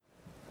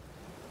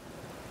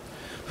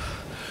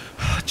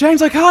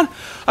James, I can't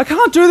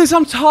do this.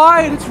 I'm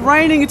tired. It's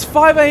raining. It's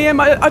 5 a.m.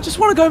 I just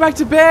want to go back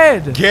to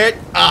bed. Get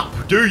up!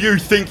 Do you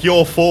think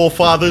your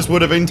forefathers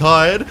would have been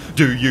tired?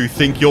 Do you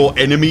think your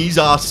enemies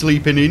are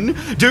sleeping in?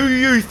 Do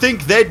you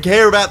think they'd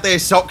care about their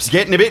socks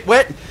getting a bit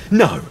wet?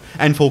 No.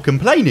 And for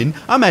complaining,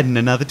 I'm adding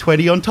another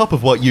 20 on top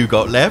of what you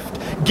got left.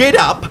 Get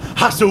up,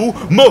 hustle,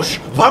 mush,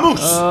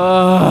 vamos!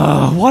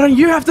 Why don't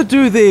you have to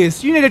do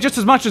this? You need it just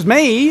as much as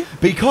me.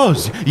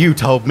 Because you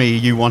told me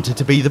you wanted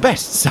to be the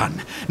best,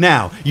 son.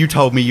 Now, you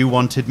told me you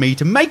wanted me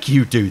to make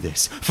you do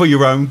this for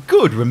your own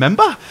good,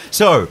 remember?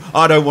 So,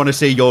 I don't want to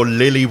see your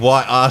lily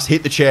white ass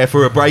hit the chair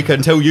for a break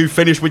until you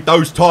finish with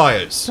those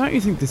tyres. Don't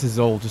you think this is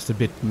all just a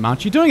bit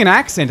much? You're doing an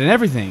accent and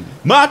everything.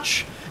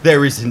 Much?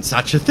 There isn't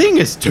such a thing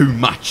as too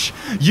much.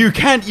 You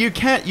can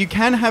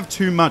have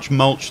too much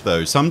mulch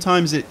though.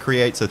 Sometimes it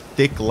creates a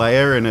thick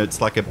layer and it's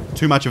like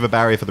too much of a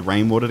barrier for the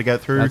rainwater to get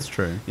through. That's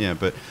true. Yeah,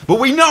 but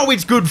we know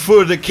it's good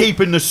for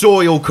keeping the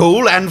soil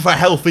cool and for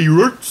healthy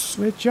roots.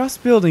 We're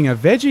just building a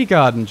veggie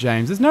garden,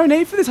 James. There's no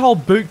need for this whole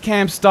boot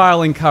camp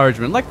style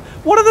encouragement. Like,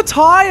 what are the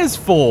tyres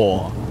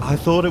for? I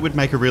thought it would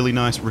make a really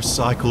nice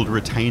recycled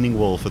retaining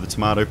wall for the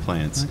tomato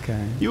plants.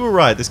 Okay. You were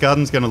right. This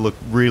garden's going to look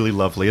really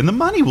lovely and the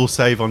money we'll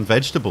save on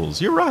vegetables.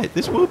 You're right.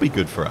 This will be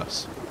good for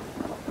us.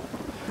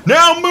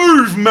 Now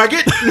move,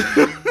 maggot!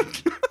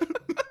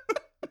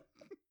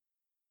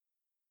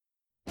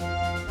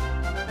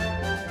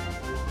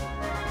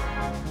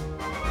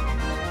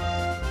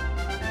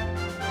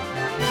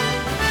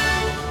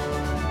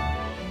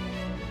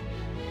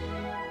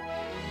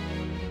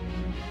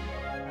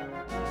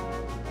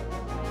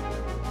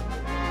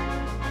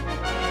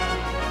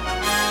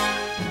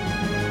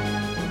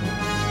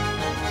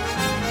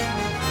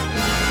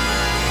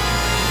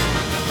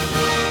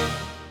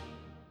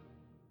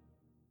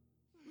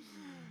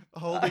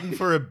 Holding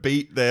for a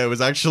beat there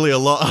was actually a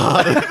lot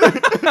harder.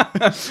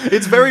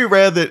 It's very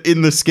rare that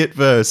in the skit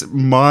verse,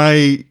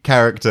 my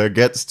character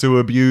gets to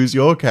abuse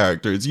your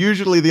character. It's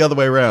usually the other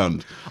way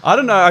around. I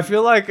don't know. I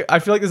feel like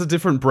there's a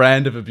different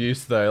brand of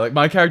abuse though. Like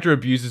my character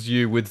abuses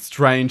you with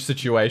strange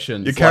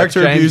situations. Your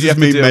character like, James,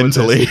 abuses me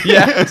mentally.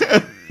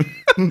 Yeah.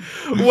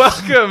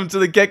 Welcome to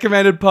the Get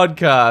Commanded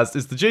podcast.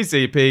 It's the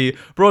GCP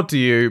brought to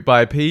you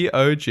by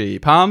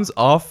POG, Palms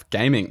Off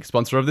Gaming,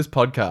 sponsor of this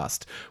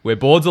podcast, where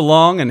boards are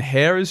long and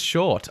hair is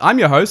short. I'm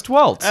your host,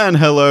 Walt. And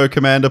hello,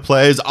 Commander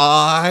players.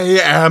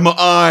 I am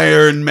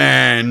Iron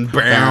Man.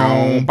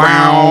 Bow,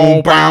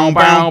 bow, bow,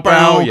 bow,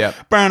 bow.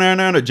 Yep. Bow, no,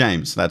 no, no.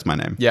 James, that's my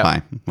name. Yeah.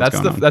 Hi.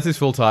 That's his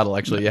full title,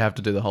 actually. You have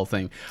to do the whole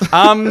thing.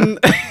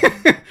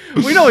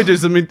 We normally do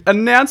some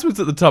announcements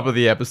at the top of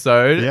the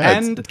episode. Yeah,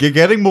 and you're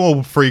getting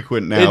more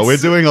frequent now. We're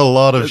doing a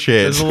lot of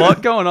shit. There's a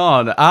lot going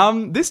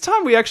on. This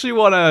time we actually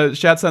want to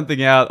shout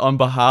something out on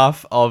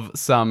behalf of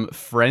some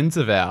friends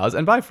of ours.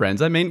 And by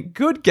friends, I mean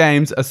Good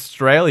Games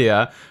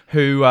Australia,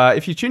 who,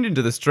 if you tuned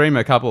into the stream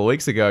a couple of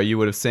weeks ago, you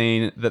would have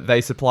seen that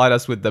they supplied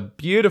us with the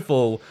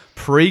beautiful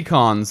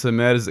pre-cons for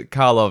Murders at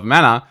Karlov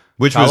Manor.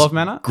 Which Karlov was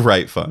Manor?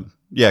 Great fun.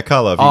 Yeah,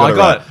 Karlov, you I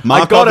got it.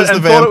 Markov I got it is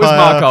and the thought it was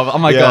vampire. Markov. Oh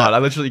my god, I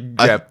literally,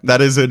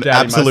 that is an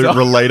absolute myself.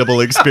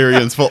 relatable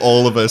experience for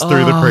all of us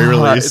through the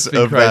pre-release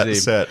of crazy.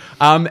 that set.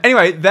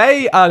 Anyway,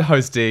 they are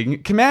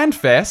hosting Command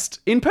Fest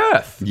in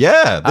Perth.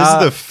 Yeah, this is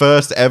the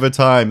first ever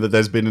time that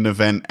there's been an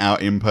event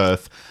out in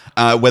Perth.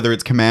 Whether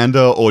it's Commander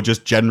or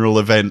just general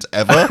event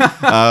ever.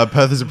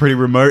 Perth is a pretty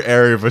remote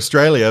area of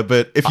Australia,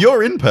 but if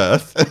you're in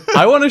Perth...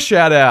 I want to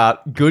shout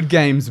out Good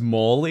Games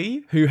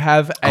Morley, who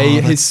have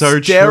a So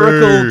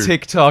hysterical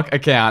TikTok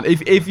account.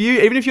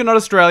 Even if you're not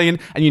Australian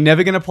and you're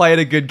never going to play at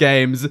a Good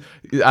Games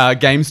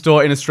game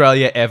store in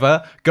Australia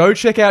ever, go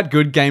check out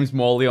Good Games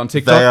Morley on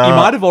TikTok. You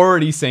might have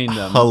already seen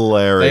them.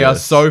 Hilarious. They are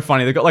so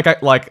funny. They've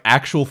got like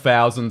actual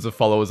thousands of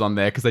followers on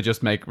there because they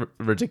just make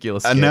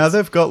ridiculous skits. And now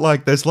they've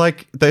got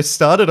they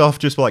started off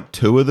just like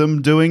two of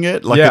them doing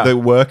it, the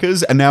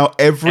workers, and now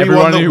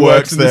everyone that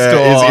works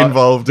there is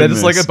involved in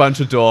this. They're just like a bunch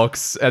of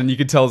dorks, and you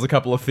can tell there's a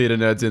couple of theater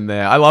nerds in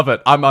there. I love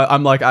it.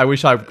 I'm like, I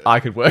wish I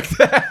could work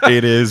there.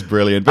 It is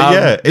brilliant.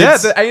 But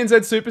the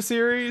ANZ Super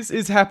Series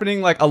is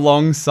happening like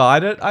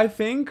alongside it, I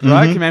think,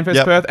 right? Command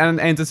Fest Perth and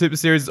ANZ Super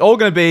Series is all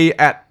going to be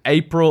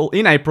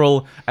in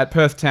April at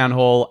Perth Town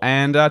Hall,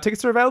 and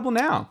tickets are available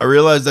now. I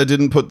realized I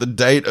didn't put the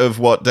date of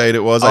what date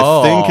it was.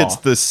 I think it's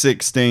the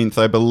 16th,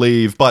 I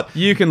believe, but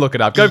you can look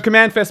it up. Go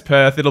Command Fest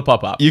Perth, it'll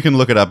pop up. You can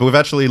look it up. We've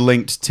actually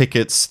linked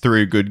tickets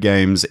through Good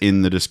Games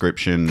in the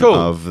description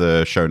of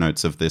the show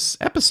notes of this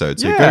episode.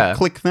 So go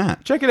click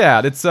that. Check it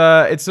out. It's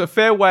a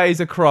fair ways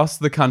across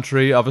the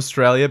country of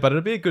Australia, but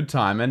it'll be a good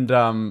time. And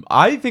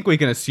I think we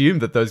can assume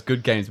that those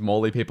Good Games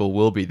Morley people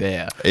will be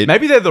there.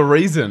 Maybe they're the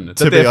reason that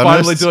they're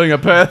finally doing a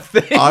Perth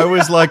thing. I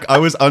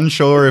was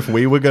unsure if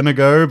we were going to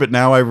go, but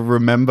now I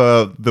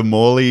remember the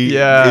Morley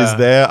is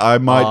there. I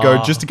might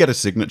go just to get a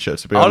signature,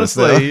 to be honest.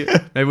 Honestly,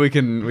 maybe we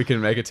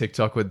can make a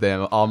TikTok with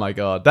them. Oh my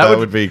god. That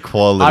would be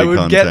quality content.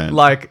 I would get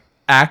like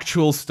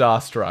actual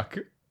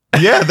starstruck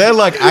Yeah, they're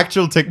like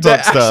actual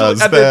TikTok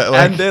stars.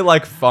 And they're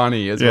like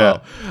funny as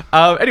well.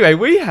 Anyway,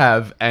 we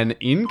have an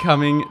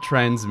incoming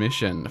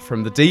transmission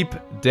from the deep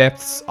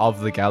depths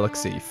of the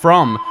galaxy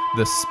from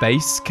the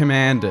Space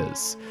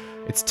Commanders.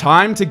 It's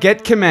time to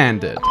get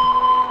commanded.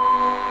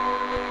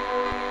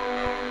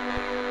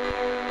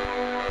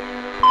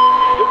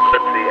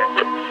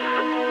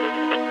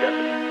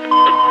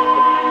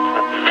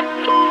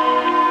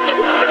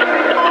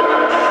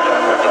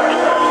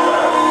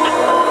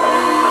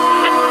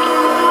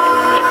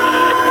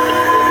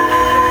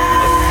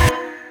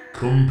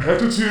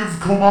 Competitive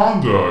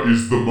Commander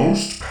is the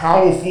most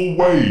powerful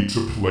way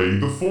to play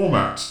the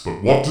format,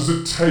 but what does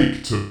it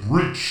take to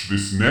reach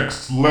this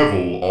next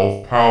level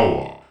of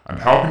power? And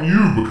how can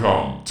you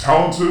become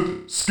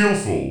talented,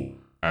 skillful,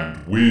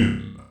 and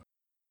win?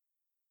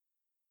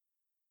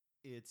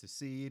 It's a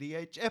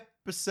cEDH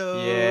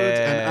episode,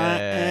 and I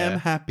am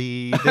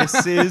happy.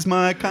 This is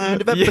my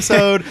kind of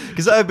episode,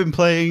 because I've been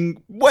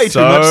playing way too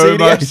much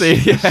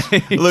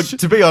cEDH. Look,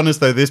 to be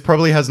honest though, this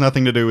probably has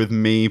nothing to do with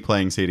me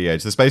playing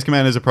cEDH. The Space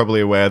Commanders are probably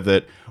aware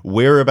that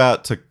we're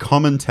about to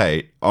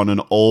commentate on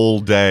an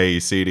all-day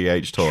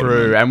cEDH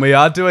tournament. True, and we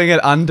are doing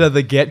it under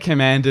the Get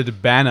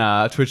Commanded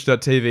banner,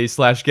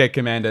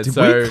 twitch.tv/GetCommanded.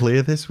 Did we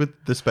clear this with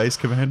the Space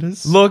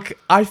Commanders? Look,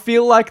 I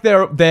feel like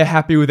they're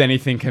happy with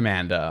anything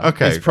Commander.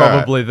 Okay, it's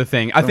probably the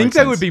thing. I think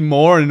they would sense. be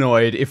more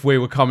annoyed if we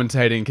were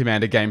commentating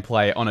Commander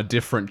gameplay on a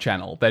different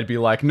channel. They'd be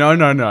like, no.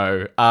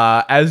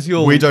 As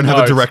you'll We don't have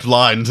a note, direct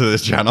line to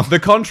this channel. The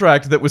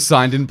contract that was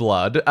signed in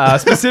blood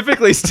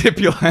specifically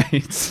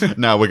stipulates.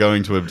 Now we're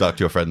going to abduct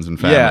your friends and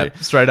family. Yeah,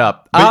 straight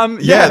up. So on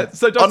our Dark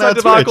Side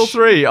Debacle Twitch.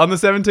 3 on the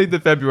 17th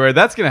of February.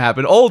 That's going to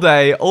happen all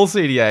day, all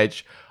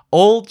cEDH,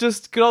 all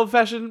just good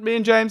old-fashioned me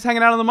and James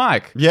hanging out on the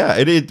mic.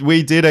 Yeah,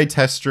 we did a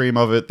test stream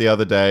of it the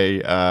other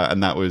day,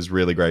 and that was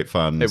really great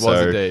fun. It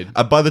was indeed.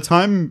 By the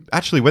time,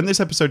 actually, when this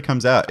episode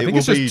comes out, it think will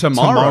it's just be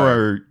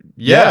tomorrow.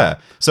 Yeah.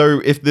 So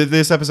if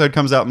this episode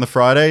comes out on the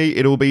Friday,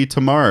 it'll be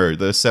tomorrow,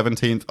 the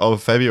 17th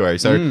of February.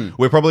 So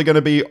we're probably going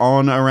to be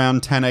on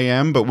around 10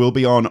 a.m., but we'll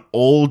be on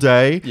all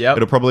day. Yep.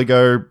 It'll probably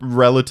go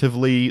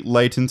relatively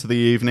late into the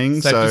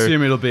evening. Safe so to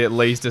assume it'll be at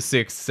least a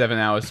 6-7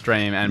 hour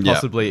stream and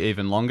possibly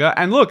even longer.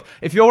 And look,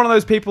 if you're one of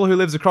those people who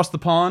lives across the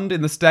pond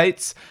in the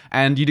States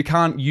and you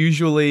can't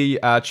usually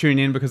tune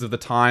in because of the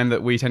time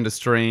that we tend to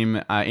stream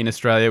in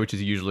Australia, which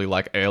is usually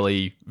like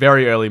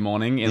very early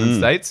morning in the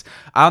States,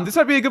 this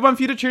might be a good one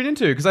for you to tune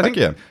into because I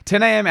think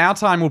 10 a.m. our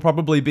time will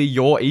probably be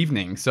your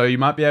evening. So you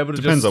might be able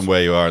to depends on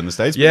where you are in the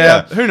States.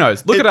 Yeah, who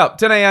knows? Look it up.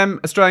 10 a.m.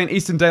 Australian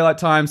Eastern Daylight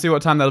Time. See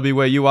what time that'll be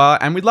where you are.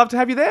 And we'd love to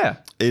have you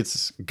there.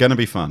 It's going to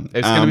be fun.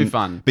 It's going to be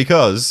fun.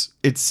 Because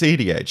it's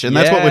cEDH. And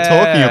that's what we're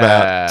talking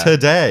about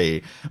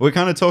today. We're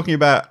kind of talking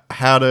about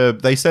how to,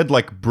 they said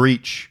like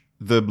breach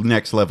the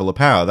next level of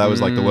power. That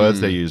was like the words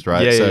they used,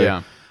 right?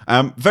 Yeah.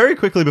 Very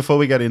quickly before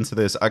we get into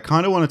this, I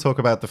kind of want to talk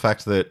about the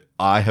fact that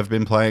I have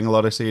been playing a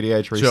lot of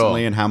cEDH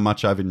recently and how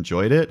much I've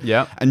enjoyed it.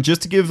 Yeah. And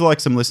just to give like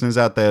some listeners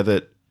out there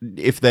that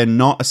if they're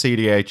not a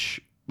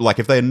cEDH, like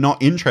if they're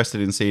not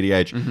interested in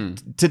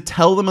cEDH, to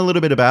tell them a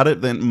little bit about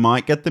it, then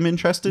might get them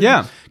interested.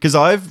 Yeah. Because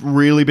I've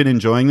really been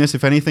enjoying this.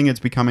 If anything, it's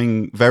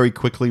becoming very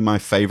quickly my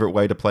favorite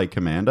way to play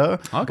Commander,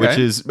 which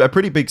is a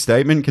pretty big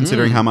statement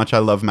considering how much I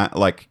love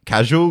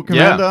casual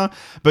Commander.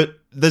 But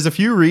there's a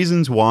few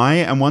reasons why,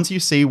 and once you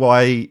see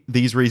why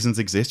these reasons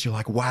exist, you're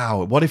like,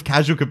 wow, what if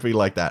casual could be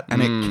like that?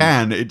 And it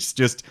can. It's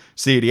just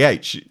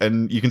cEDH,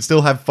 and you can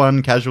still have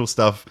fun casual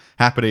stuff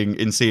happening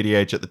in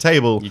cEDH at the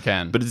table. You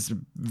can. But it's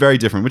very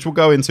different, which we'll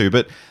go into.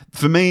 But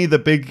for me, the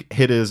big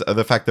hitters are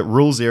the fact that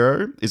Rule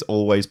 0 is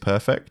always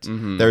perfect.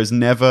 There is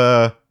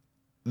never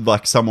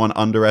like someone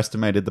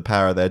underestimated the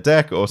power of their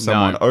deck or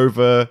someone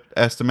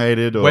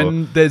overestimated or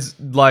when there's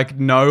like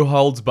no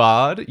holds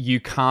barred, you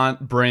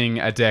can't bring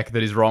a deck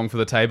that is wrong for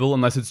the table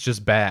unless it's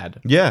just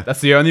bad. Yeah. That's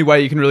the only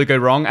way you can really go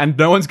wrong, and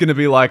no one's going to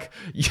be like,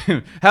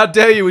 how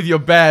dare you with your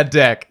bad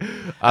deck.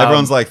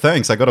 Everyone's like,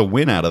 thanks, I got a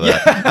win out of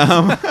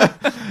that.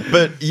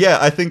 But yeah,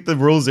 I think the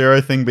Rule 0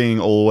 thing being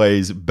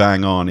always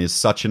bang on is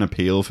such an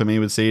appeal for me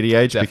with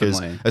cEDH.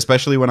 Because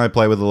especially when I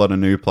play with a lot of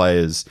new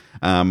players,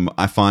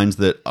 I find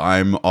that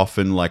I'm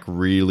often like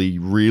really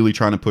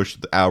trying to push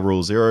our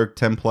Rule 0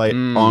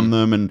 template on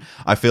them, and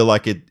I feel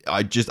like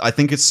I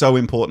think it's so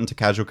important to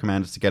casual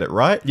commanders to get it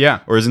right.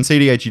 Yeah. Whereas in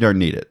cEDH you don't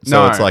need it,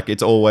 so it's like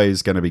it's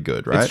always going to be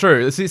good, right? It's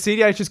true.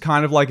 cEDH is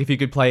kind of like if you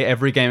could play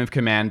every game of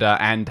Commander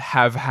and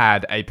have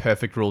had a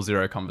perfect Rule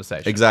 0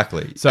 conversation.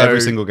 Exactly. So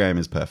every single game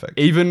is perfect.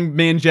 Even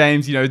me and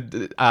James,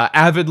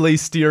 avidly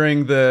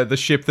steering the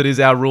ship that is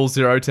our Rule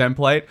 0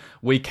 template,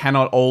 we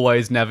cannot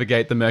always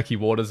navigate the murky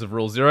waters of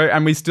Rule 0,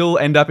 and we still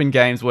end up in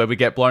games where we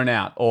get blown out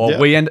out, or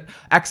we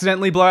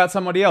accidentally blow out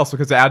somebody else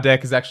because our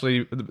deck is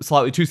actually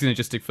slightly too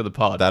synergistic for the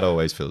pod. That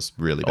always feels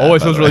really bad.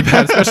 Always feels really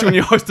bad, especially when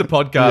you host a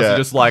podcast. You're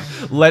just like,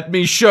 let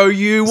me show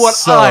you what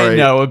I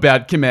know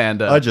about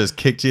Commander. I just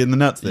kicked you in the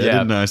nuts there,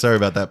 didn't I? Sorry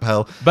about that,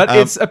 pal. But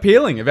it's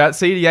appealing about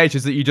cEDH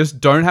is that you just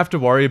don't have to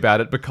worry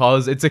about it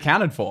because it's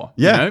accounted for.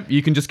 Yeah. You know?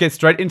 You can just get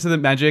straight into the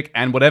magic,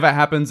 and whatever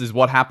happens is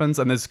what happens,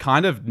 and there's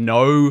kind of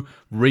no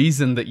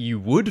reason that you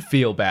would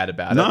feel bad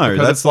about it. No,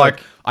 because it's like,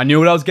 I knew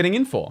what I was getting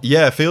in for.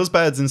 Yeah, feels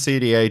bads in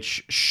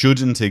cEDH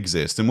shouldn't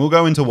exist. And we'll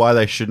go into why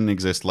they shouldn't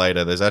exist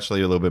later. There's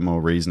actually a little bit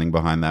more reasoning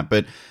behind that.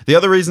 But the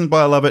other reasons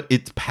why I love it,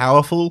 it's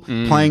powerful.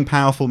 Playing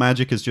powerful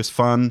magic is just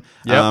fun.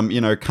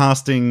 Yep.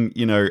 Casting,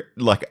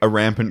 like a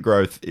rampant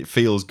growth, it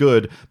feels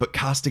good. But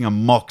casting a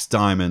Mox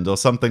Diamond or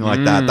something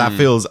like that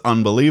feels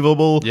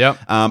unbelievable. Yep.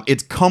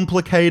 It's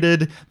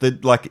complicated.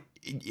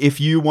 If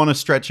you want to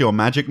stretch your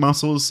magic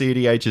muscles,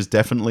 cEDH is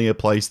definitely a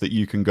place that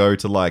you can go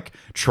to like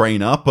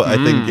train up. But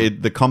I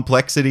think the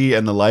complexity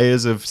and the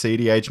layers of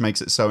cEDH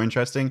makes it so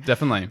interesting.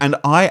 Definitely. And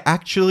I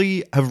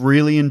actually have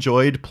really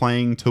enjoyed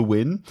playing to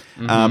win.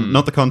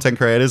 Not the content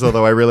creators,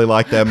 although I really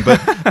like them, but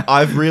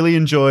I've really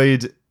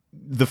enjoyed.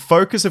 The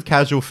focus of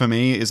casual for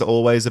me is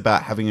always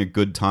about having a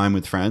good time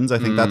with friends. I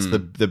think that's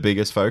the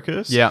biggest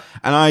focus. Yeah.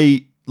 And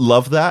I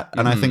love that.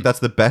 And I think that's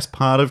the best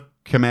part of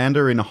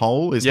Commander in a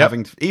whole is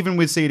having, even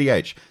with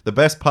cEDH, the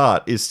best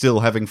part is still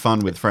having fun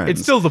with friends.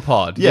 It's still the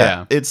pod.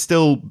 Yeah. It's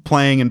still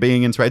playing and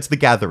being into it. It's the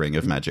gathering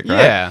of magic, right?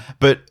 Yeah.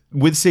 But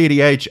with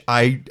cEDH,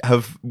 I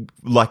have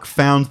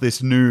found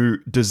this new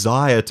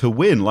desire to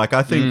win. Like,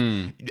 I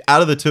think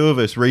out of the two of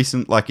us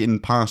in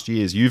past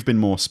years, you've been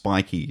more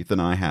spiky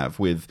than I have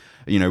with,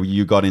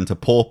 you got into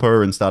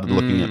Pauper and started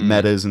looking at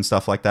metas and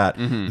stuff like that.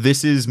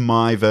 This is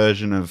my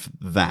version of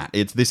that.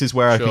 This is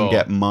where I can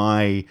get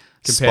my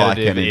spike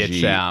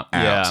energy out.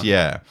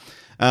 Yeah.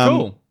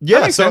 Cool. Yeah.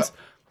 That makes sense.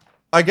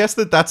 I guess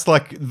that's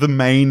like the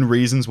main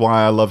reasons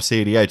why I love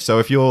cEDH. So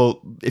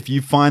if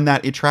you find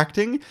that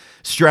attracting,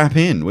 strap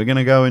in. We're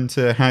gonna go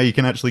into how you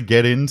can actually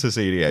get into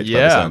cEDH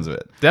by the sounds of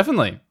it.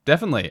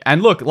 Definitely.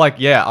 And look,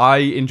 I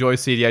enjoy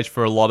cEDH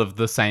for a lot of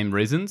the same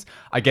reasons.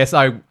 I guess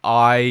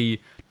I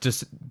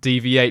just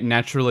deviate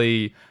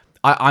naturally.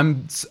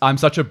 I'm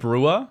such a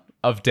brewer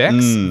of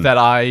decks that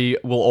I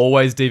will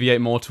always deviate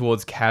more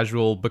towards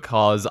casual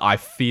because I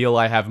feel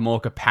I have more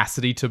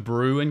capacity to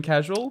brew in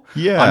casual.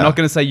 Yeah. I'm not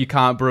going to say you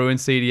can't brew in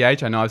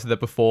cEDH. I know I've said that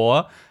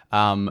before.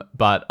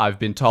 But I've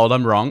been told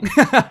I'm wrong.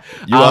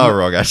 You are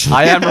wrong, actually.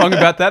 I am wrong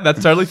about that.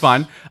 That's totally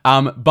fine.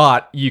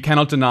 But you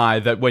cannot deny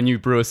that when you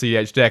brew a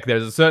cEDH deck,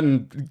 there's a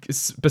certain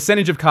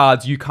percentage of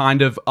cards you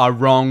kind of are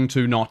wrong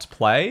to not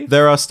play.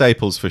 There are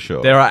staples for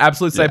sure. There are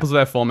absolute staples of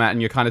our format,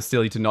 and you're kind of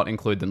silly to not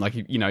include them. Like,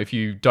 if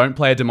you don't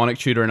play a demonic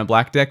tutor in a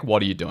black deck,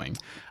 what are you doing?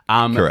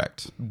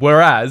 Correct.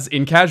 Whereas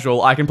in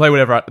casual, I can play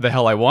whatever the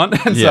hell I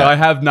want, and so I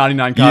have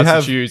 99 cards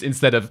to choose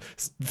instead of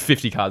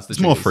 50 cards to choose.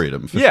 It's more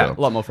freedom, for sure. Yeah, a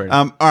lot more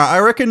freedom. All right, I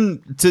reckon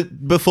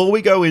before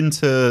we go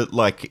into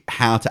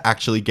how to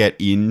actually get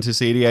into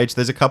cEDH,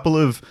 there's a couple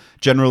of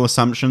general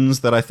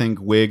assumptions that I think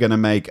we're going to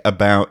make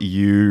about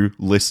you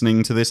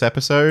listening to this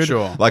episode.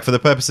 Sure. For the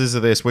purposes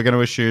of this, we're going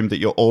to assume that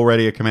you're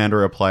already a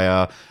commander or a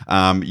player.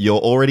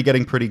 You're already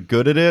getting pretty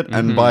good at it,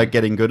 and by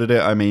getting good at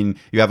it, I mean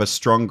you have a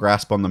strong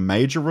grasp on the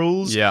major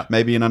rules. Yeah.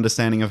 Maybe an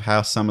understanding of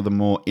how some of the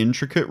more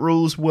intricate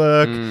rules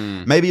work.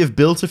 Maybe you've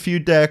built a few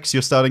decks.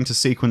 You're starting to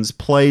sequence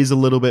plays a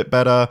little bit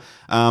better.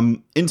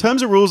 In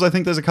terms of rules, I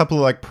think there's a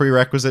couple of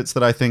prerequisites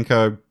that I think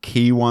are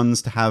key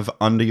ones to have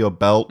under your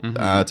belt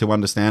to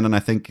understand. And I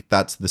think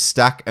that's the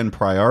stack and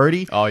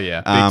priority. Oh yeah,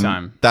 big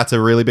time. That's a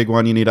really big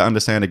one. You need to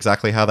understand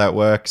exactly how that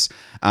works.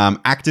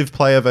 Active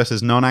player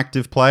versus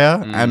non-active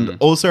player, and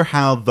also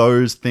how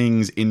those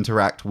things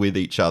interact with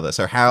each other.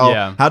 So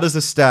how does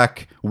the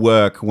stack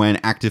work when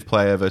active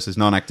player versus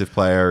non-active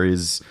player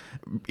is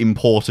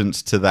important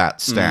to that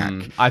stack?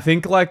 I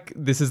think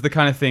this is the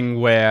kind of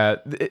thing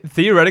where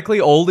theoretically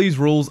all these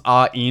rules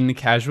are in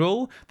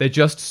casual. They're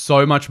just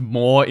so much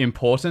more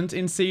important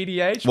in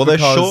cEDH. Well, they're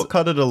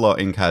shortcutted a lot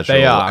in casual.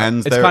 They are.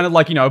 And it's kind of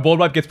like, a board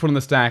wipe gets put on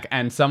the stack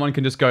and someone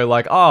can just go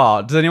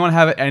does anyone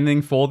have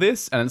anything for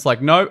this? And it's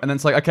like, no. And then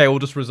it's like, okay, we'll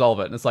just resolve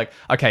it. And it's like,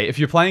 okay, if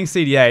you're playing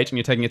cEDH and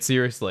you're taking it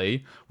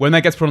seriously, when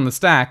that gets put on the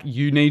stack,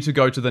 you need to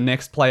go to the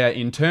next player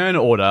in turn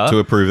order. To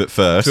approve it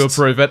first. To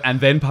approve it and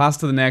then pass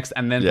to the next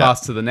and then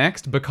pass to the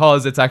next,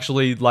 because it's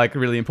actually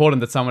really important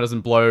that someone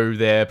doesn't blow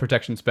their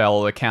protection spell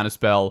or their counter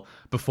spell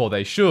before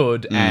they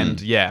should. And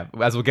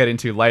as we'll get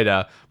into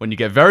later, when you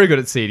get very good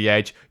at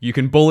cEDH, you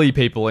can bully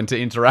people into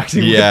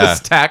interacting with the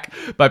stack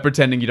by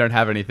pretending you don't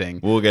have anything.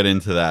 We'll get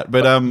into that.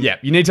 But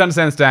you need to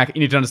understand the stack.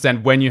 You need to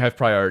understand when you have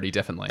priority,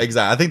 definitely.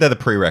 Exactly. I think they're the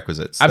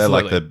prerequisites.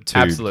 Absolutely. They're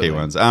the two key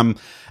ones.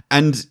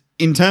 And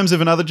in terms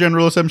of another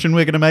general assumption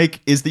we're going to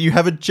make is that you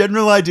have a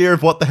general idea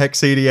of what the heck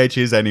cEDH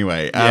is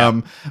anyway.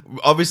 Yeah.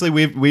 Obviously,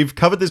 we've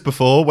covered this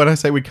before. When I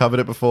say we covered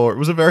it before, it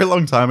was a very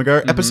long time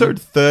ago. Episode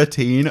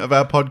 13 of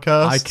our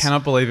podcast. I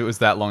cannot believe it was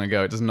that long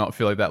ago. It does not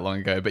feel like that long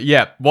ago. But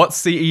yeah, what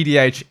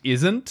cEDH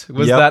isn't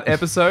was that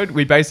episode.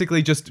 We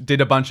basically just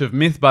did a bunch of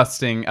myth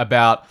busting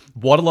about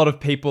what a lot of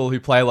people who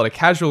play a lot of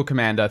casual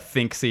Commander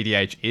think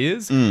cEDH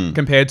is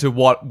compared to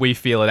what we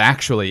feel it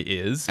actually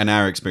is. And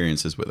our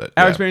experiences with it.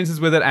 Our experiences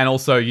with it, and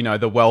also, you know,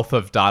 the wealth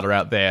of data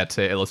out there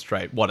to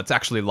illustrate what it's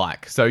actually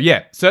like. So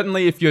yeah,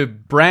 certainly if you're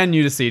brand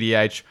new to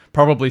cEDH,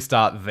 probably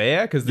start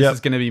there, because this is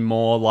going to be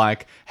more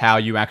like how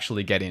you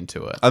actually get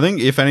into it. I think,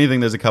 if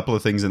anything, there's a couple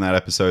of things in that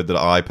episode that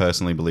I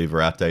personally believe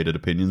are outdated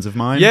opinions of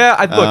mine. Yeah,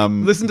 look,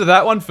 listen to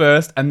that one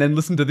first, and then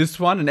listen to this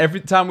one, and every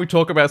time we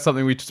talk about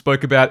something we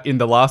spoke about in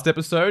the last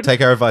episode,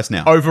 take our advice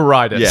now.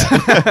 Override it.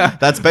 Yeah.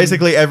 That's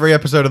basically every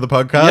episode of the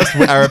podcast.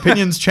 Our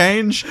opinions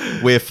change.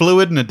 We're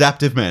fluid and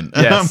adaptive men.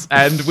 Yes,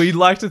 and we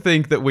like to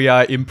think that we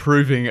are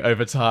improving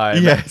over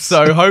time. Yes.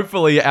 So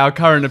hopefully our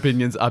current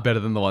opinions are better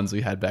than the ones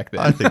we had back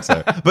then. I think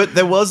so. But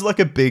there was like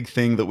a big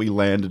thing that we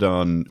landed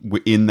on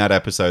in that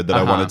episode that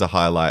I wanted to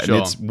highlight. Sure.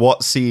 And it's what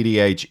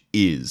cEDH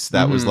is.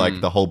 That was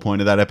like the whole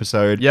point of that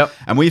episode. Yep.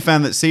 And we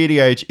found that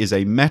cEDH is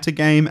a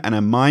metagame and a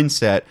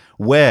mindset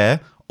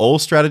where all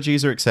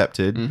strategies are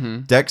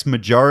accepted. Decks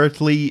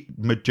majorly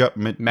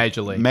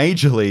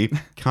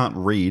can't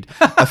read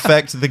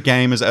affect the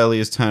game as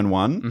early as turn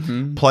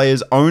one.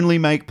 Players only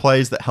make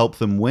plays that help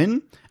them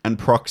win, and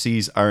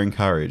proxies are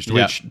encouraged.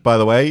 Which, by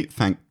the way,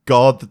 thank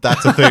God that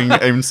that's a thing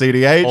in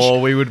cEDH. Or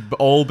we would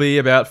all be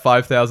about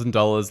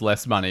 $5,000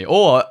 less money.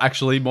 Or,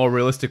 actually, more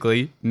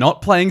realistically,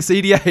 not playing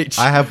cEDH.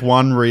 I have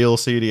one real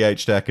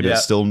cEDH deck and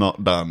it's still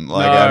not done.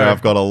 Like, No. I know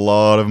I've got a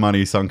lot of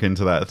money sunk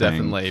into that thing.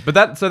 Definitely. But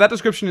that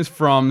description is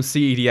from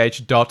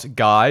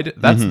cEDH.guide.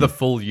 That's the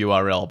full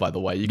URL, by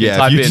the way. You can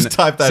type if you in just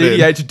type that in.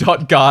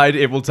 cEDH.guide.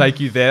 It will take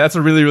you there. That's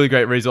a really, really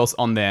great resource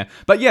on there.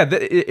 But yeah,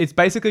 it's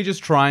basically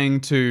just trying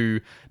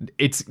to...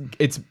 It's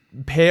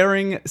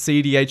paring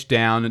cEDH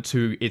down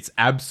to its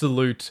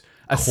absolute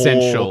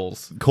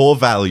essentials. Core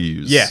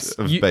values. Yes.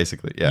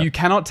 Basically, yeah. You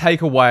cannot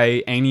take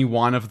away any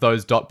one of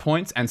those dot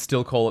points and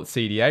still call it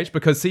cEDH,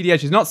 because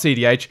cEDH is not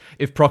cEDH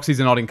if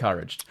proxies are not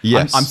encouraged.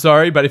 Yes. I'm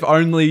sorry, but if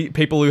only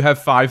people who have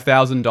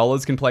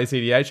 $5,000 can play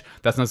cEDH,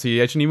 that's not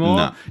cEDH anymore.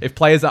 No. If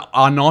players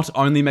are not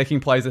only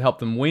making plays that help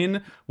them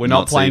win, we're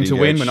not playing to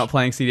win, we're not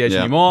playing cEDH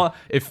anymore.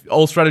 If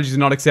all strategies are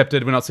not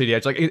accepted, we're not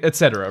cEDH, like,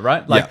 etc.,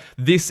 right? Like,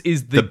 this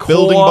is the core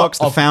building blocks,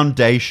 the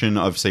foundation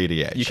of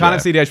cEDH. You can't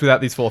have cEDH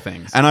without these four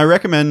things. And I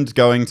recommend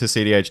going to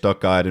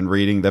cEDH.guide and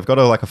reading. They've got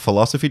a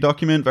philosophy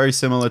document, very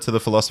similar to the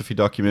philosophy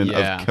document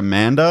of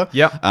Commander.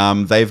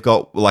 Yep. They've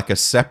got like a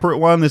separate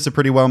one. It's a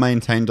pretty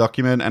well-maintained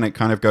document, and it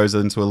kind of goes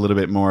into a little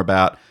bit more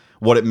about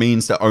what it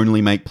means to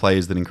only make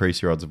plays that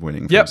increase your odds of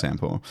winning, for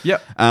example.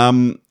 Yep.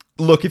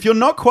 Look, if you're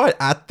not quite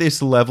at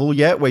this level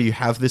yet where you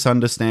have this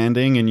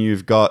understanding and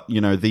you've got,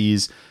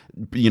 these,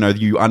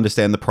 you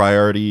understand the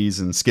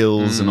priorities and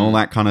skills and all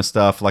that kind of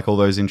stuff, like all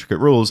those intricate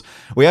rules,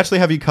 we actually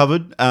have you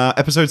covered.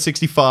 Episode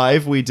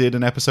 65, we did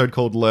an episode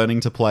called Learning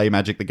to Play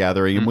Magic the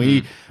Gathering, and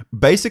we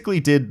basically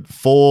did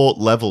 4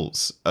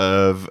 levels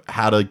of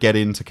how to get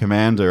into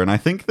Commander, and I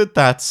think that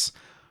that's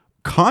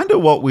kind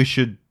of what we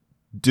should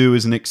do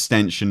as an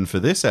extension for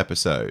this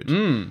episode.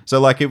 So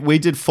like if we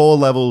did 4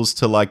 levels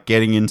to like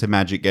getting into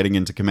Magic, getting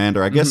into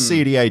Commander, I guess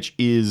cEDH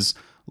is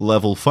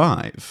level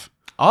 5.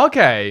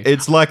 Okay.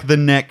 It's like the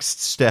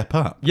next step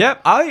up.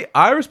 Yep,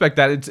 I respect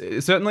that.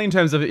 It's certainly in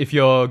terms of if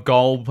your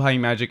goal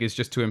playing Magic is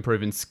just to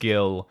improve in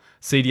skill,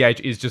 cEDH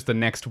is just the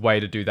next way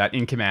to do that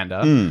in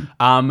Commander.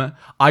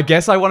 I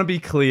guess I want to be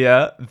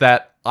clear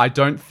that I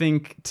don't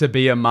think to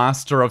be a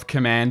master of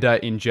Commander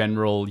in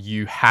general,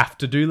 you have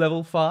to do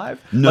level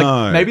 5. No.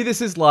 Like, maybe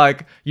this is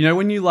like,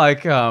 when you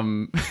like,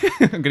 I'm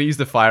going to use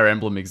the Fire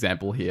Emblem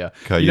example here.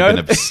 Okay, you've been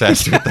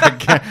obsessed with that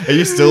game. Are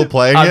you still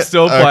playing it? I'm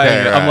still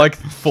playing it. Right. I'm like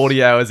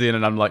 40 hours in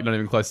and I'm like not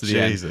even close to the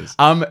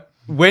end.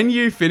 When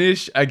you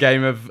finish a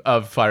game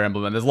of Fire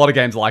Emblem, and there's a lot of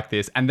games like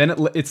this, and then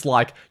it's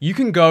like you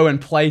can go and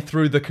play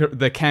through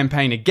the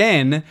campaign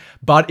again,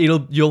 but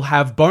you'll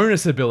have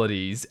bonus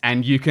abilities,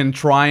 and you can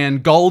try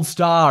and gold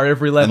star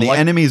every level. And the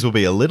enemies will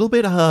be a little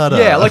bit harder.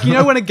 Yeah, like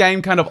when a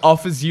game kind of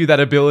offers you that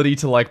ability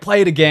to like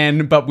play it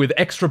again, but with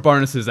extra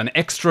bonuses and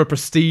extra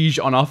prestige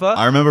on offer.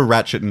 I remember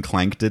Ratchet and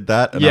Clank did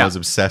that, and I was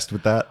obsessed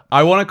with that.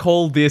 I want to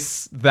call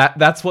this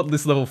that's what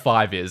this level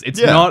 5 is. It's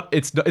not.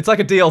 It's like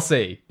a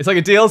DLC. It's like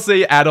a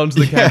DLC add-on to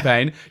the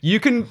campaign.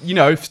 You can,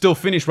 still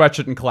finish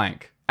Ratchet and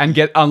Clank and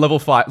get on level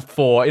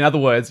 4. In other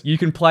words, you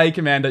can play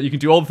Commander. You can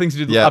do all the things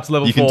you did up to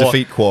level 4. You can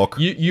defeat Quark.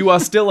 You are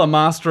still a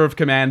master of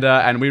Commander,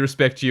 and we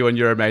respect you, and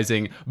you're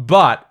amazing.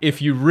 But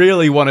if you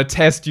really want to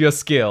test your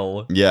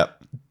skill,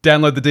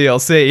 download the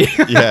DLC.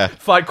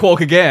 Fight Quark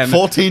again.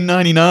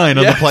 $14.99 on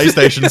the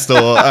PlayStation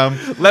Store.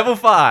 Level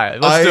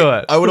 5. Let's do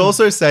it. I would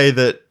also say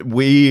that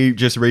we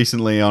just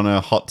recently on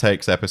a Hot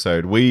Takes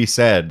episode, we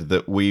said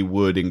that we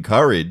would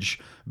encourage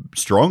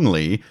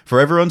strongly for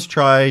everyone to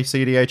try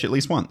cEDH at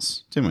least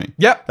once, didn't we?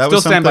 Yep,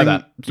 still stand by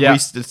that. Yeah.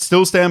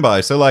 Still stand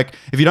by. So, like,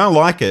 if you don't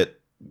like it,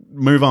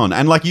 move on.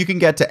 And, like, you can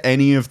get to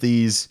any of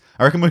these.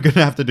 I reckon we're going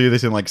to have to do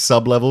this in, like,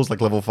 sub-levels,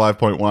 like level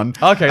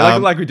 5.1. Okay,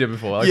 like we did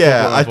before. Like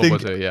yeah,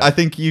 4.1, I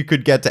think you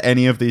could get to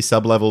any of these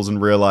sub-levels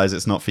and realize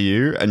it's not for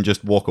you and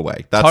just walk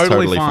away. That's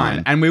totally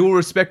fine. And we will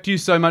respect you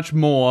so much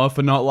more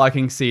for not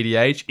liking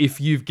cEDH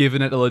if you've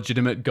given it a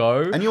legitimate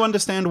go. And you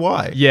understand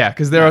why. Yeah,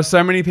 because there are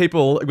so many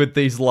people with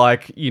these,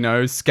 like, you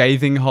know,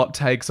 scathing hot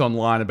takes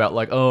online about,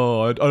 like,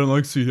 oh, I don't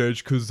like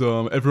cEDH because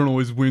everyone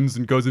always wins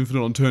and goes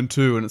infinite on turn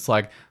 2. And it's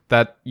like,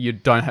 that you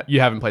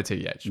haven't played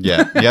cEDH.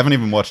 Yeah, you haven't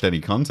even watched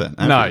any content.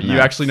 No, you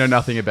actually know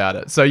nothing about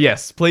it. So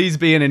yes, please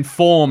be an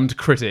informed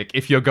critic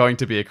if you're going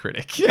to be a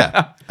critic.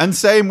 Yeah, and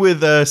same with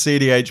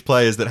cEDH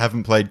players that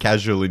haven't played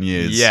casual in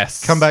years.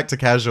 Yes, come back to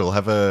casual.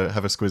 Have a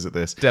squiz at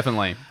this.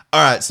 Definitely.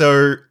 All right,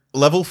 so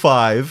level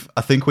 5.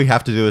 I think we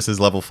have to do this as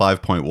level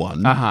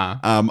 5.1.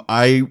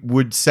 I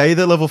would say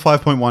that level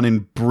 5.1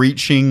 in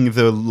breaching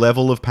the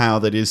level of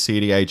power that is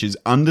cEDH is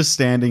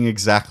understanding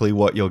exactly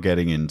what you're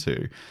getting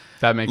into.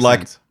 That makes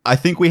sense. I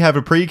think we have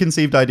a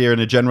preconceived idea and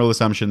a general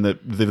assumption that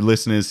the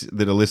listeners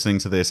that are listening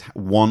to this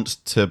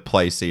want to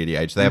play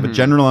cEDH. They have a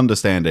general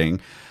understanding,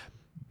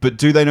 but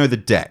do they know the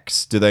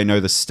decks? Do they know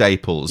the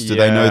staples? Do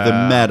they know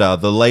the meta,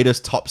 the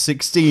latest top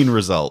 16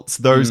 results,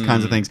 those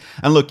kinds of things?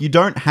 And look, you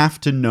don't have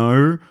to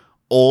know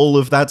all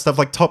of that stuff,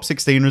 like top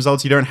 16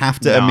 results. You don't have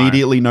to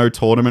immediately know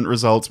tournament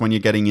results when you're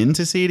getting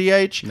into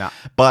cEDH. No.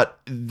 But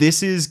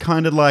this is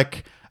kind of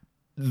like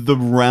the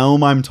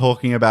realm I'm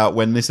talking about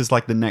when this is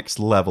like the next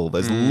level.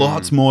 There's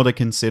lots more to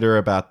consider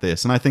about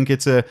this. And I think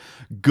it's a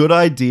good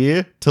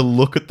idea to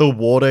look at the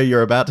water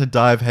you're about to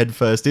dive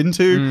headfirst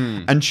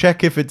into and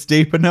check if it's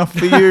deep enough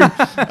for you.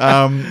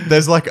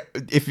 There's like,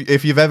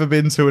 if you've ever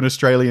been to an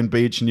Australian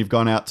beach and you've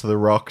gone out to the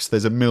rocks,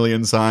 there's a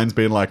million signs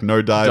being like,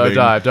 no diving.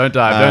 Don't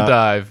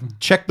dive.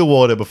 Check the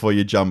water before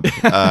you jump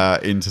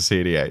into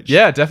cEDH.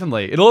 Yeah,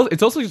 definitely.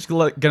 It's also just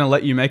going to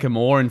let you make a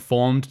more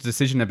informed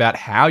decision about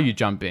how you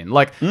jump in.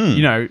 Like,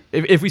 you know,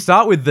 if we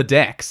start with the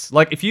decks,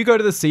 like if you go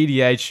to the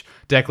cEDH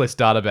decklist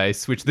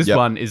database, which this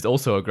one is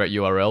also a great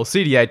URL,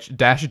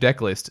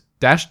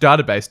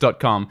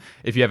 cEDH-decklist-database.com.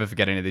 If you ever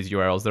forget any of these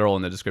URLs, they're all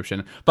in the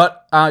description.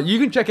 But you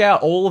can check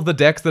out all of the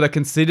decks that are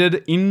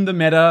considered in the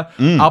meta,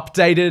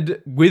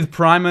 updated with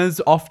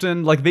primers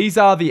often. Like, these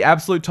are the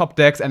absolute top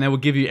decks, and they will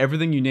give you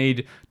everything you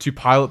need to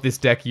pilot this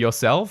deck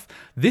yourself.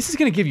 This is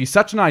going to give you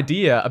such an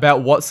idea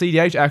about what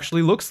cEDH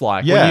actually looks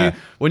like. Yeah.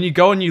 When you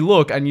go and you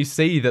look and you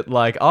see that,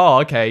 like,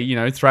 oh, okay, you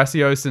know,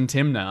 Thrasios and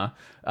Tymna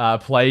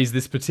plays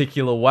this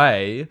particular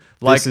way.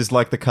 Like, this is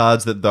like the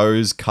cards that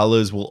those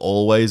colors will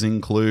always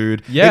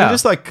include. Yeah. Even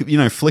just like, you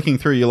know, flicking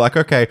through, you're like,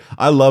 okay,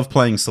 I love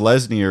playing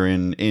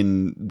Selesnya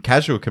in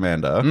Casual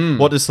Commander.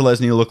 What does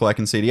Selesnya look like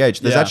in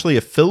cEDH? There's actually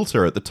a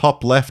filter at the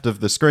top left of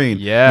the screen.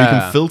 Yeah. You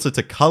can filter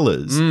to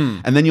colors.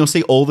 And then you'll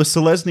see all the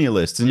Selesnya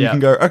lists. And you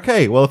can go,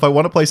 okay, well, if I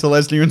want to play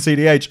Selesnya in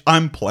cEDH,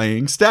 I'm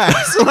playing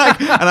stacks.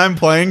 And I'm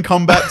playing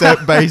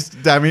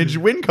combat-based damage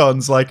win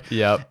cons.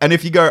 And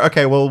if you go,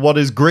 okay, well, what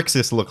does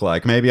Grixis look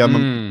like? Maybe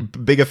I'm a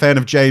bigger fan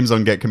of James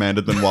on Get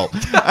Commanded than Walt.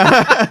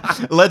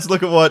 Let's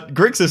look at what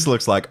Grixis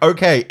looks like.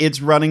 Okay,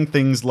 it's running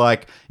things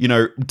like, you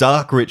know,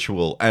 Dark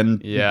Ritual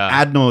and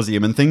Ad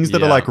Nauseam and things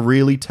that are like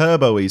really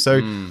turbo-y.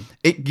 So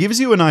it gives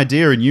you an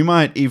idea, and you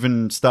might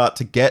even start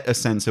to get a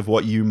sense of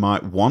what you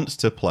might want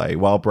to play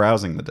while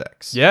browsing the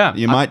decks. Yeah.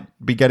 You might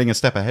be getting a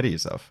step ahead of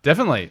yourself.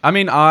 Definitely. I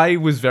mean, I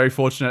was very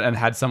fortunate and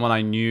had someone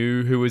I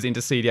knew who was into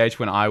cEDH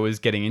when I was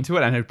getting into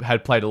it and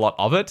had played a lot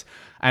of it.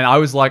 And I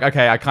was like,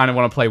 okay, I kind of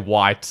want to play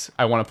white.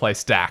 I want to play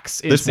stacks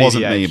in This cEDH.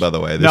 wasn't me, by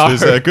the way. This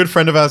was a good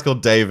friend of ours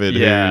called David.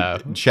 Yeah.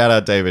 Shout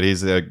out David.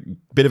 He's a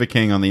bit of a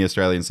king on the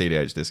Australian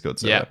cEDH Discord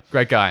server. Yeah,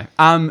 great guy.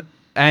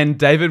 And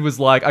David was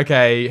like,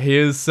 okay,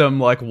 here's some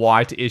like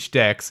white-ish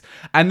decks.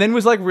 And then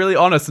was like really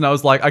honest. And I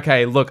was like,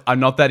 okay, look,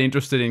 I'm not that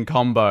interested in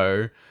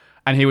combo.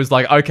 And he was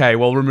like, okay,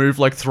 well, remove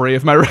like 3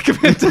 of my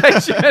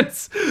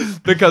recommendations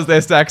because they're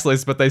stacks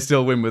list, but they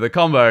still win with a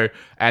combo.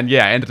 And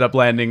yeah, ended up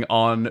landing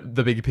on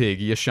the big pig,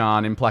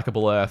 Yashan,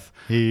 Implacable Earth.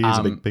 He's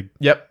a big pig.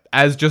 Yep.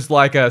 As just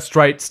like a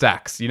straight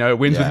stacks, you know, it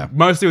wins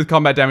mostly with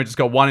combat damage. It's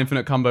got 1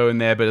 infinite combo in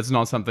there, but it's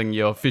not something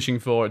you're fishing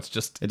for. It's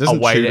just a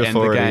way to end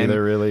the game.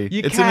 Either, really.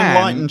 It's an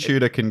enlightened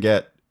tutor can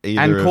get either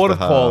and of Court the of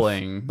half.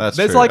 Calling. That's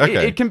There's true. like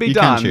Okay. it can be You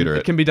done. Can tutor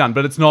it can be done,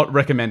 but it's not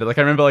recommended. Like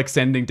I remember like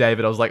sending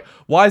David, I was like,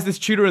 why is this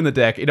tutor in the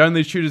deck? It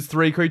only tutors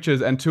 3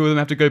 creatures and 2 of them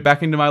have to go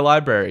back into my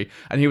library.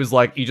 And he was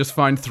like, you just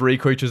find 3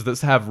 creatures that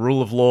have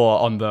rule of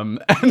law on them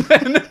and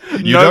then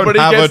nobody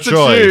gets to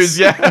choose.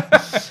 Yeah.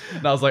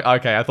 And I was like,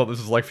 okay, I thought this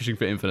was like fishing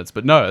for infinites,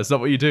 but no, it's not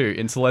what you do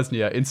in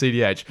Selesnya, in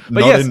cEDH.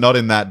 But not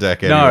in that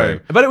deck anyway. No,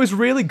 but it was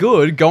really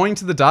good going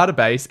to the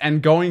database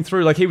and going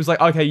through, like he was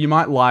like, okay, you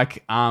might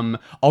like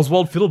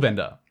Oswald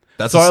Fiddlebender.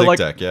 That's so a sick I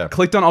deck, yeah.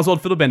 Clicked on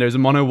Oswald Fiddlebender. It's a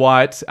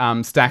mono-white,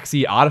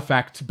 Staxy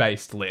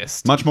artifact-based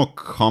list. Much more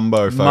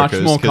combo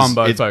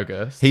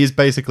focused. He's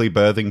basically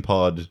Birthing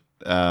Pod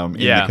in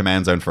the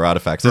command zone for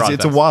artifacts.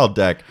 It's a wild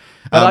deck.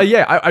 But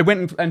I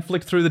went and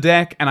flicked through the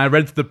deck, and I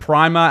read the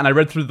primer, and I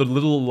read through the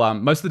little.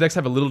 Most of the decks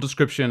have a little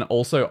description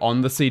also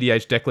on the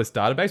cEDH decklist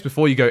database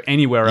before you go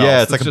anywhere else.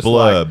 Yeah, it's like a just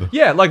blurb.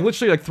 like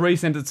literally like 3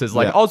 sentences.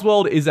 Like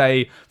Oswald is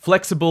a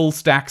flexible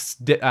stacks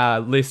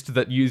list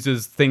that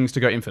uses things to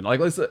go infinite. Like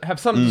let's have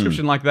some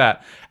description like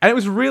that, and it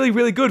was really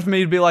really good for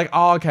me to be like,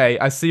 oh okay,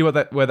 I see where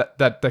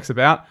that deck's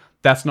about.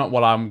 That's not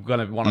what I'm going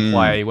to want to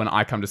play when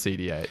I come to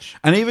cEDH.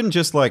 And even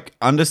just like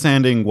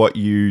understanding what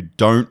you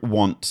don't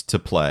want to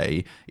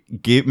play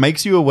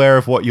makes you aware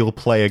of what you'll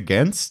play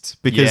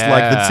against. Because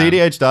like the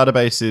cEDH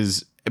database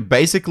is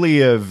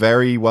basically a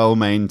very well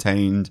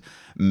maintained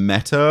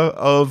meta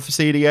of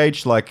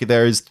cEDH. Like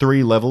there's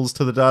 3 levels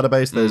to the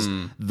database. There's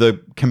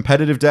the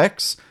competitive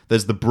decks,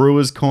 there's the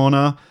Brewer's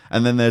Corner,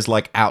 and then there's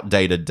like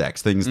outdated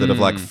decks, things that have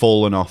like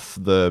fallen off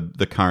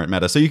the current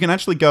meta. So you can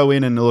actually go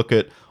in and look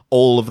at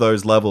all of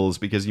those levels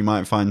because you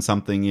might find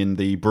something in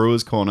the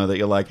Brewer's Corner that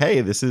you're like, hey,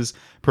 this is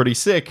pretty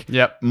sick.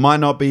 Yep. Might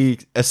not be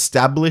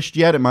established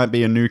yet. It might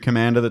be a new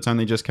commander that's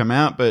only just come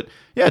out, but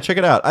yeah, check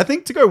it out. I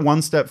think to go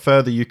one step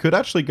further, you could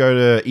actually go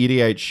to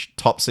EDH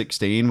Top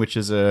 16, which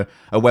is a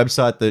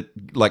website that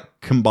like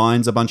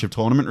combines a bunch of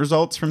tournament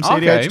results from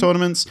cEDH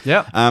tournaments.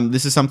 Yep.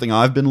 This is something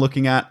I've been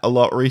looking at a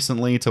lot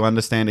recently to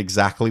understand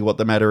exactly what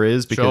the meta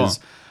is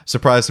because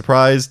surprise,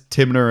 surprise,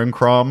 Timner and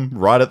Crom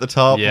right at the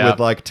top with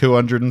like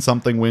 200 and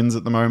something wins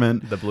at the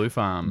moment. The Blue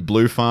Farm.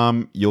 Blue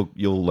Farm, you'll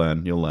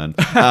learn.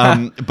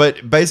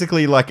 But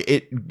basically, like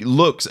it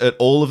looks at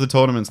all of the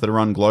tournaments that are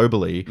run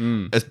globally,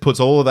 it puts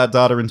all of that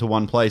data into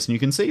one place, and you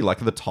can see like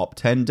the top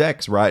 10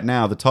 decks right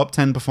now, the top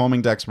 10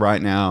 performing decks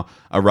right now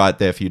are right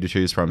there for you to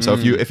choose from. So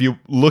if you're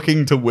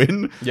looking to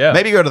win,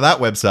 maybe go to that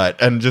website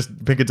and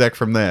just pick a deck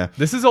from there.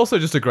 This is also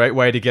just a great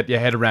way to get your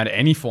head around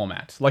any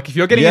format. Like if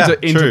you're getting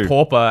into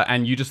Pauper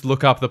and you just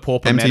look up the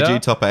Pauper MTG meta.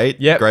 Top 8,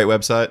 great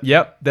website.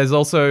 Yep. There's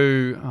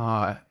also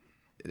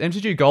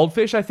MTG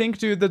Goldfish, I think,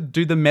 do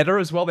the meta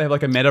as well. They have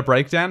like a meta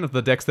breakdown of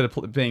the decks that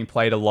are being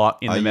played a lot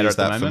in the meta at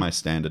the moment. I use that for my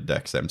standard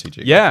decks,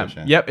 MTG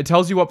Goldfish. Yep. It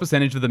tells you what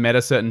percentage of the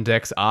meta certain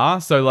decks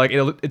are. So like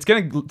it's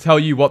going to tell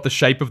you what the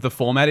shape of the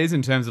format is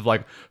in terms of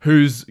like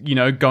who's,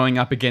 going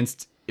up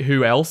against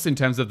who else in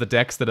terms of the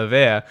decks that are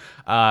there.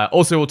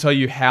 Also will tell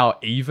you how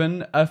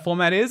even a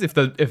format is. If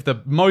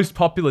the most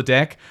popular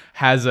deck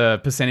has a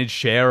percentage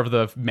share of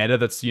the meta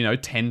that's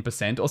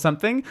 10% or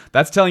something,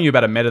 that's telling you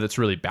about a meta that's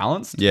really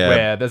balanced,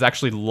 where there's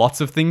actually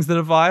lots of things that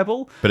are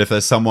viable. But if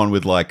there's someone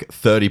with like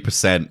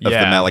 30% of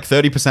the meta, like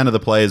 30% of the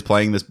players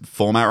playing this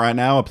format right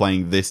now are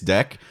playing this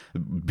deck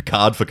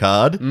card for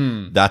card,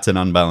 that's an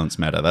unbalanced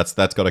meta.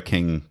 That's got a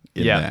king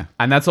in there.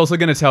 And that's also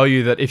going to tell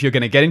you that if you're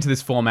going to get into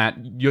this format,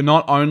 you're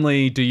not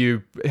only do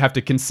you have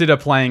to consider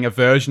playing a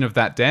version of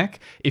that deck,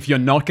 if you're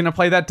not going to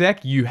play that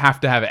deck, you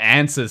have to have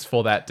answers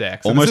for that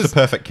deck. So almost a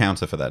perfect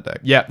counter for that deck.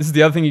 Yeah, this is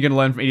the other thing you're going to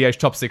learn from EDH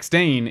Top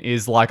 16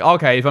 is like,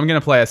 okay, if I'm going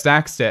to play a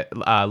stacks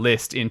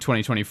list in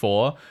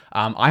 2024,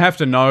 I have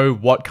to know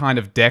what kind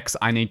of decks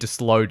I need to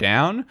slow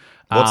down.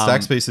 What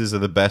stacks pieces are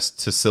the best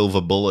to silver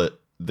bullet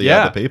the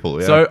other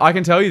people? So I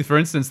can tell you, for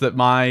instance, that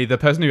the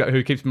person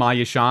who keeps my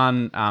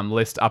Yashan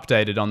list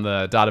updated on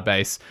the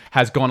database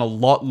has gone a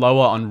lot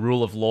lower on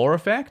rule of law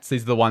effects.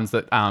 These are the ones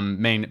that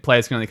mean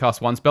players can only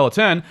cast 1 spell a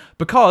turn,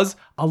 because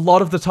a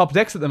lot of the top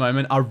decks at the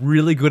moment are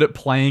really good at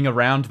playing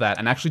around that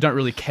and actually don't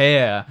really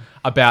care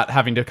about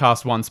having to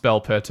cast 1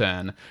 spell per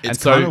turn. And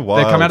so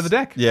they come out of the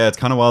deck. Yeah, it's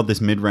kind of wild, this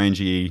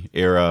mid-rangey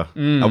era.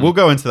 We'll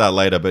go into that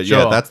later, but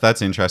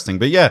that's interesting.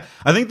 But yeah,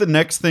 I think the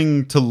next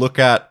thing to look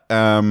at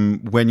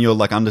when you're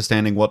like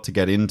understanding what to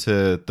get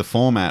into the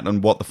format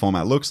and what the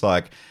format looks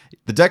like,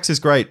 the decks is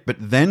great, but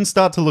then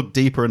start to look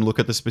deeper and look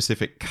at the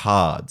specific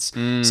cards.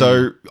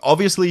 So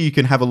obviously you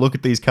can have a look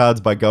at these cards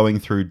by going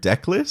through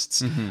deck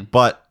lists,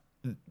 but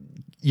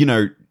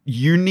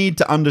you need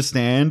to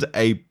understand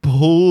a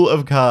pool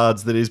of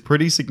cards that is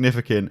pretty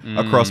significant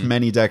across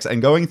many decks,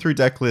 and going through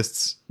deck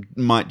lists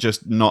might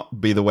just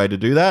not be the way to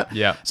do that.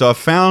 Yeah. So I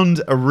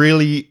found a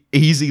really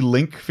easy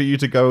link for you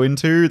to go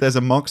into. There's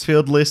a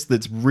Moxfield list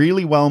that's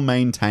really well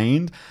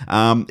maintained.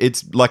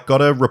 It's like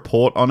got a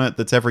report on it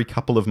that's every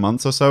couple of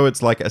months or so.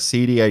 It's like a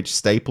cEDH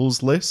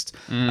staples list.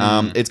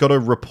 It's got a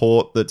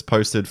report that's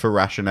posted for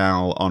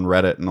Rationale on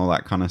Reddit and all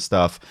that kind of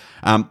stuff.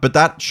 But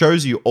that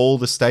shows you all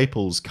the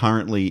staples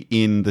currently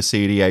in the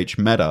cEDH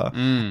meta.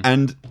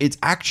 And it's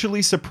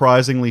actually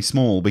surprisingly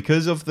small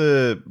because of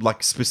the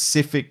like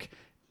specific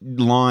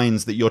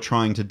lines that you're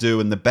trying to do,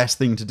 and the best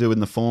thing to do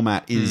in the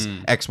format is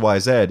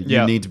XYZ.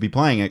 You need to be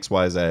playing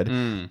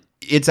XYZ.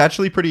 It's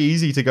actually pretty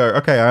easy to go,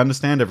 okay, I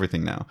understand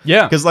everything now.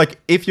 Yeah. Because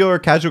like if you're a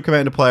casual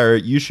commander player,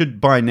 you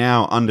should by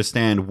now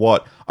understand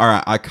what, all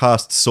right, I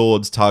cast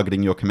swords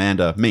targeting your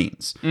commander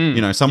means.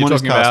 Someone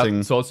is casting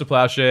about swords to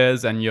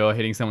plowshares and you're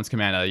hitting someone's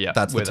commander. Yeah.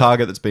 That's the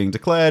target that's being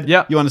declared.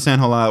 Yeah. You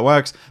understand how that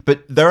works.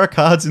 But there are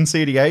cards in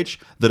cEDH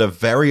that are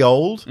very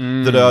old,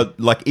 that are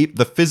like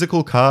the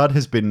physical card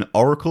has been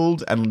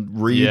oracled and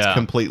reads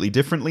completely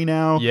differently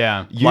now.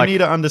 Yeah. You need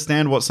to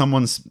understand what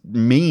someone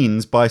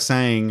means by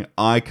saying,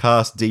 I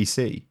cast DC.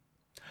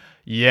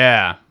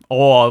 Yeah.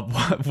 or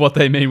what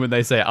they mean when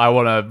they say, I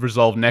want to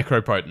resolve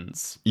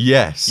necropotence.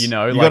 Yes. You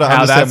know, you like gotta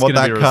how understand that's what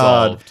going to that be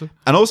card, resolved.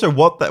 and also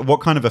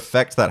what kind of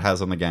effect that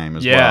has on the game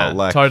as well.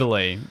 Like,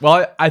 totally.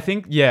 Well, I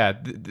think,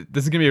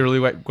 this is going to be a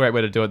really great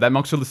way to do it. That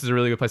Moxfield list is a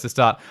really good place to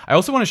start. I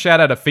also want to shout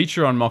out a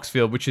feature on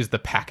Moxfield, which is the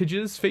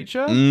packages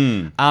feature.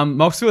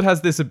 Moxfield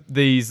has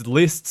these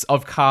lists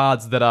of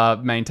cards that are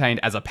maintained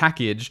as a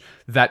package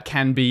that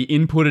can be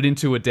inputted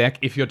into a deck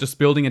if you're just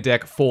building a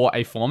deck for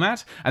a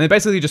format. And they're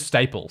basically just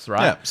staples,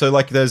 right? yeah. So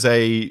like, there's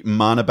a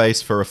mana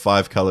base for a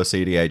 5-color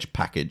cEDH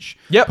package.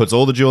 Yep. Puts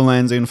all the dual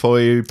lands in for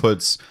you.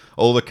 Puts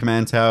all the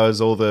command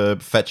towers, all the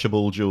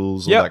fetchable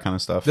jewels, all that kind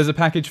of stuff. There's a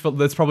package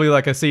there's probably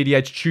like a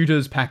cEDH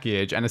tutors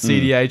package and a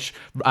cEDH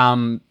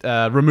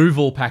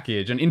removal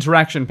package, an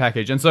interaction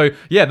package. And so,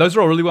 those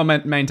are all really well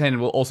maintained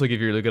and will also give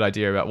you a really good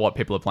idea about what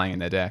people are playing in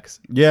their decks.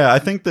 Yeah, I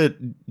think that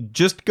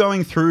just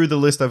going through the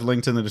list I've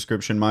linked in the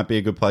description might be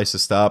a good place to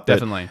start.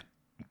 Definitely.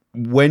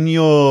 When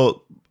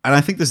you're, and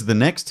I think this is the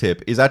next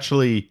tip, is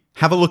actually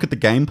have a look at the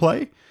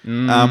gameplay.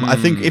 I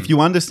think if you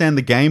understand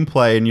the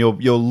gameplay and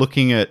you're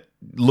looking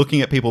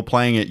at people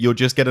playing it, you'll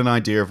just get an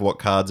idea of what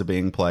cards are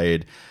being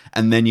played,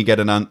 and then you get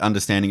an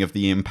understanding of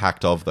the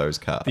impact of those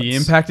cards. The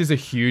impact is a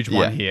huge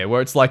one here,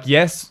 where it's like,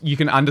 yes, you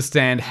can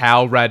understand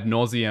how Rad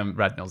Nauseam.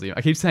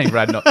 I keep saying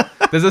Rad Nauseam.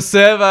 There's a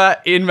server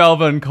in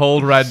Melbourne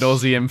called Rad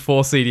Nauseam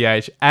for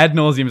cEDH. Ad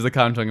Nauseam is the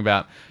card I'm talking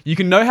about. You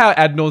can know how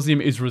Ad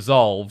Nauseam is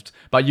resolved,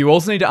 but you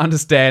also need to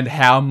understand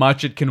how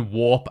much it can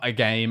warp a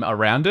game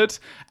around it.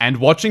 And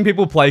watching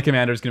people play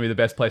Commander is going to be the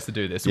best place to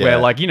do this. Where,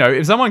 like,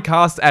 if someone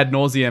casts Ad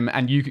Nauseam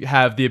and you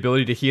have the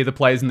ability to hear the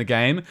players in the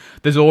game,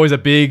 there's always a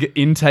big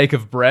intake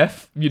of breath,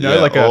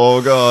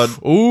 oh god,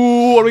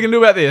 ooh, what are we going to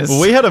do about this?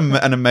 Well, we had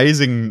an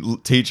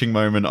amazing teaching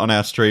moment on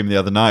our stream the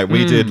other night.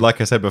 We did,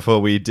 like I said before,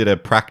 we did a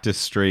practice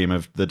stream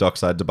of the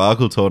Dockside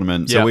Debacle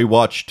tournament. So we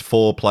watched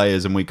 4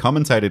 players and we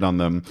commentated on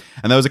them.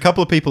 And there was a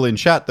couple of people in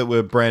chat that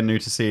were brand new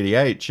to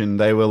cEDH, and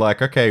they were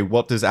like, okay,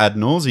 what does Ad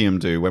Nauseam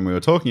do, when we were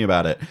talking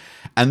about it?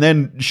 And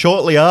then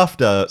shortly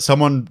after,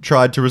 someone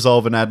tried to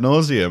resolve an Ad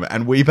Nauseam,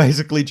 and we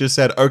basically just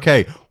said,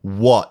 okay,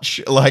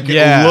 watch. Like,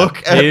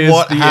 look at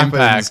what happens.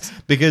 Impact.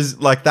 Because,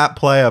 like, that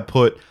player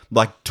put,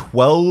 like,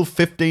 12,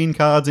 15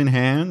 cards in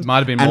hand. Might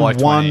have been more like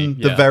 20. Won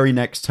the very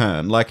next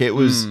turn. Like, it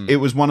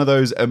was one of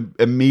those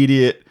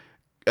immediate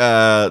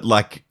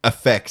like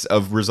effects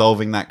of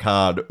resolving that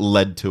card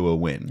led to a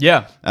win.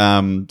 Yeah.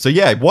 So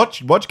watch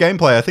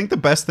gameplay. I think the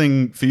best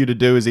thing for you to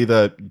do is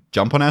either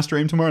jump on our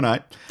stream tomorrow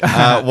night,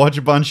 watch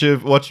a bunch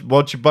of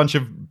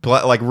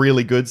like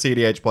really good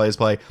cEDH players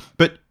play,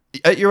 but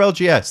at your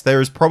LGS,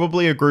 there is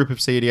probably a group of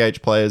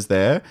cEDH players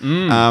there.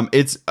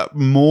 It's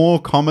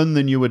more common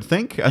than you would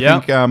think. I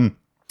think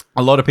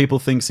a lot of people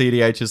think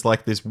cEDH is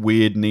like this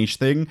weird niche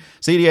thing.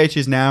 cEDH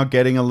is now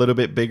getting a little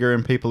bit bigger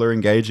and people are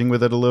engaging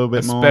with it a little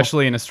bit more.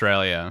 Especially in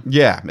Australia.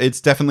 Yeah,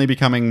 it's definitely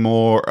becoming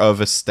more of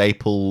a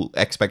staple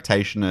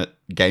expectation at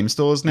game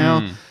stores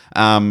now.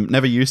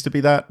 Never used to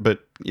be that,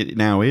 but it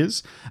now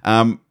is.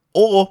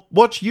 Or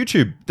watch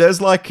YouTube.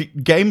 There's like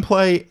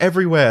gameplay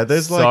everywhere.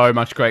 There's like so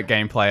much great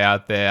gameplay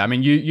out there. I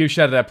mean, you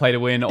shouted out Play to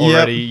Win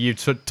already. You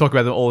talk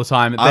about them all the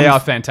time. They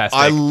are fantastic.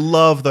 I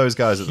love those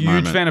guys at the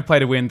moment. Huge fan of Play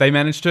to Win. They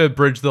managed to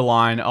bridge the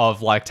line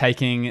of like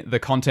taking the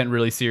content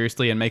really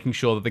seriously and making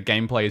sure that the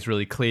gameplay is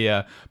really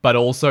clear, but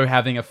also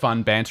having a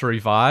fun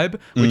bantery vibe,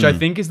 which I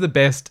think is the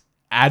best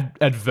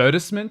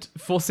advertisement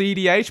for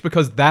cEDH,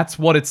 because that's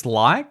what it's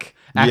like.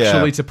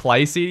 Actually, to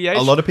play cEDH.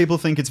 A lot of people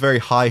think it's very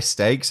high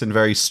stakes and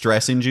very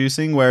stress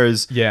inducing,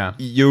 whereas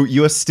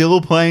you are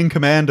still playing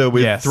Commander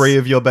with 3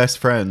 of your best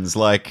friends.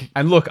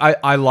 And look,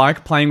 I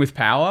like playing with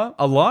Power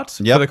a lot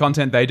for the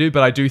content they do,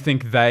 but I do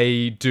think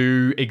they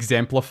do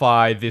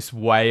exemplify this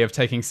way of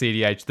taking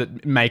cEDH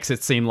that makes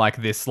it seem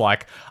like this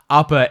like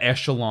upper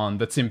echelon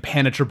that's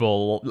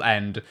impenetrable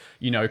and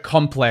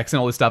complex and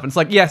all this stuff. And it's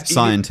like, yes,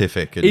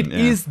 scientific. It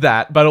is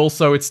that, but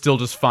also it's still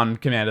just fun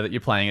Commander that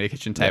you're playing at a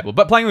kitchen table.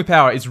 But playing with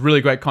Power is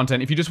really great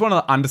content. If you just want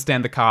to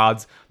understand the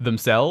cards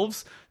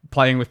themselves,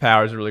 playing with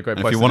Power is a really great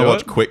place to do it. If you want to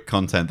watch quick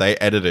content, they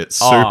edit it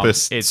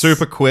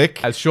super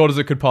quick. As short as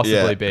it could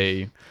possibly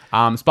be.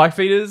 Spike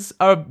Feeders,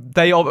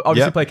 they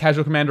obviously play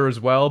Casual Commander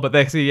as well, but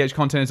their cEDH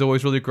content is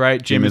always really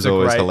great. Jim is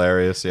always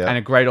hilarious, and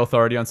a great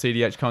authority on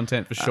cEDH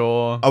content for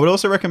sure. I would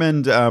also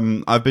recommend,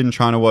 I've been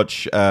trying to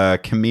watch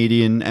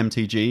Comedian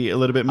MTG a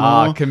little bit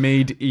more.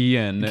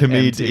 Comedian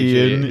MTG.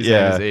 His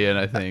name is Ian,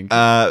 I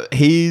think.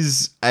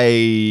 He's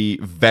a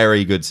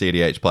very good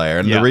cEDH player,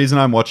 and the reason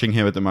I'm watching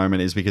him at the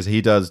moment is because he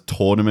does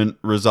tournament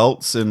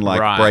results and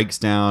breaks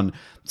down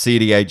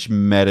cEDH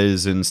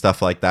metas and stuff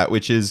like that,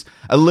 which is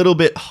a little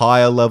bit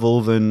higher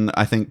level than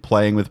I think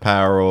playing with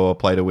Power or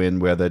Play to Win,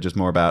 where they're just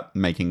more about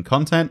making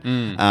content.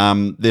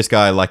 This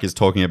guy is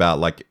talking about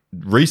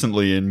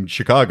recently in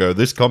Chicago,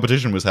 this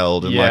competition was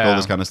held and like all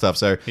this kind of stuff.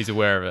 So he's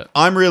aware of it.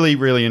 I'm really,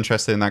 really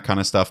interested in that kind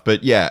of stuff.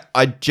 But yeah,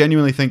 I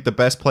genuinely think the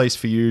best place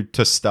for you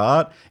to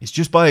start is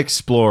just by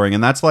exploring.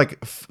 And that's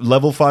like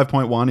level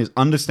 5.1 is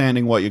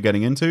understanding what you're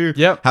getting into.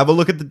 Yep. Have a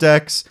look at the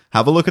decks,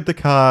 have a look at the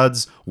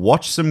cards,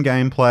 watch some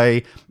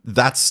gameplay.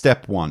 That's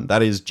step one.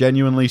 That is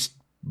genuinely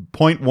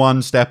point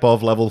one step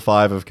of level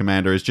 5 of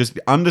Commander, is just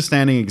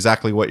understanding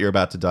exactly what you're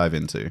about to dive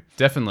into.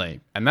 Definitely.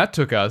 And that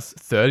took us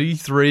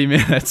 33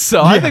 minutes.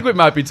 So I think it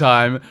might be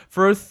time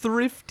for a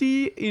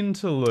thrifty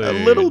interlude.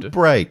 A little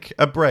break.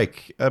 A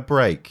break.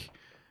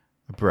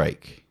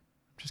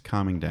 Just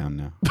calming down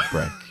now.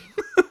 Break.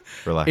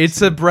 Relax.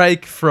 It's a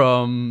break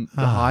from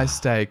the high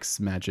stakes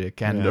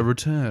magic and a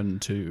return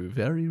to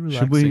very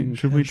relaxing.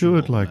 Should we do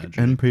it like magic.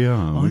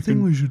 NPR? I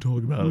think we should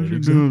talk about it.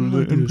 Exactly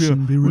like this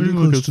and be really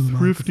close to the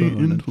thrifty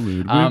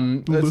interlude.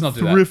 Let's not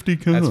do that. Thrifty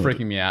card. That's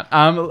freaking me out.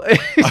 I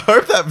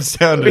hope that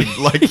sounded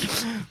like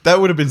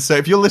that would have been safe.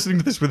 If you're listening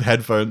to this with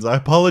headphones, I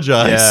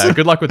apologize. Yeah,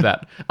 good luck with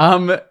that.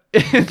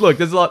 Look,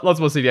 there's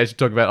lots more cEDH to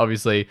talk about,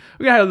 obviously.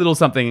 We're going to have a little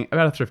something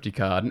about a thrifty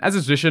card. And as a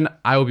tradition,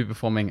 I will be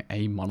performing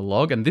a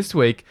monologue. And this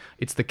week,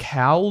 it's the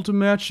Cowled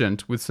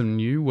Merchant with some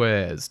new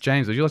wares.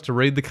 James, would you like to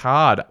read the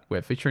card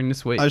we're featuring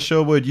this week? I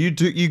sure would. You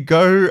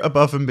go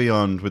above and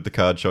beyond with the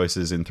card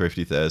choices in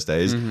Thrifty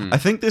Thursdays. I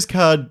think this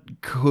card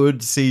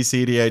could see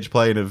cEDH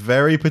play in a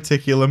very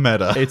particular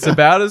meta. It's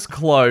about as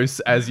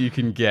close as you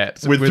can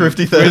get with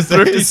Thrifty Thursdays.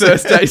 With Thrifty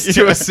Thursdays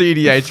to a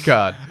cEDH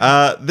card.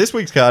 This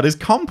week's card is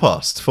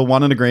Compost. For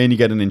 1 and a green, you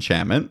get an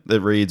enchantment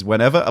that reads,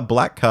 whenever a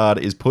black card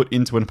is put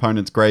into an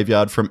opponent's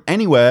graveyard from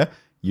anywhere,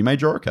 you may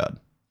draw a card.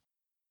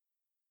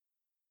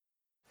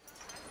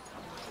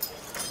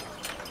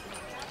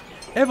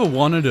 Ever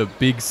wanted a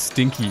big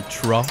stinky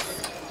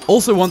trough?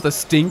 Also want the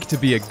stink to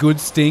be a good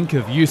stink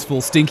of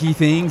useful stinky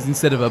things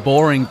instead of a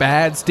boring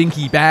bad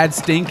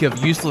stink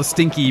of useless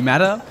stinky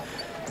matter?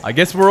 I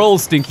guess we're all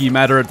stinky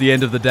matter at the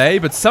end of the day,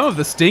 but some of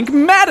the stink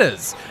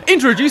matters!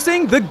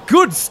 Introducing the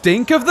good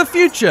stink of the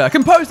future,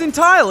 composed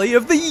entirely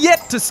of the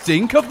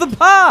yet-to-stink of the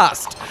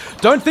past!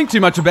 Don't think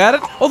too much about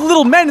it, or the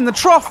little men in the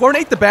trough won't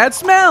eat the bad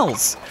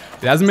smells!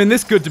 It hasn't been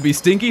this good to be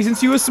stinky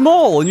since you were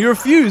small and you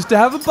refused to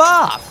have a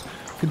bath.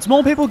 Can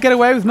small people get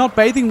away with not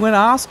bathing when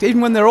asked,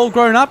 even when they're all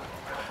grown up?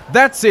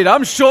 That's it,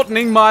 I'm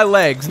shortening my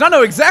legs, and I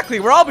know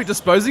exactly where I'll be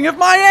disposing of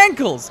my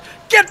ankles!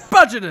 Get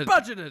budgeted!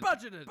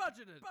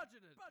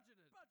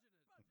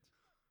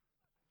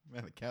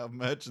 Man, the cow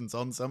merchant's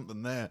on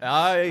something there.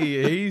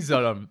 He's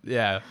on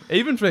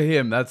even for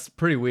him, that's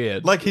pretty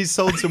weird. Like, he's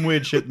sold some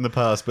weird shit in the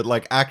past, but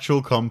like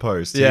actual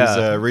compost,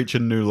 Yeah. he's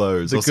reaching new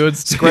lows. The good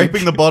stink.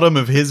 Scraping the bottom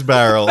of his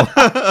barrel.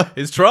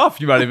 His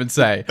trough, you might even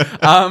say.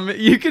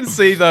 You can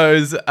see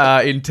those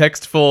in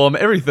text form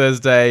every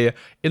Thursday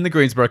in the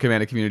Greensboro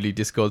Commander Community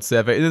Discord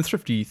server in the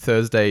Thrifty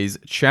Thursdays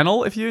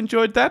channel. If you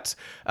enjoyed that,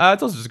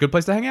 it's also just a good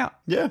place to hang out.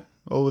 Yeah,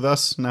 all with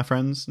us and our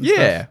friends. And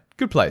Yeah, stuff.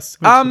 good place.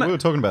 We were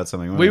talking about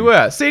something. Weren't We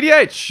were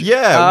cEDH.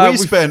 Yeah, we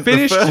spent the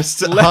finished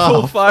first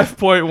level half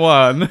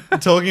 5.1.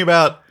 talking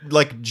about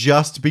like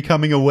just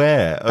becoming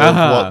aware of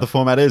what the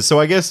format is. So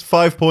I guess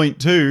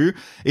 5.2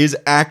 is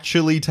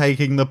actually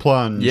taking the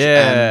plunge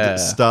and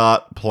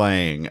start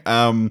playing.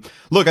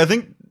 Look, I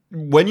think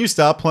when you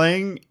start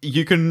playing,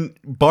 you can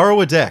borrow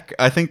a deck.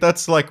 I think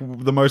that's like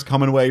the most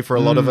common way for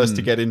a lot of us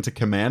to get into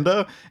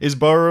Commander is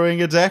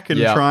borrowing a deck and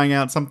trying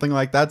out something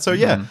like that. So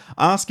yeah,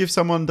 ask if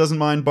someone doesn't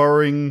mind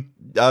borrowing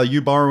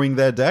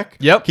their deck.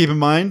 Yep. Keep in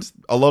mind,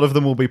 a lot of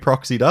them will be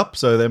proxied up,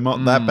 so they're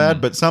not that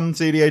bad, but some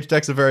cEDH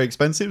decks are very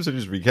expensive, so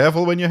just be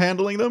careful when you're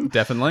handling them.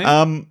 Definitely.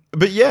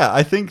 But yeah,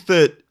 I think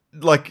that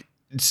like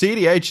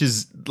cEDH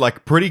is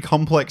like pretty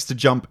complex to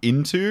jump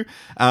into,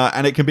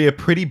 and it can be a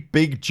pretty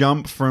big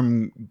jump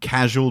from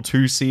casual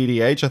to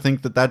cEDH. I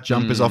think that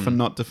jump is often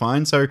not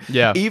defined. So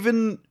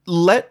even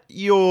let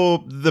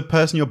the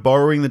person you're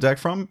borrowing the deck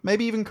from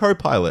maybe even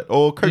co-pilot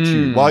or coach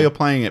you while you're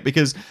playing it,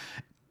 because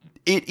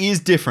it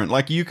is different.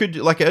 Like you could,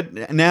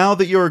 now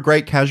that you're a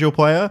great casual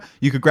player,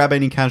 you could grab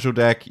any casual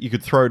deck, you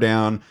could throw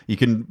down, you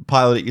can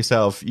pilot it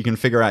yourself, you can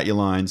figure out your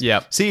lines. Yeah.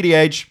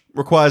 cEDH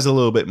requires a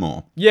little bit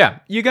more. Yeah,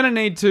 you're going to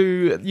need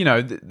to,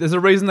 there's a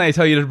reason they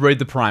tell you to read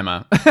the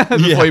primer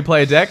before you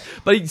play a deck.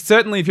 But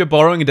certainly if you're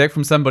borrowing a deck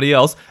from somebody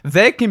else,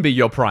 there can be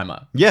your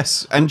primer.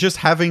 Yes, and just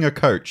having a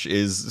coach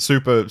is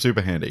super,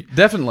 super handy.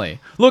 Definitely.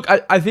 Look,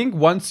 I think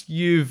once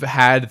you've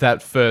had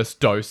that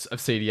first dose of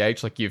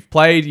cEDH, like you've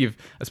played,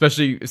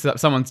 especially if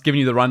someone's given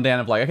you the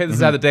rundown of like, okay, this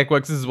is how the deck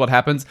works, this is what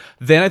happens,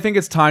 then I think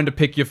it's time to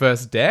pick your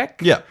first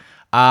deck. Yeah.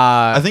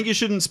 I think you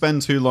shouldn't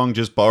spend too long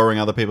just borrowing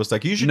other people's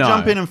deck. You should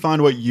jump in and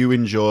find what you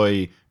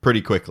enjoy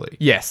pretty quickly.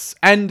 Yes,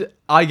 and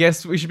I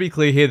guess we should be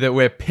clear here that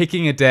we're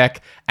picking a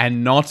deck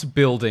and not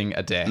building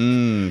a deck.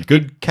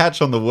 Good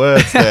catch on the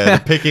words there.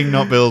 The picking,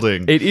 not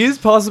building. It is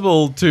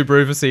possible to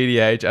brew for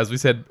cEDH, as we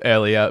said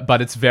earlier,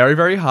 but it's very,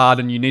 very hard,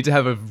 and you need to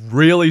have a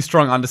really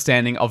strong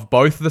understanding of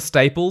both the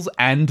staples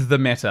and the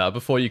meta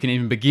before you can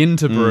even begin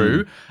to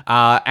brew.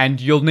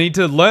 And you'll need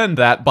to learn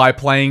that by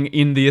playing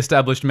in the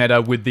established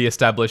meta with the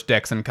established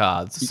decks and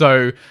cards.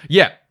 So,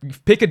 yeah,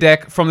 pick a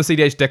deck from the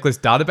CDH decklist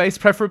database,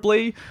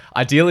 preferably.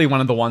 Ideally,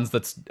 one of the ones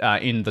that's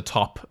in the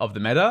top of the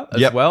meta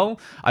as well.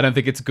 I don't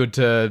think it's good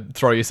to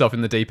throw yourself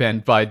in the deep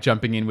end by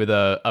jumping in with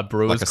a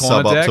Brewer's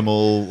Corner deck.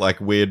 Suboptimal, like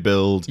weird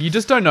build. You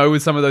just don't know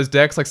with some of those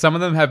decks. Like some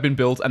of them have been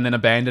built and then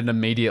abandoned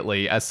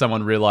immediately as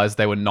someone realized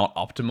they were not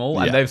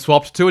optimal, and they've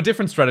swapped to a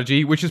different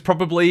strategy, which is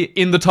probably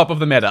in the top of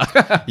the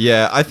meta.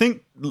 Yeah, I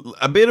think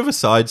a bit of a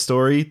side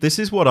story. This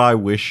is what I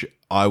wish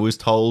I was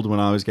told when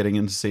I was getting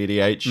into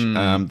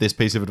CEDH. This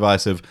piece of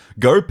advice of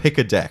go pick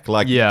a deck.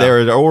 Like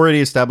there are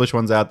already established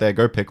ones out there.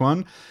 Go pick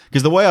one.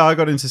 Because the way I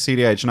got into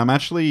CEDH, and I'm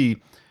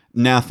actually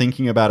now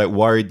thinking about it,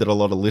 worried that a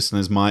lot of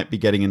listeners might be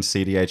getting into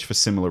CEDH for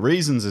similar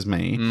reasons as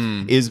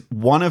me, is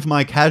one of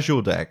my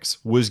casual decks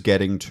was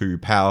getting too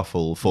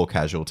powerful for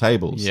casual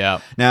tables. Yeah.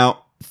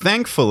 Now,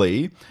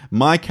 thankfully,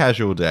 my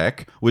casual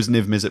deck was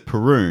Niv Mizzet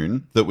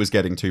Perun that was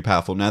getting too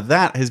powerful. Now,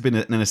 that has been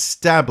an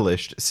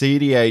established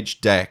CEDH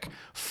deck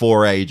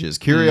for ages.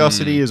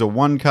 Curiosity is a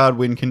 1-card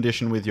win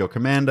condition with your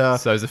commander.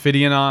 So's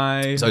Ophidian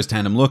Eye. So's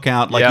Tandem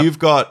Lookout. Like you've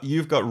got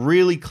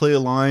really clear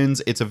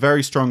lines. It's a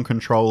very strong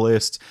control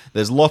list.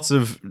 There's lots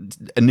of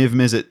Niv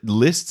Mizzet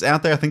lists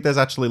out there. I think there's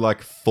actually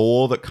like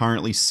 4 that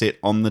currently sit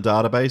on the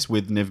database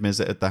with Niv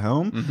Mizzet at the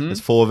helm.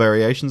 There's 4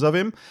 variations of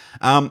him.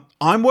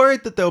 I'm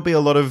worried that there'll be a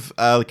lot of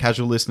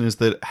casual listeners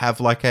that have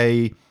like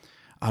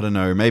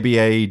maybe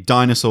a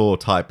dinosaur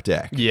type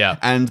deck. Yeah.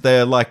 And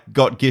they're like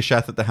got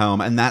Gishath at the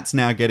helm, and that's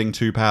now getting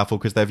too powerful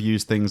because they've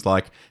used things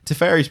like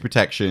Teferi's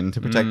Protection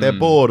to protect their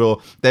board, or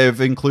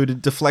they've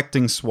included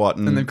Deflecting SWAT.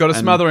 And they've got a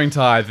Smothering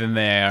Tithe in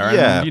there.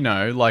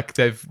 And, like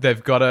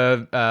they've got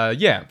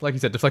like you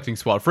said, Deflecting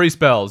SWAT, free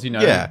spells,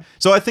 Yeah.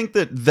 So I think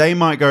that they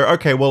might go,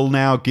 okay, well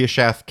now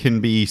Gishath can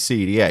be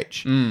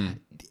CEDH.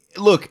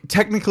 Look,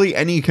 technically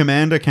any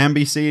commander can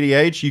be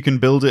CEDH. You can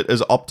build it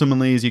as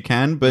optimally as you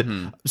can, but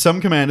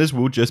some commanders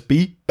will just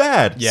be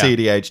bad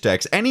CEDH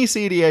decks. Any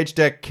CEDH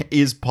deck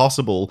is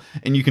possible,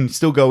 and you can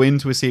still go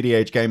into a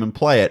CEDH game and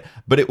play it,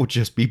 but it will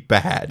just be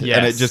bad,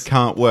 and it just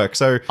can't work.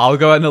 So I'll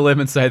go out on a limb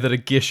and say that a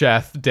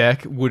Gishath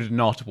deck would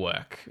not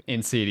work in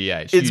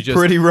CEDH. It's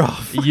pretty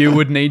rough. You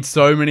would need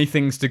so many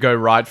things to go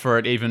right for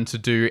it even to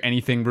do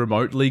anything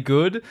remotely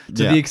good,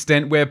 to the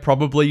extent where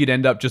probably you'd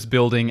end up just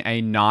building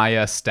a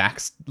Naya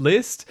stacks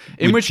list,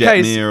 in with which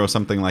Jetmir case or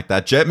something like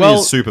that. Jetmir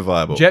is super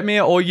viable.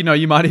 Jetmir, or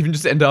you might even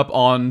just end up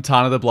on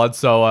Tana the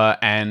Bloodsower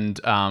and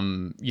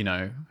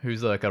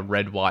who's like a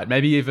red-white,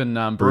 maybe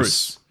even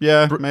Bruce.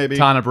 Yeah, maybe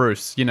Tana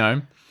Bruce.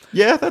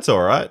 Yeah, that's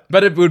all right.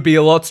 But it would be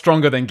a lot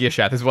stronger than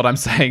Gishath, is what I'm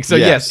saying. So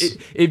yes,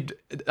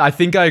 I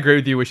think I agree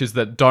with you, which is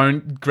that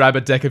don't grab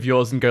a deck of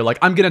yours and go like,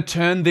 I'm going to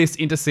turn this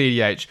into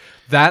CEDH.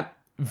 That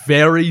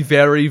very,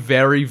 very,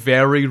 very,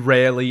 very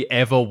rarely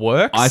ever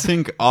works. I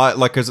think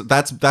cause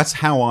that's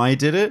how I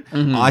did it.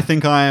 I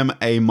think I am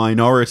a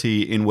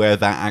minority in where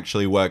that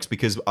actually works,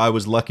 because I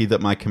was lucky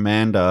that my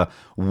commander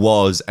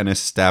was an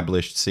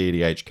established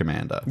CEDH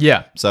commander.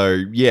 Yeah.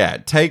 So yeah,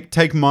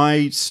 take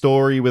my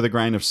story with a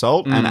grain of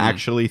salt and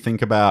actually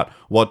think about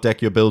what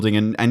deck you're building,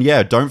 and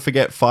yeah, don't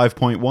forget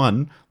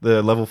 5.1,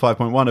 the level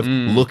 5.1 of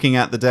looking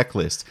at the deck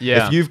list.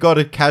 Yeah. If you've got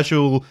a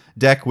casual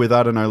deck with,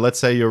 I don't know, let's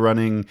say you're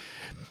running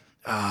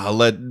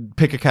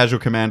pick a casual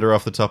commander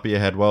off the top of your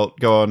head. Well,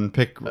 go on,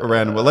 pick a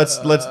random. Well, let's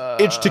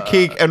Itch to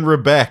Keek and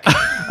Rebek.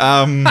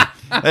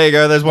 There you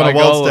go. There's one of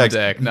Walt's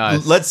decks.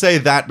 Nice. Let's say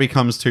that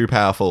becomes too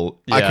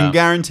powerful. I can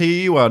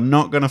guarantee you are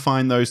not going to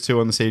find those two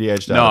on the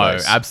CEDH database. No,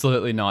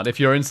 absolutely not. If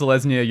you're in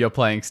Selesnya, you're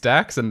playing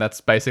stacks, and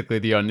that's basically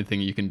the only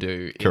thing you can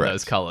do in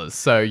those colors.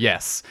 So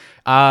yes.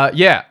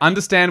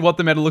 Understand what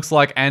the meta looks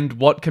like and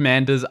what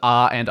commanders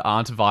are and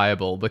aren't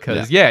viable,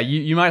 because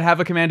you might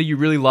have a commander you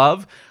really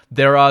love.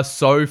 There are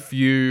so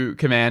few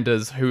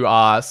commanders who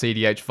are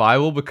CEDH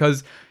viable,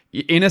 because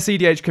in a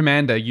CEDH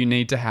commander, you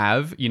need to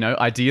have,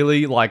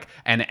 ideally like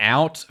an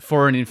out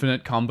for an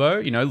infinite combo,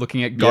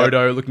 looking at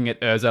Godo, looking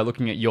at Urza,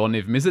 looking at your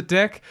Niv Mizzet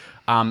deck,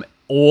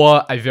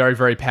 or a very,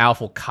 very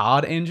powerful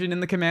card engine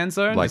in the command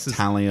zone. Like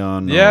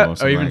Talion.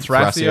 Or even like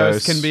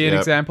Thrasios can be an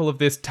example of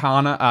this.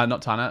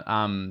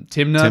 Timna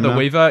the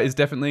Weaver is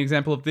definitely an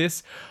example of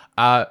this.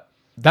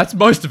 That's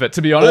most of it,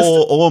 to be honest.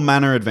 Or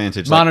mana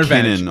advantage, mana like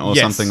advantage. Kinnan or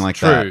something like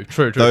that.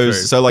 True.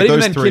 So like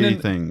those three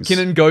things.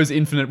 Kinnan goes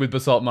infinite with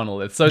Basalt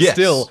Monolith. So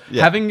still,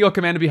 having your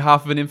commander be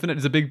half of an infinite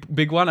is a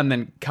big one, and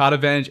then card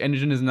advantage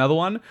engine is another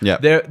one. Yeah.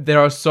 There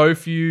are so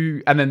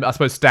few, and then I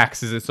suppose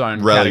stacks is its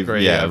own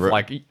category of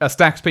like a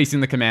stacks piece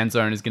in the command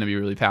zone is going to be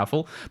really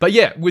powerful. But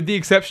yeah, with the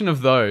exception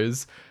of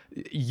those,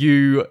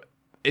 you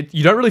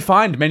don't really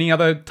find many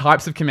other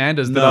types of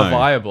commanders that are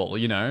viable,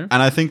 And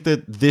I think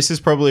that this is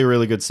probably a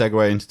really good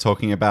segue into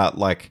talking about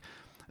like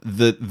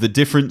the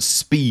different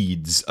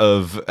speeds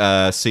of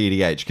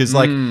cEDH, because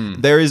like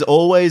there is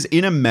always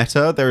in a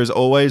meta, there is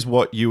always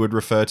what you would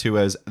refer to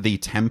as the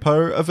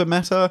tempo of a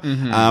meta.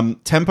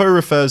 Tempo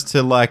refers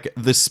to like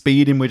the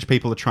speed in which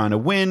people are trying to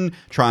win,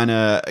 trying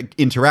to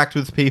interact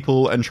with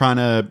people, and trying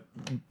to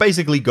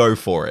basically go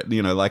for it.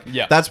 You know, like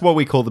that's what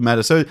we call the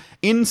meta. So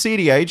in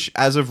cEDH,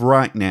 as of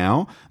right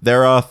now,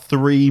 there are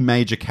 3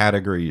 major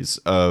categories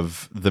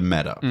of the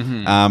meta.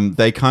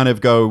 They kind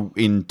of go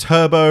in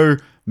turbo,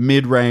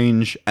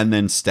 mid-range, and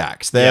then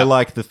stacks. They're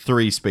like the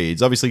 3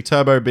 speeds. Obviously,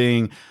 turbo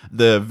being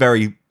the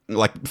very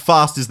like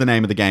fast is the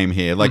name of the game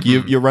here. Like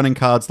you're running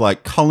cards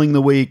like Culling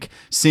the Weak,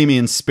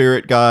 Simian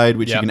Spirit Guide,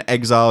 which you can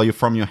exile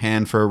from your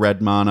hand for a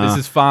red mana. This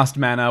is fast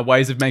mana,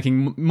 ways of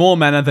making more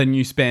mana than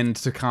you spend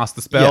to cast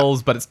the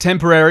spells, but it's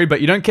temporary,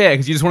 but you don't care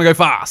because you just want to go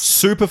fast.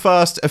 Super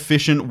fast,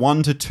 efficient,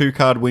 1 to 2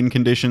 card win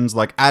conditions.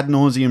 Like Ad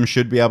Nauseam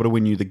should be able to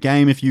win you the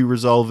game if you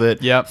resolve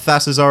it.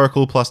 Thassa's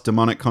Oracle plus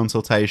Demonic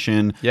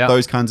Consultation,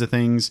 those kinds of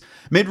things.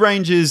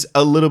 Mid-range is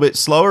a little bit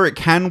slower. It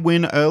can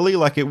win early,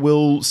 like it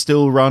will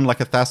still run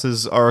like a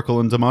Thassa's Oracle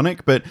and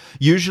Demonic, but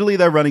usually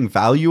they're running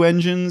value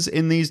engines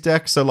in these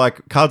decks. So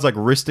like cards like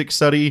Rhystic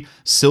Study,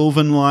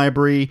 Sylvan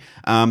Library,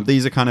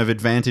 these are kind of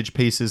advantage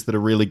pieces that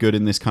are really good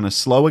in this kind of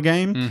slower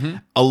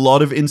game. A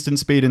lot of instant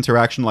speed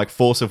interaction like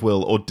Force of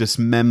Will or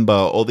Dismember,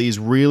 or these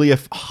really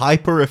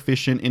hyper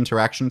efficient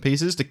interaction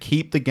pieces to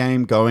keep the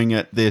game going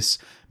at this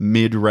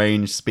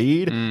mid-range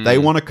speed. They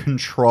want to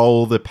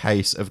control the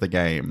pace of the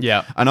game.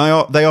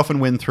 And they often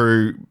win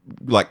through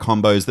like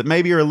combos that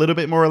maybe are a little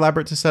bit more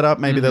elaborate to set up.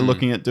 Maybe they're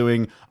looking at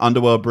doing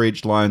Underworld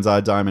Breach, Lion's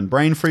Eye Diamond,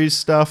 Brain Freeze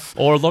stuff.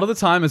 Or a lot of the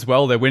time as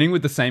well, they're winning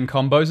with the same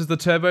combos as the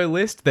turbo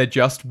list. They're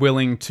just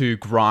willing to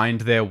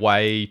grind their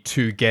way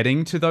to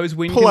getting to those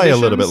win Play conditions.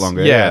 a little bit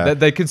longer.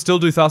 They could still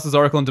do Thassa's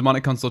Oracle and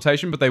Demonic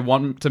Consultation, but they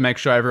want to make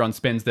sure everyone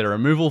spends their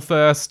removal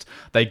first.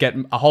 They get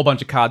a whole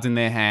bunch of cards in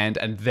their hand,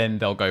 and then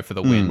they'll go for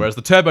the win. Whereas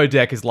the turbo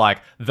deck is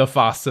like the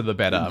faster the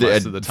better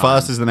most of the time.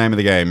 Fast is the name of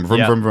the game.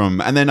 Vroom, vroom,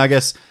 vroom. And then I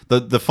guess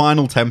the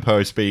final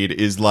tempo speed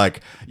is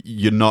like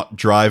you're not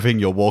driving,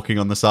 you're walking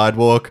on the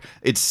sidewalk.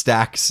 It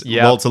stacks.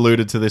 Walt's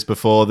alluded to this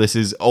before. This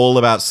is all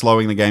about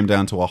slowing the game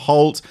down to a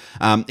halt,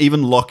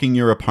 even locking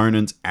your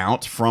opponents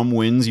out from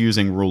wins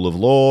using Rule of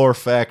Law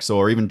effects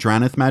or even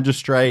Dranith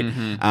Magistrate.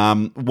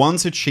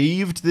 Once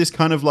achieved, this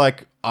kind of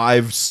like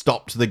I've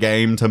stopped the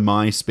game to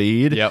my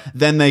speed,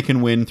 then they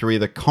can win through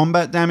either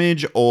combat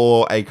damage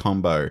or a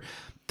combo.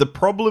 The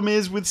problem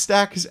is with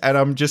stacks, and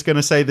I'm just going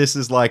to say this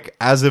is like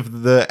as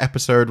of the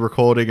episode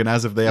recording and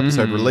as of the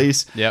episode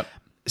release,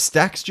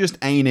 stacks just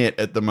ain't it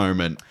at the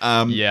moment.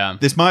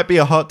 This might be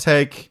a hot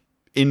take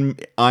in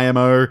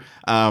IMO.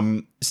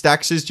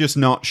 Stacks is just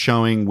not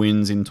showing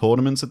wins in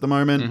tournaments at the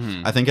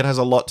moment. I think it has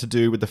a lot to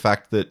do with the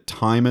fact that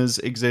timers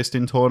exist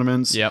in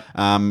tournaments.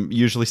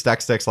 Usually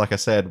Stacks decks, like I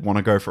said, want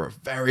to go for a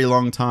very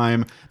long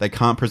time. They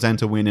can't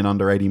present a win in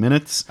under 80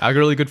 minutes. Our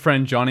really good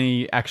friend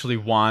Johnny actually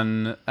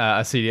won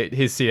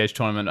his cEDH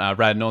tournament,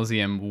 Rad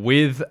Nauseam,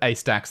 with a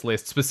Stacks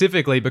list,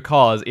 specifically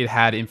because it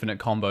had infinite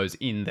combos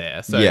in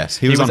there. So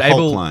he was on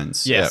halt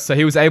lines. So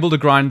he was able to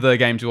grind the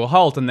game to a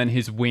halt, and then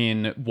his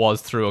win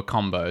was through a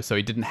combo. So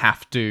he didn't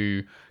have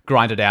to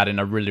grind it out in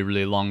a really,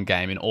 really long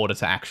game in order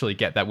to actually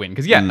get that win.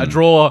 Because, a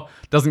draw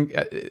doesn't...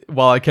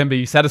 while it can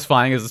be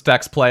satisfying as a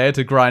Stacks player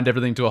to grind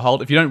everything to a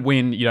halt, if you don't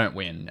win, you don't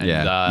win. And,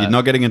 you're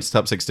not getting into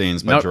top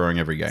 16s by drawing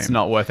every game. It's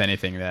not worth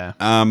anything there.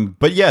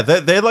 But yeah,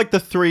 they're like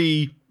the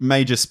 3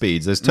 major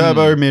speeds. There's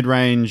turbo,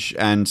 mid-range,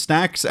 and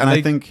Stacks. And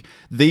I think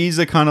these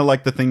are kind of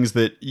like the things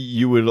that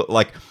you would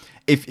like...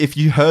 If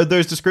you heard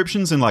those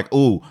descriptions and like,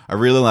 oh, I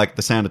really like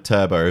the sound of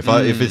turbo.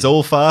 If it's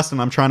all fast and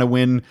I'm trying to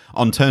win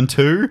on turn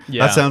 2,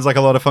 that sounds like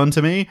a lot of fun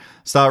to me.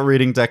 Start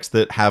reading decks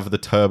that have the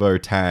turbo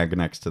tag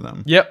next to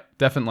them. Yep.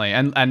 Definitely.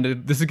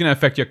 And this is going to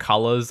affect your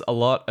colors a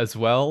lot as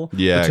well.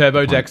 Yeah. The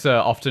turbo decks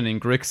are often in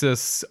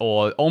Grixis,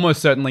 or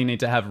almost certainly need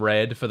to have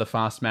red for the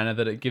fast mana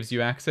that it gives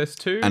you access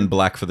to. And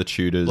black for the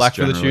tutors.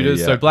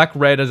 Yeah. So black,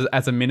 red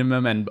as a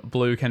minimum, and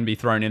blue can be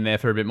thrown in there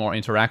for a bit more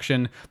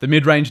interaction. The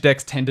mid-range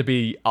decks tend to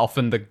be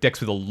often the decks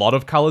with a lot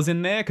of colors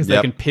in there, because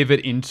they can pivot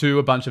into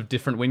a bunch of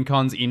different win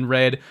cons in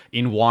red,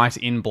 in white,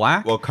 in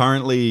black. Well,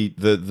 currently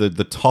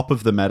the top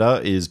of the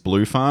meta is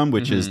Blue Farm,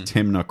 which is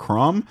Timna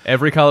Crom.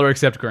 Every color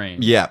except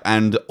green. Yeah.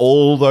 And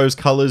all those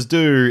colors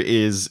do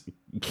is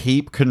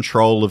keep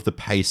control of the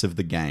pace of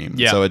the game.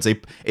 So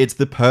it's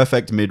the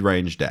perfect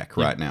mid-range deck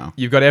right now.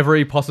 You've got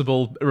every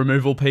possible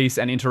removal piece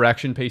and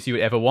interaction piece you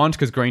would ever want,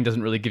 because green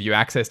doesn't really give you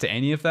access to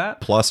any of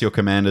that. Plus your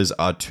commanders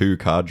are 2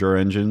 card draw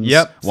engines.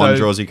 One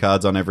draws you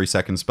cards on every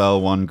second spell,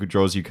 one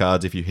draws you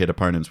cards if you hit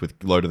opponents with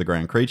low to the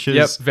ground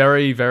creatures.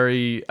 Very,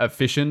 very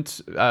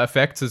efficient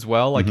effects as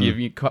well. Like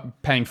you're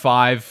paying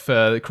 5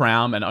 for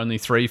Crown and only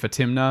 3 for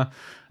Timna.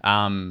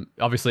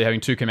 Obviously having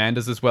 2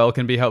 commanders as well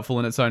can be helpful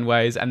in its own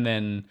ways. And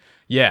then,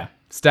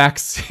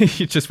 Stacks,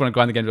 you just want to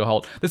grind the game to a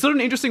halt. There's sort of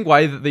an interesting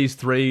way that these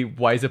three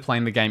ways of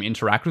playing the game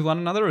interact with one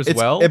another as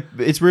well.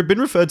 It's been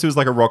referred to as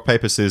like a rock,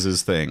 paper,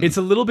 scissors thing. It's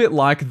a little bit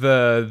like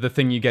the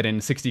thing you get in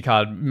 60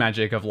 card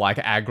Magic of like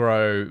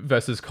aggro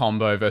versus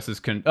combo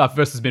versus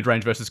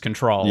mid-range versus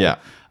control. Yeah.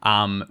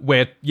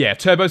 Where,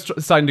 Turbo's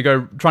trying to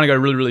go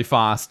really, really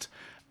fast.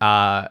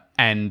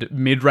 And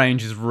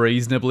mid-range is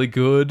reasonably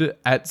good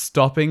at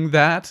stopping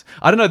that.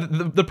 I don't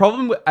know, the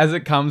problem as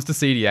it comes to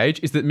cEDH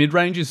is that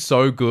mid-range is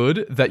so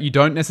good that you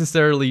don't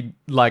necessarily,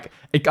 like...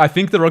 I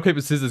think the rock,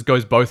 paper, scissors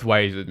goes both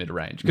ways with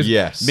mid-range.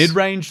 Because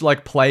mid-range,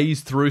 like, plays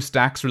through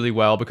stacks really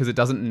well because it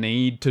doesn't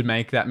need to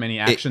make that many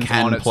actions on its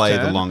turn. It can play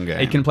the long game.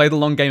 It can play the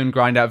long game and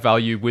grind out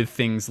value with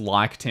things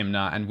like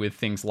Tymna and with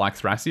things like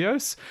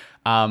Thrasios.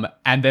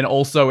 And then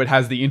also it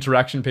has the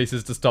interaction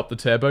pieces to stop the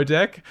turbo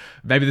deck.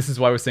 Maybe this is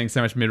why we're seeing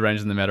so much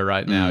mid-range in the meta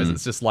right now, is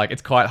it's just like,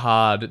 it's quite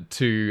hard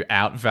to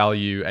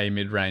outvalue a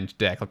mid-range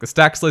deck. Like the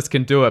stacks list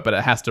can do it, but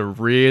it has to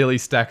really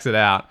stacks it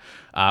out.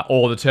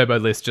 Or the turbo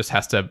list just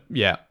has to,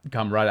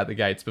 come right out the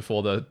gates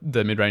before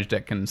the mid-range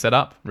deck can set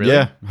up, really.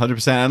 Yeah,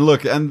 100%. And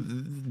look,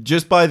 and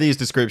just by these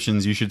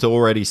descriptions, you should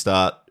already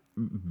start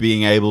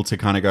being able to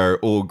kind of go,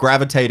 or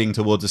gravitating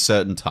towards a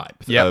certain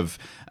type of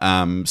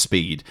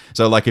speed.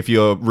 So like if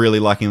you're really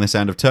liking the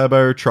sound of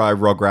turbo, try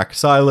Rograk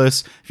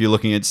Silas. If you're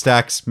looking at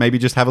stacks, maybe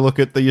just have a look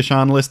at the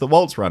Yashan list that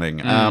Walt's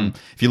running.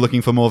 If you're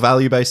looking for more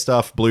value-based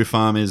stuff, Blue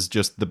Farm is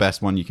just the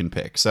best one you can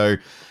pick. So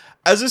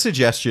as a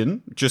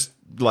suggestion, just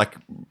like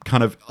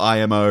kind of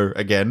IMO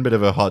again, bit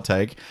of a hot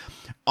take,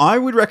 I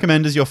would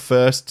recommend as your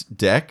first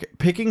deck,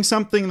 picking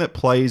something that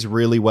plays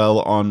really well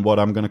on what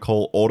I'm going to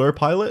call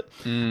autopilot.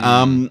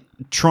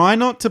 Try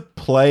not to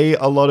play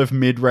a lot of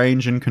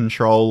mid-range and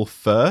control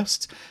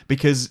first,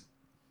 because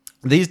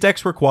these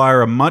decks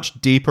require a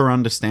much deeper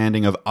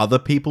understanding of other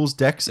people's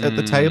decks at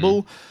the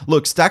table.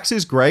 Look, Stacks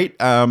is great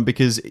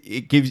because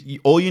it gives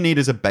you, all you need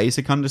is a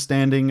basic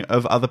understanding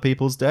of other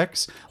people's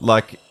decks.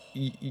 Like,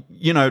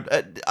 you know,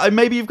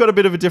 maybe you've got a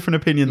bit of a different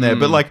opinion there,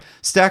 but like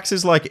Stacks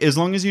is like, as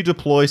long as you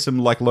deploy some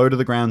like low to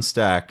the ground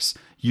stacks,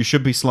 you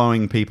should be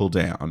slowing people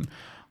down.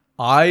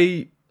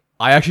 I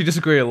actually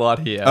disagree a lot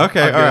here.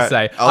 Okay, I'm gonna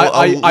say.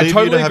 I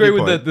totally agree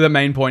with the the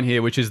main point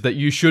here, which is that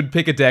you should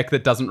pick a deck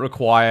that doesn't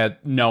require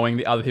knowing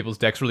the other people's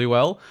decks really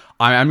well.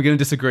 I am going to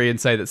disagree and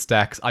say that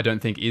Stacks, I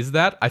don't think, is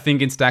that. I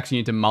think in Stacks, you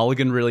need to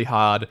mulligan really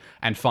hard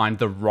and find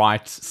the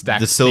right stack.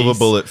 The silver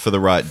bullet for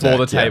the right deck.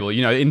 For the table.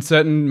 You know, in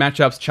certain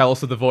matchups,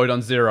 Chalice of the Void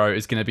on 0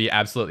 is going to be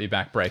absolutely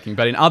backbreaking.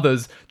 But in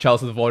others,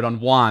 Chalice of the Void on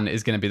 1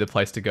 is going to be the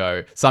place to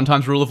go.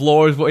 Sometimes Rule of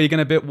Law is what you're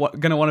going to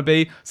want to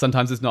be.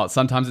 Sometimes it's not.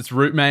 Sometimes it's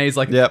Root Maze.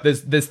 Like,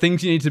 there's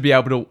things you need to be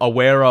able to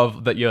aware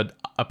of that your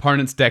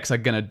opponent's decks are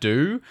going to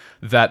do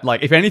that,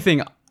 like, if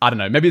anything... I don't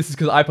know. Maybe this is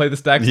because I play the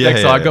stacks deck,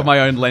 so I've got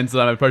my own lens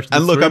that I'm approaching this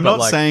And look, through, I'm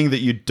not saying that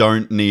you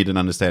don't need an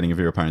understanding of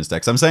your opponent's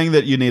decks. I'm saying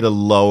that you need a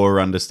lower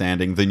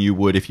understanding than you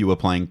would if you were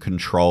playing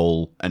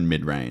control and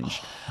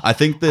mid-range. I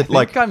think that,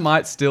 I think I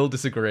might still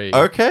disagree.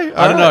 Okay,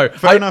 I don't know.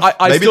 Fair enough.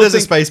 Maybe there's a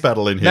space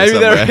battle in here maybe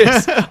somewhere. There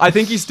is. I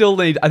think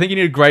you need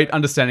a great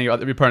understanding of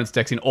your opponent's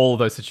decks in all of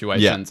those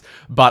situations.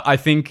 But I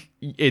think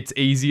it's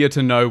easier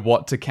to know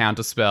what to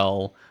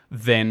counterspell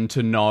than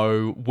to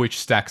know which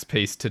stacks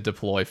piece to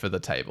deploy for the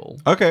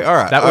table. Okay, all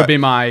right. That would be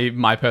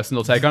my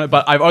personal take on it.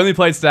 But I've only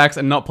played stacks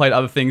and not played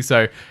other things.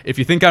 So if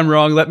you think I'm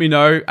wrong, let me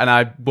know, and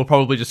I will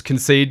probably just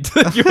concede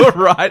that you were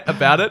right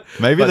about it.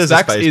 Maybe but there's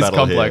stacks a space is battle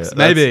complex. here.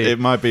 Maybe it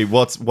might be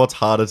what's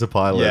harder to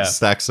pilot,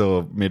 stacks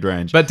or mid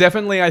range. But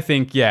definitely, I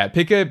think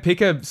pick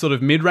a sort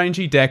of mid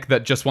rangey deck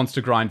that just wants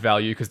to grind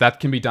value, because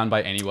that can be done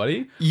by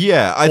anybody.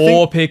 Yeah,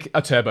 or pick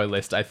a turbo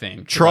list. I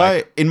think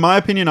in my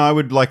opinion, I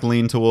would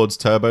lean towards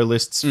turbo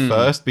lists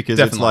first, because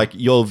it's like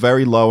you're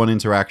very low on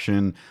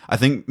interaction. I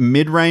think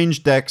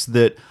mid-range decks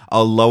that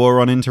are lower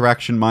on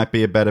interaction might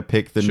be a better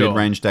pick than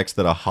mid-range decks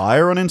that are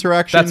higher on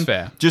interaction. That's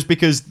fair. Just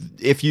because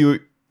if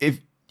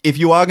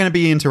you are going to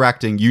be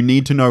interacting, you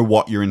need to know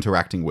what you're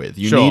interacting with.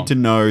 You need to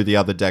know the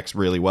other decks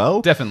really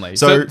well. Definitely.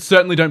 So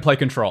certainly don't play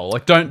control.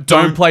 Like don't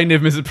play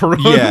Niv Mizzet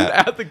Perun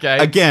out the gate.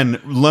 Again,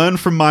 learn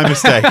from my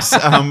mistakes.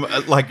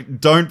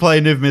 Don't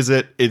play Niv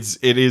Mizzet.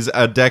 It is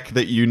a deck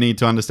that you need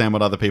to understand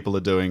what other people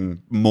are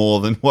doing more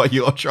than what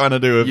you're trying to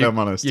do, if I'm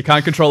honest. You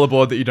can't control a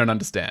board that you don't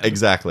understand.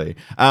 Exactly.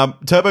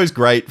 Turbo's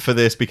great for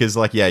this because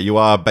you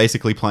are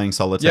basically playing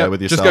solitaire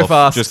with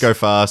yourself. Just go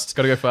fast.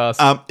 Gotta go fast.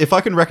 If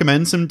I can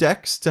recommend some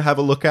decks to have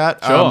a look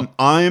at. Sure.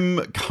 I'm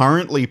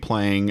currently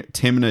playing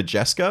Tymna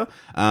Jeska.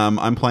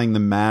 I'm playing the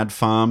Mad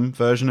Farm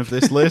version of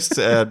this list.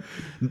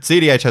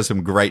 cEDH has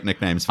some great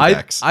nicknames for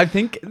decks. I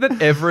think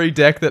that every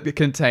deck that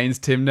contains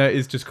Tymna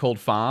is just called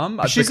Farm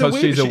she's a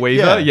Yeah,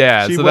 weaver.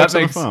 she so works that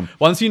on a makes farm.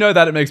 Once you know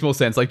that, it makes more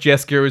sense. Like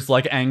Jeska is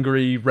like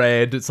angry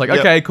red. It's like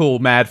okay, cool,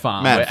 Mad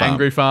Farm,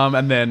 angry farm,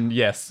 and then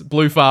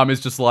Blue Farm is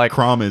just like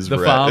Crom is the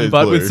red, farm, is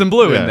but blue. with some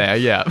blue in there.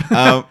 Yeah.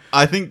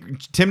 I think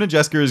Tymna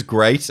Jeska is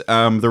great.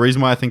 The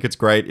reason why I think it's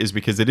great is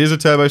because because it is a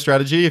turbo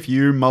strategy. If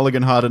you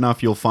mulligan hard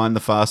enough, you'll find the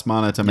fast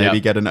mana to maybe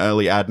Yep. get an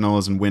early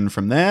Adnors and win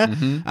from there.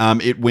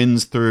 It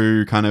wins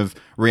through kind of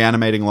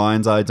reanimating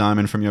Lion's Eye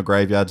Diamond from your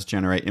graveyard to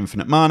generate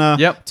infinite mana.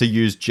 Yep. To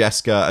use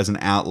Jeska as an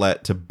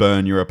outlet to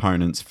burn your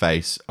opponent's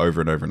face over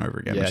and over and over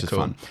again, Yeah, which is cool.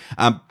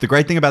 fun. The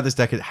great thing about this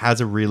deck, it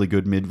has a really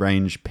good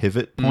mid-range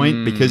pivot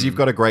point because you've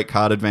got a great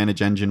card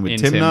advantage engine with In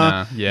Tymna.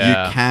 Tymna,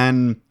 yeah. You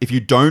can, if you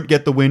don't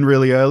get the win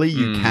really early,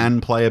 you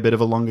can play a bit of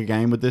a longer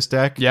game with this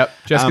deck. Yep,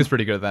 Jessica's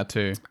pretty good at that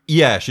too.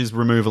 Yeah, she's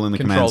removal in the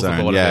Controls the command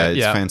zone. board a Yeah, bit, it's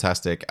yeah.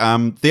 fantastic.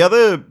 The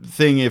other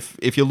thing,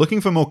 if you're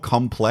looking for more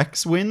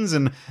complex wins,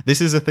 and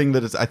this is a thing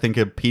that is, I think,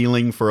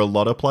 appealing for a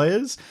lot of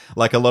players.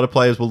 Like a lot of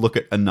players will look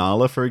at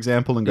Anala, for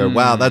example, and go,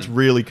 "Wow, that's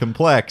really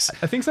complex."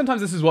 I think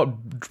sometimes this is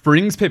what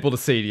brings people to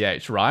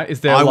cEDH, right?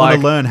 Is there I like want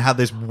to learn how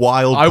this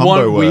wild I combo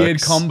want works. weird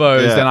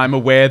combos, Yeah. and I'm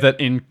aware that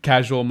in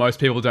casual most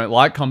people don't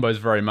like combos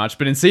very much,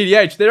 but in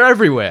cEDH they're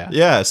everywhere.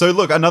 Yeah, so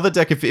look, another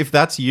deck, if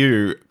that's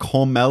you,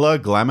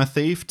 Cormella Glamour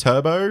Thief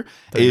Turbo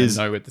Don't is...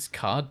 know what this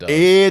card does.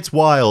 It's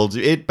wild.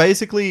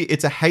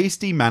 It's a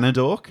hasty mana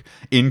dork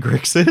in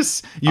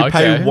Grixis. You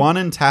Okay. pay 1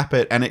 and tap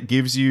it, and it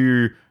gives you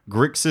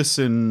Grixis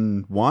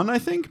in 1, I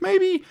think,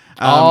 maybe?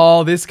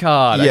 This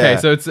card. yeah. Okay,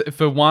 so it's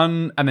for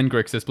 1 and then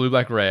Grixis, blue,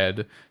 black,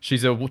 red.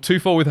 She's a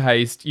 2/4 with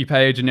haste. You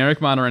pay a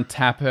generic mana and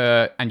tap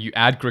her, and you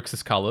add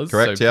Grixis colors.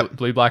 Correct, So yep.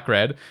 blue, black,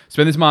 red.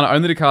 Spend this mana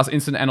only to cast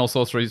instant and or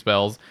sorcery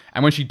spells.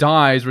 And when she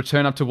dies,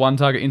 return up to 1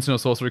 target instant or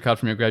sorcery card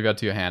from your graveyard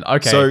to your hand.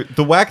 Okay. So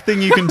the whack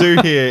thing you can do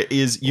here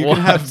is you What?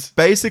 can have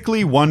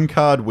basically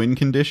 1-card win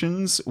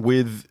conditions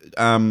with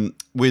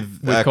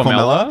Cormella?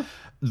 Cormella.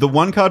 The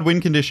 1-card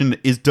win condition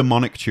is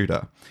Demonic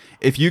Tutor.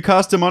 If you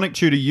cast Demonic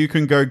Tutor, you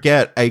can go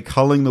get a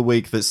Culling the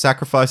Weak that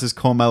sacrifices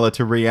Cormella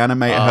to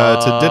reanimate her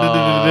to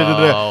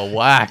da-da-da-da-da-da-da. Oh,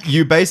 whack.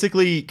 You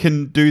basically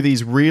can do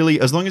these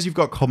really, as long as you've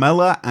got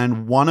Cormella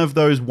and one of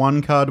those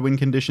 1-card win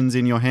conditions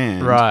in your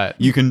hand, Right.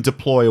 you can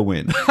deploy a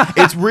win.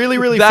 It's really,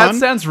 really That fun.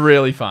 sounds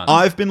really fun.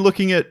 I've been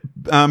looking at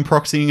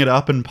proxying it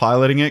up and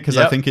piloting it because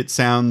I Yep. think it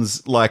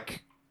sounds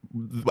like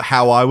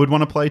how I would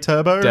want to play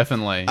Turbo.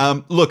 Definitely.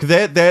 Look,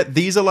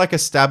 these are like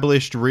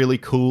established, really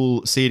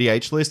cool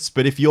cEDH lists,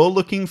 but if you're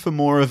looking for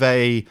more of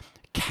a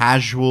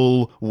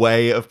casual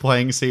way of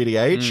playing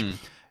cEDH,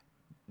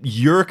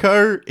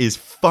 Yuriko is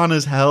fun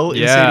as hell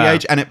in Yeah.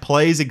 cEDH, and it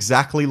plays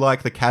exactly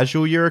like the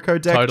casual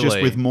Yuriko deck, just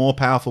Totally. with more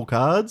powerful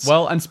cards.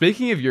 Well, and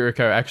speaking of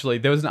Yuriko, actually,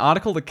 there was an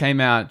article that came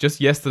out just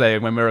yesterday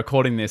when we were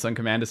recording this on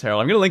Commander's Herald.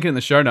 I'm going to link it in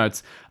the show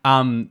notes.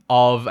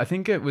 Of I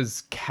think it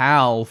was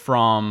Cal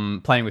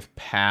from Playing with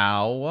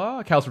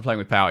Power. Cal's from Playing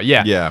with Power.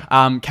 Yeah.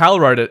 Yeah. Cal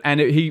wrote it, and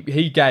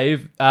he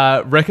gave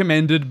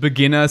recommended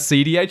beginner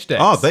cEDH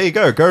decks. Oh, there you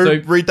go. Go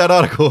So- read that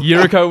article.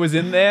 Yuriko was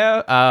in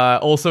there.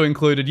 Also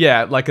included,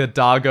 like a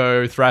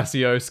Dargo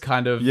Thrasios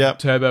kind of Yep.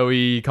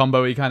 turbo-y,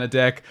 combo-y kind of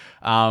deck.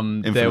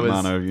 There was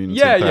mana units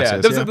yeah, in yeah.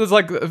 Thrasios, There's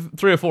like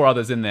 3 or 4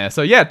 others in there.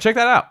 So yeah, check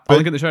that out. I'll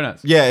link it in the show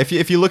notes. Yeah, if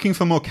you're looking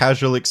for more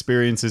casual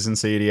experiences in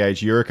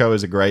cEDH, Yuriko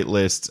is a great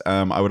list.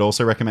 I would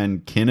also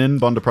recommend Kinnan,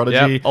 Bond of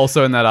Prodigy. Yep.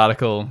 Also in that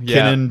article. Yeah.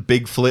 Kinnan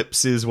Big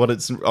Flips is what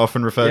it's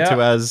often referred to Yep.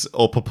 as,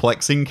 or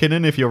Perplexing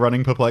Kinnan if you're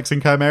running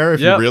Perplexing Chimera, if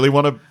Yep. you really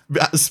want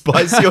to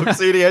spice your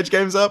cEDH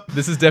games up.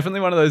 This is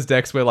definitely one of those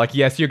decks where, like,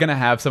 yes, you're going to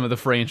have some of the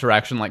free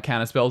interaction, like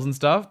counter spells and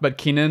stuff, but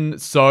Kinnan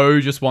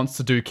just wants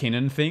to do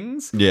Kinnan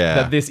things. Yeah.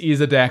 That this is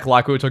a deck,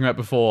 like we were talking about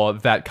before,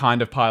 that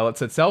kind of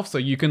pilots itself, so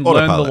you can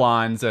learn the Autopilot.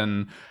 lines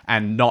and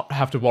not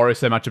have to worry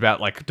so much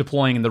about, like,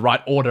 deploying in the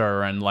right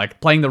order and,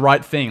 like, playing the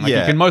right thing. Like,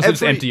 you can mostly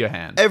just empty your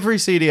hand. Every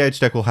cEDH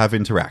deck will have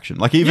interaction.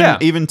 Like Yeah.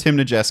 even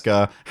Tymna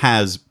Jeska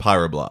has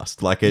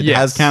Pyroblast. Like it Yes.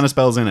 has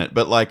counterspells in it,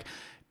 but like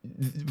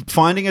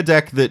finding a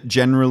deck that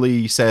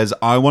generally says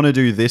I want to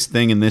do this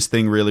thing and this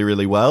thing really,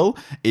 really well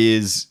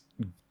is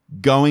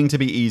going to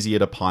be easier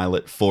to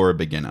pilot for a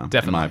beginner,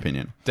 Definitely. in my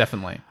opinion.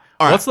 Definitely.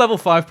 All right. What's level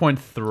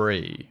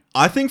 5.3?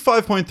 I think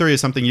 5.3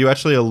 is something you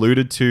actually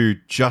alluded to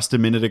just a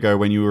minute ago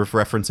when you were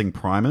referencing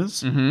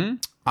primers. Mm-hmm.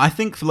 I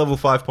think level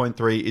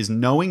 5.3 is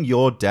knowing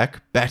your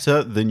deck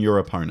better than your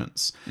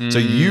opponents. So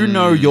you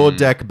know your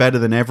deck better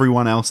than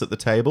everyone else at the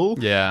table.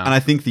 Yeah. And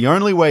I think the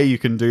only way you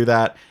can do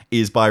that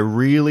is by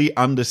really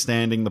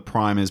understanding the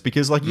primers.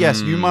 Because, like,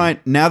 yes, you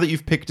might, now that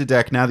you've picked a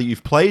deck, now that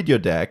you've played your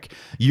deck,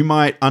 you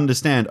might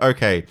understand,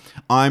 okay,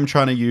 I'm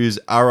trying to use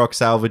Arok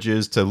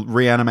Salvages to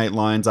reanimate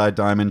Lion's Eye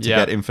Diamond to Yeah.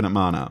 get infinite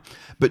mana.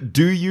 But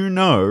do you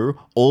know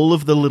all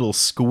of the little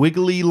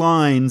squiggly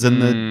lines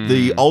and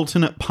the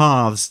alternate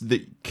paths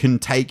that can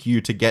take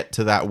you to get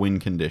to that win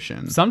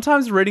condition?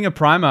 Sometimes reading a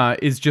primer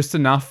is just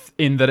enough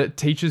in that it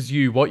teaches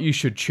you what you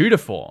should tutor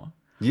for.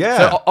 Yeah.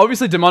 So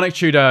obviously, demonic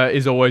tutor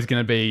is always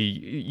going to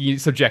be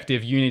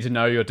subjective. You need to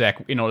know your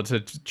deck in order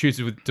to choose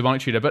with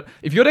demonic tutor. But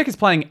if your deck is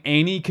playing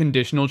any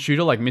conditional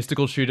tutor, like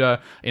mystical tutor,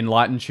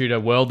 enlightened tutor,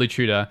 worldly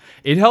tutor,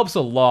 it helps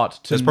a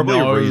lot to There's probably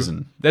know- a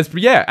reason.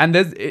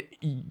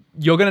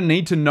 You're going to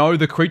need to know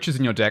the creatures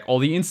in your deck or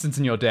the instants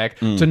in your deck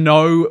to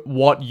know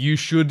what you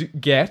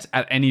should get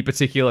at any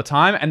particular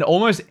time. And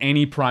almost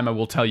any primer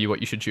will tell you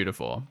what you should tutor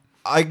for.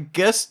 I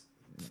guess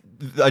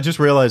I just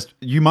realized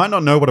you might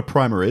not know what a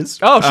primer is.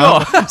 Oh,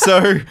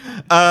 sure.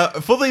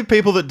 For the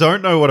people that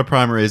don't know what a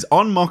primer is,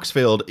 on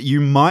Moxfield,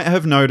 you might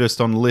have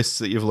noticed on lists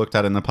that you've looked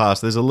at in the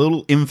past, there's a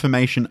little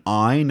information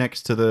eye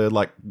next to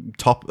the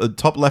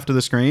top left of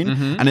the screen,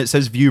 and it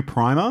says View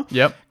Primer.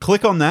 Yep.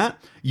 Click on that.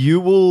 You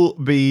will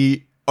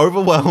be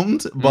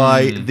overwhelmed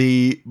by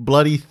the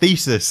bloody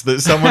thesis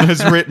that someone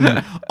has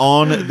written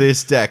on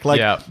this deck.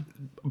 Yep.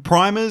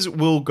 Primers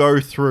will go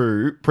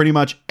through pretty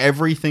much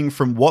everything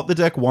from what the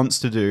deck wants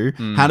to do,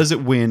 how does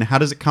it win, how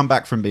does it come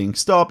back from being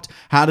stopped,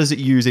 how does it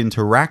use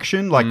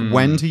interaction,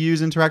 when to use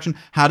interaction,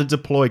 how to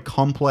deploy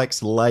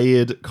complex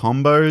layered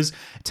combos.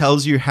 It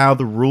tells you how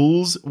the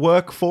rules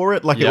work for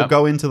it. It'll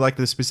go into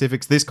the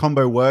specifics. This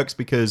combo works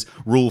because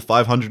rule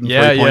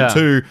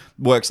 503.2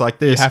 works like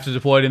this. You have to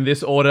deploy it in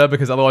this order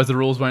because otherwise the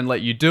rules won't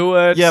let you do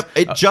it. Yep,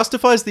 it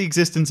justifies the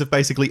existence of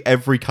basically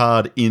every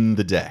card in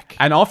the deck.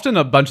 And often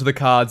a bunch of the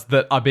cards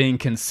that are being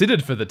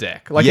considered for the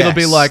deck. It'll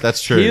be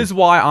that's true. Here's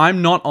why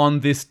I'm not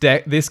on this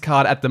deck, this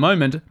card at the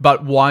moment,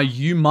 but why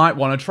you might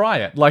want to try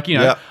it.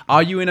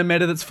 Are you in a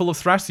meta that's full of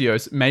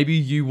Thrasios? Maybe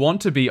you want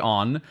to be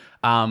on,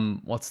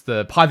 what's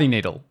the Pithing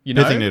Needle?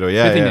 Pithing Needle,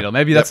 yeah. Pithing Needle.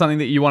 Maybe that's something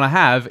that you want to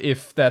have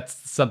if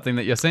that's something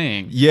that you're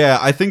seeing. Yeah,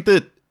 I think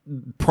that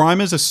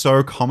primers are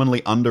so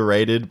commonly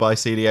underrated by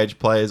cEDH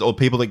players or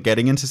people that are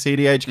getting into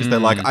cEDH because they're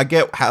like, I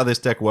get how this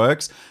deck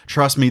works.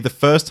 Trust me, the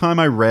first time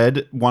I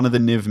read one of the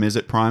Niv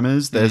Mizzet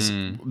primers, there's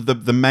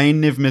the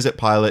main Niv Mizzet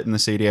pilot in the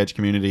cEDH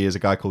community is a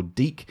guy called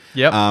Deke.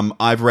 Yep.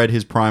 I've read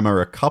his primer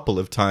a couple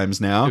of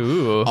times now.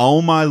 Ooh.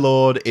 Oh my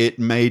lord, it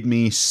made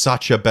me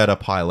such a better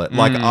pilot.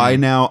 I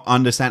now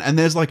understand. And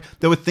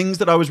there were things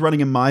that I was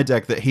running in my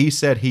deck that he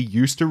said he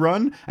used to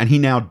run and he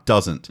now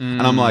doesn't.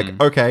 And I'm like,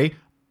 okay,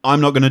 I'm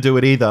not going to do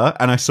it either,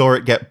 and I saw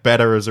it get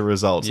better as a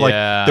result.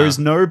 There is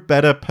no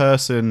better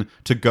person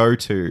to go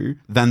to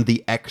than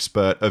the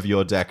expert of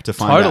your deck to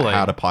find out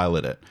how to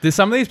pilot it.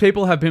 Some of these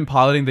people have been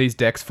piloting these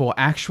decks for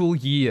actual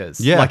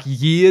years. Yeah.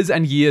 Years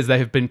and years they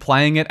have been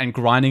playing it and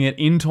grinding it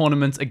in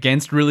tournaments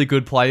against really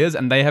good players,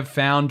 and they have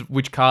found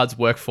which cards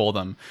work for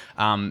them.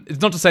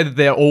 It's not to say that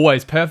they're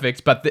always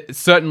perfect, but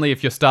certainly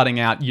if you're starting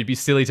out, you'd be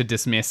silly to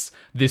dismiss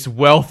this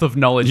wealth of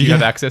knowledge you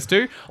have access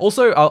to.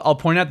 Also, I'll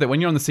point out that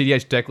when you're on the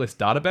cEDH decklist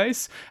database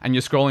and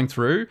you're scrolling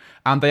through,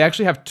 they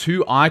actually have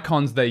two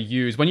icons they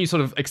use when you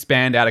sort of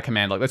expand out a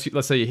command.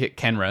 Let's say you hit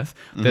Kenrith.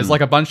 There's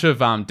a bunch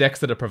of decks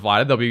that are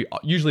provided. There'll be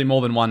usually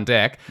more than one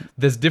deck.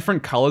 There's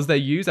different colors they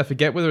use. I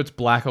forget whether it's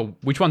black or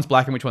which one's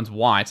black and which one's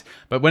white.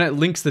 But when it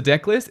links the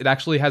deck list, it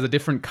actually has a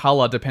different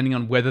color depending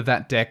on whether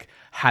that deck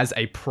has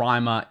a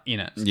primer in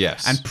it.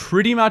 Yes. And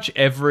pretty much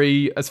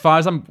as far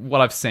as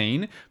what I've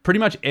seen, pretty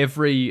much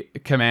every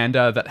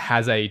commander that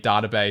has a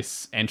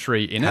database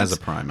entry in has it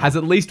a primer. has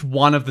at least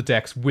one of the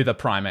decks with a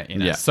primer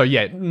in it. So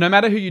no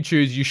matter who you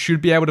choose, you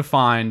should be able to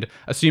find,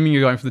 assuming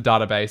you're going for the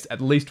database,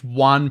 at least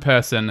one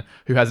person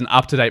who has an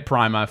up-to-date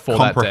primer for that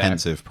deck.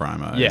 Comprehensive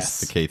primer is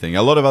the key thing.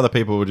 A lot of other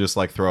people would just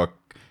throw a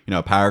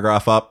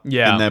paragraph up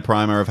in their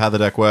primer of how the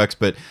deck works,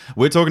 but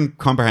we're talking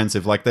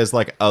comprehensive. There's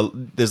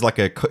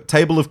a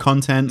table of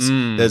contents.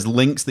 There's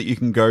links that you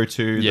can go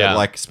to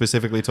that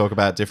specifically talk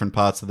about different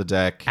parts of the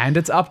deck, and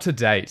it's up to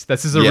date.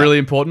 This is a really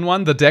important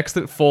one. The decks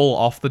that fall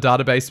off the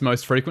database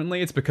most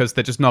frequently, it's because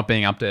they're just not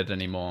being updated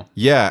anymore.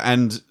 Yeah,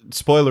 and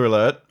spoiler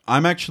alert,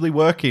 I'm actually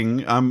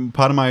working.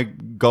 Part of my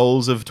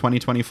goals of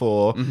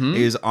 2024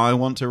 is I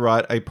want to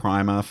write a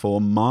primer for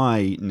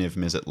my Niv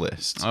Mizzet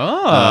list.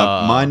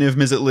 My Niv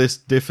Mizzet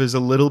list differs a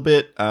little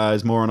bit.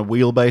 Is more on a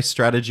wheel-based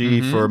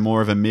strategy for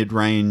more of a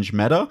mid-range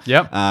meta.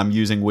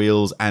 Using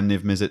wheels and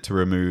Niv Mizzet to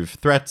remove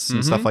threats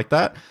and stuff like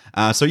that.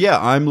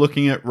 I'm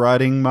looking at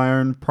writing my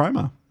own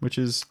primer, which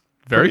is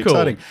very cool.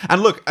 Exciting.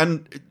 And look,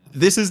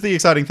 this is the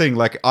exciting thing.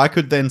 I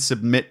could then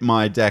submit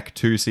my deck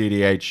to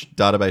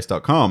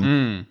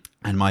cEDHdatabase.com.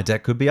 And my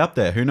deck could be up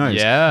there. Who knows?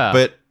 Yeah.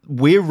 But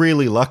we're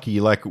really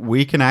lucky.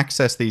 We can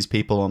access these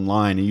people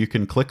online. You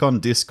can click on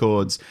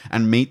Discords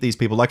and meet these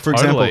people. For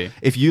example,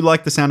 if you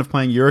like the sound of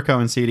playing Yuriko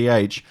and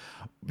cEDH,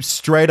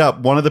 straight up,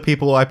 one of the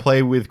people I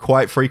play with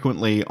quite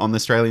frequently on the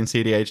Australian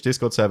cEDH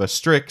Discord server,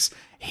 Strix,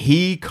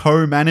 he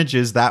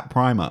co-manages that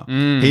primer.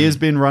 He has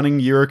been running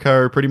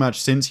Yuriko pretty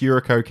much since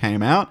Yuriko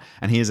came out,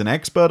 and he is an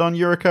expert on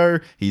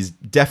Yuriko. He's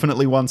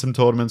definitely won some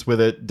tournaments with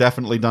it,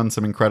 definitely done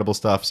some incredible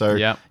stuff.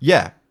 So,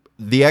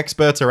 the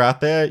experts are out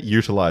there.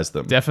 Utilize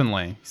them.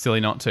 Definitely. Silly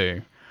not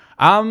to.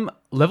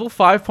 Level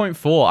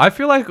 5.4. I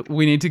feel like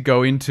we need to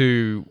go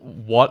into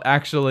what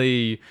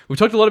actually... We've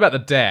talked a lot about the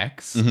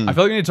decks. I feel like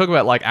we need to talk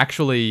about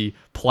actually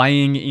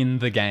playing in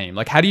the game.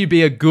 How do you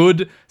be a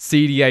good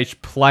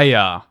cEDH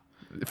player?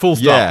 Full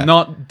stop.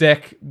 Not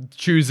deck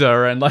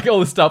chooser and all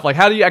this stuff.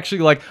 How do you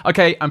actually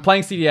okay, I'm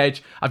playing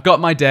cEDH, I've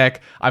got my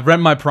deck, I've read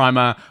my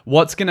primer,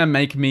 what's going to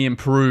make me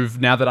improve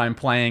now that I'm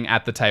playing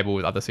at the table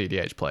with other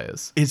cEDH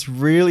players? It's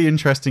really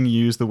interesting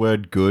you use the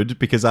word good,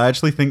 because I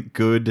actually think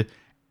good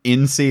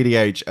in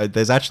cEDH,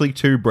 there's actually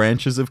two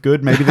branches of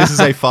good. Maybe this is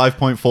a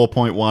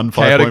 5.4.1, 5.4.2.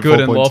 Chaotic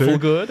good and lawful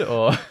good?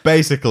 Or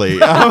basically.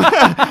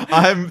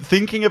 I'm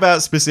thinking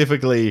about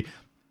specifically...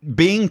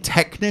 being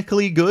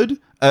technically good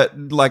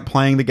at like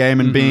playing the game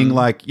and being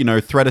like,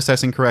 threat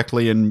assessing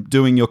correctly and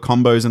doing your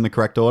combos in the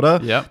correct order.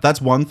 Yep. That's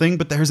one thing.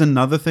 But there's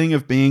another thing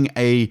of being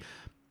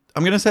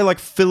I'm going to say like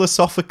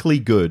philosophically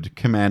good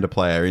commander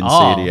player in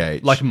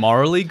cEDH. Like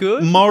morally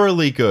good?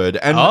 Morally good.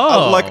 And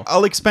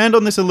I'll expand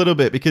on this a little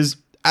bit because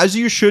as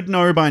you should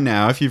know by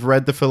now, if you've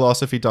read the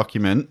philosophy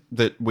document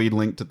that we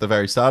linked at the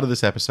very start of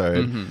this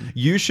episode,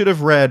 you should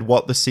have read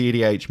what the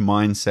cEDH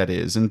mindset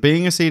is. And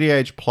being a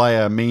cEDH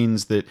player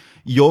means that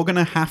you're going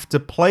to have to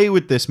play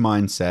with this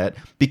mindset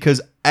because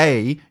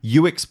A,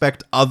 you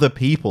expect other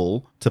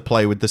people to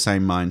play with the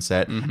same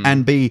mindset,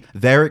 and B,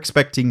 they're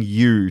expecting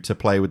you to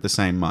play with the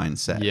same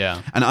mindset.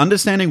 Yeah. And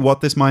understanding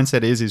what this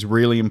mindset is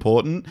really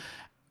important.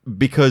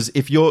 Because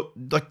if you're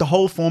like the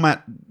whole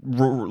format,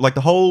 like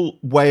the whole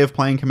way of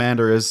playing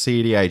Commander as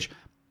cEDH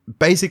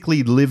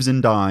basically lives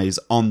and dies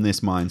on this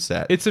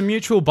mindset. It's a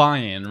mutual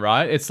buy-in,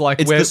 right? It's like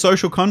it's the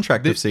social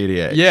contract of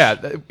cEDH.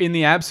 Yeah, in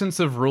the absence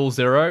of Rule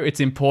 0, it's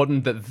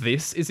important that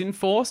this is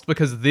enforced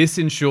because this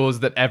ensures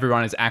that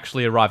everyone is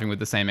actually arriving with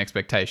the same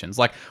expectations.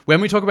 Like when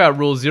we talk about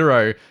Rule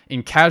 0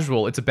 in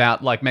casual, it's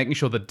about like making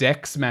sure the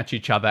decks match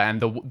each other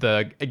and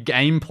the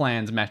game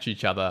plans match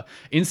each other.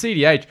 In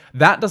cEDH,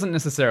 that doesn't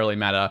necessarily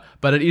matter,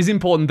 but it is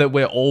important that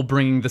we're all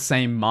bringing the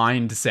same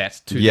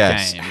mindset to the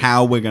game.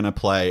 How we're going to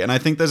play. And I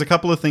think there's a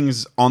couple of things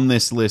on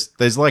this list.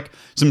 There's like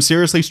some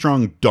seriously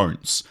strong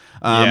don'ts.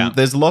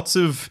 There's lots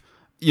of,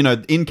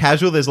 in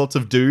casual, there's lots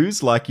of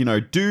do's, like,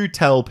 do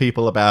tell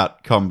people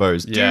about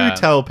combos, do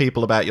tell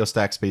people about your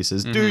stacks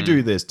pieces,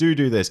 do this,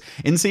 do this.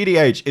 In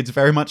cEDH, it's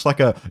very much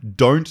like a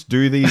don't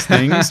do these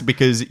things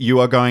because you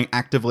are going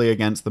actively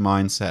against the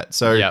mindset.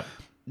 So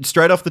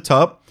straight off the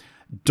top,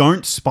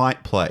 don't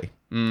spite play.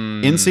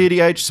 In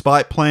cEDH,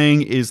 spite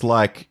playing is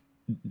like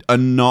a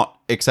not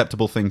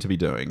acceptable thing to be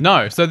doing.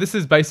 No, so this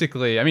is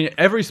basically,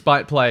 every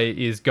spite play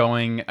is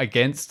going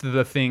against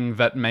the thing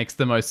that makes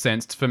the most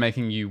sense for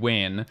making you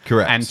win.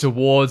 Correct. And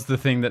towards the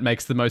thing that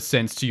makes the most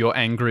sense to your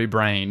angry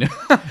brain.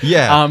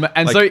 Yeah.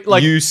 And so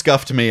you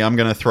scuffed me, I'm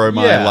going to throw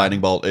my lightning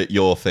bolt at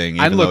your thing,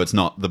 even though it's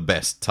not the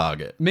best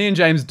target. Me and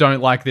James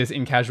don't like this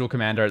in casual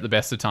Commander at the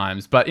best of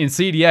times, but in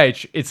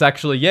cEDH, it's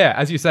actually,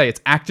 as you say,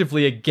 it's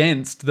actively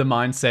against the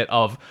mindset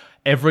of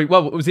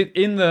was it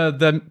in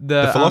the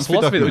philosophy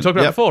that we talked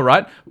about before,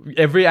 right?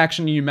 Every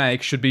action you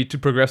make should be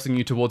progressing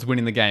you towards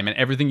winning the game, and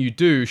everything you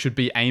do should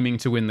be aiming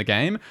to win the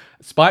game.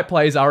 Spite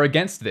plays are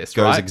against this,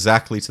 Goes right?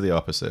 exactly to the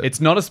opposite. It's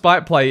not a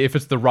spite play if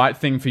it's the right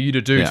thing for you to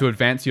do to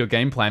advance your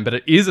game plan, but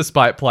it is a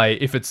spite play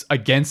if it's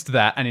against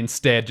that and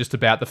instead just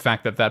about the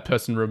fact that that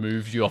person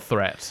removes your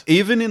threat.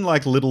 Even in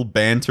like little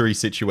bantery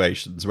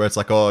situations where it's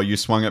like, oh, you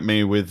swung at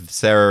me with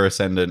Sarah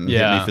Ascendant and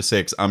hit me for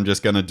 6, I'm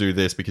just going to do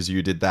this because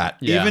you did that.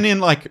 Yeah. Even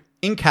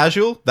in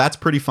casual, that's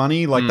pretty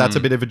funny. Like, that's a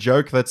bit of a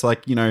joke. That's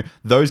like,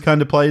 those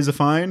kind of plays are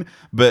fine.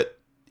 But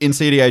in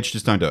cEDH,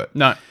 just don't do it.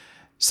 No.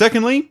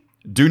 Secondly,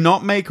 do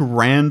not make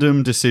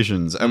random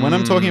decisions. And when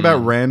I'm talking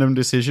about random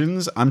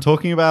decisions, I'm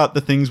talking about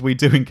the things we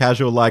do in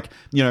casual. Like,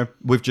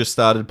 we've just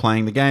started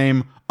playing the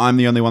game. I'm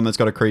the only one that's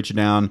got a creature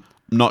down.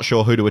 Not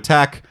sure who to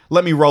attack.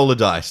 Let me roll a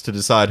dice to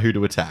decide who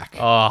to attack.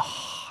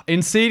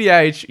 In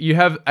cEDH, you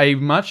have a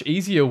much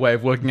easier way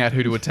of working out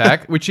who to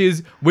attack, which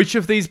is which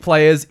of these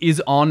players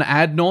is on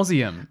ad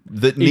nauseum.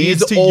 That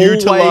needs to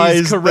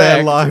utilize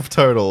their life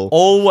total.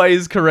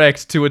 Always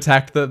correct to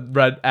attack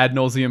the ad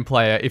nauseum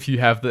player if you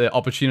have the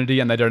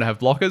opportunity and they don't have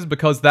blockers,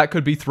 because that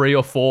could be 3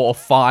 or 4 or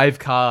 5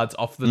 cards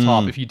off the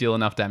top if you deal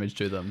enough damage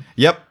to them.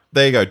 Yep.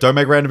 There you go. Don't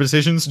make random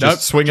decisions.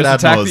 Just swing at ad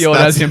attack the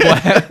ad nauseum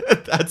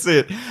player. That's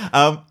it.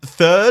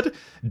 Third,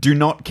 do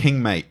not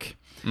king make.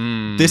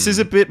 This is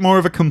a bit more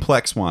of a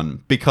complex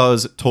one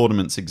because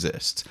tournaments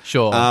exist.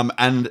 Sure.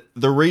 And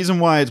the reason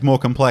why it's more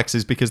complex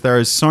is because there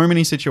are so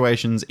many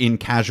situations in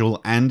casual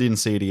and in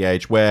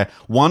cEDH where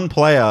one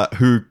player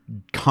who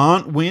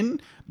can't win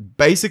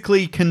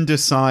basically can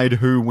decide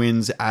who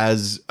wins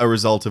as a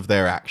result of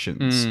their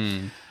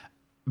actions.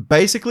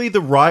 Basically,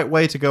 the right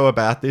way to go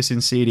about this in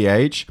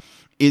cEDH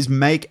is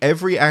make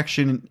every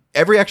action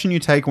you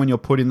take when you're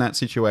put in that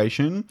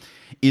situation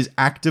is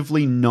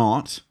actively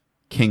not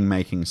king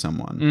making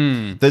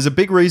someone. There's a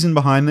big reason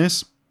behind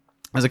this.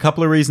 There's a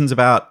couple of reasons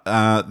about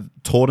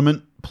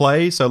tournament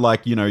play. So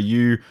like,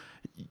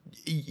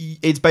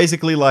 it's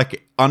basically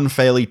like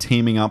unfairly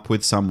teaming up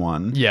with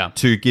someone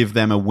to give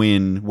them a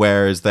win,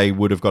 whereas they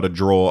would have got a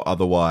draw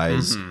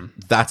otherwise.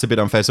 That's a bit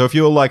unfair. So if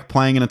you're like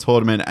playing in a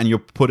tournament and you're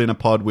put in a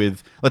pod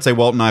with, let's say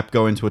Walt and I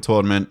go into a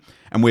tournament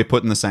and we're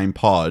put in the same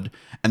pod,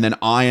 and then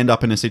I end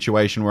up in a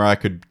situation where I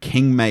could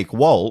king make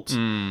Walt,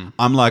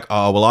 I'm like,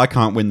 oh, well, I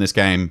can't win this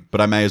game, but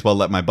I may as well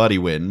let my buddy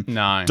win.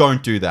 No.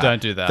 Don't do that.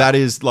 Don't do that. That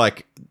is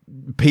like,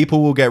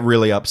 people will get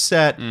really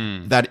upset.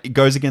 That it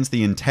goes against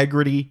the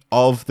integrity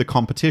of the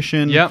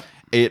competition. Yep.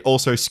 It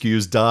also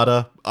skews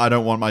data. I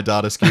don't want my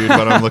data skewed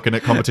when I'm looking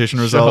at competition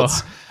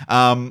results.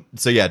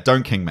 So yeah,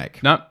 don't king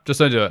make. No, just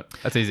don't do it.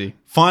 That's easy.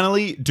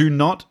 Finally, do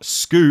not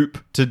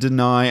scoop to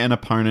deny an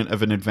opponent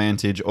of an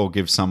advantage or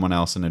give someone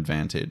else an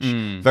advantage.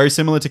 Very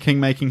similar to king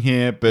making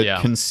here,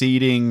 but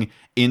conceding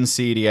in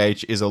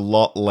cEDH is a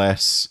lot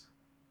less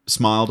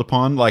smiled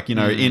upon. Like, you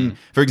know,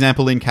 for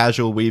example, in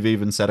casual, we've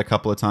even said a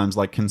couple of times,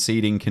 like,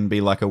 conceding can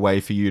be like a way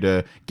for you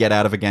to get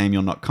out of a game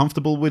you're not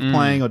comfortable with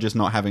playing or just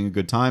not having a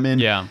good time in.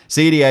 Yeah.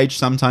 cEDH,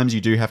 sometimes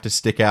you do have to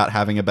stick out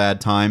having a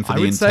bad time for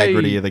the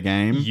integrity of the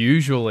game.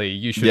 Usually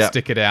you should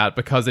stick it out,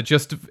 because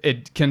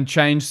it can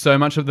change so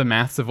much of the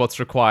maths of what's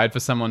required for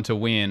someone to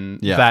win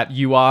that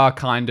you are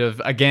kind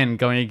of, again,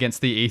 going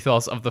against the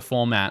ethos of the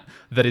format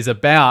that is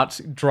about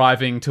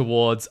driving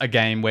towards a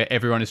game where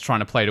everyone is trying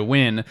to play to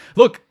win.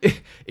 Look,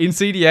 in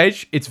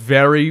cEDH, it's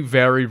very,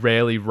 very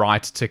rarely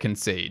right to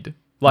concede.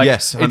 Like,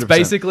 yes, 100%. It's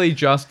basically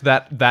just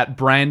that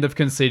brand of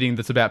conceding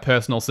that's about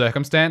personal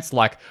circumstance.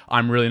 Like,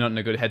 I'm really not in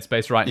a good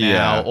headspace right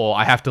now, or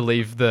I have to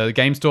leave the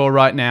game store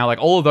right now. Like,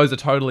 all of those are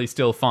totally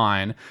still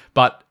fine.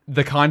 But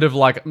the kind of,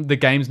 like, the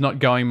game's not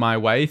going my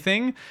way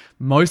thing,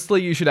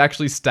 mostly you should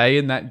actually stay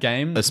in that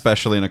game.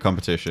 Especially in a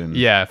competition.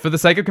 Yeah, for the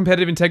sake of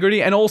competitive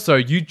integrity. And also,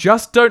 you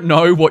just don't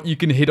know what you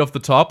can hit off the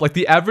top. Like,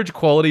 the average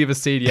quality of a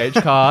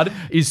cEDH card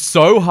is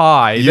so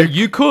high that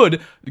you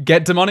could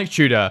get Demonic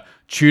Tutor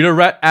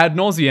ad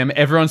nauseum,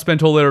 everyone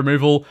spent all their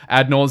removal,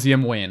 ad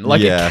nauseum win.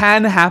 Like, it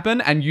can happen,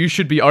 and you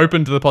should be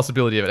open to the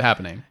possibility of it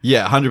happening.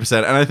 Yeah, 100%.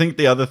 And I think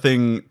the other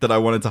thing that I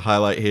wanted to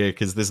highlight here,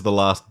 because this is the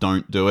last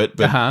don't do it,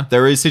 but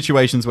there is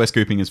situations where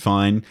scooping is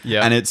fine.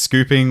 Yeah. And it's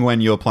scooping when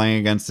you're playing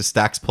against a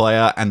stacks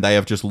player and they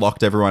have just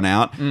locked everyone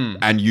out,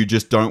 and you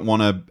just don't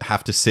want to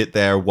have to sit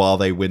there while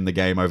they win the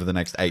game over the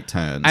next 8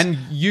 turns. And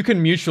you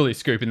can mutually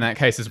scoop in that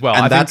case as well.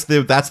 And that's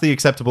the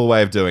acceptable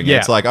way of doing it.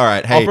 It's like, all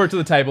right, hey, offer it to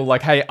the table,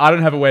 like, hey, I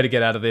don't have a way to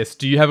get out of this.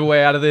 Do you have a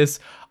way out of this?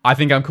 I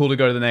think I'm cool to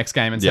go to the next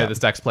game and say the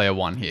stacks player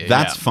won here.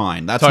 That's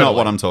fine. That's not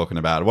what I'm talking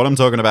about. What I'm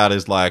talking about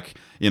is, like,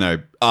 you know,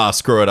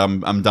 screw it,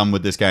 I'm done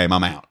with this game,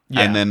 I'm out.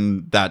 Yeah. And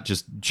then that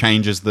just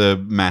changes the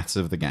maths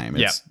of the game.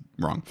 It's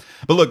wrong.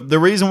 But look, the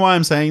reason why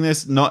I'm saying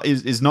this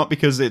is not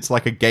because it's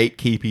like a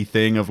gatekeepy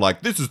thing of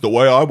like, this is the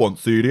way I want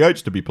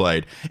cEDH to be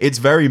played. It's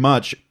very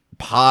much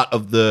part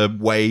of the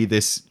way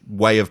this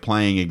way of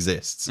playing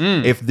exists.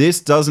 If this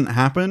doesn't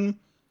happen,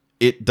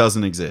 it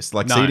doesn't exist.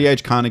 Like,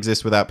 cEDH can't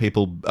exist without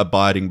people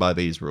abiding by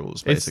these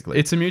rules, basically.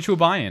 It's a mutual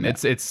buy-in. Yeah.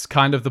 It's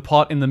kind of the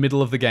pot in the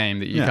middle of the game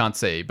that you can't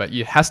see, but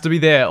it has to be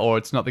there or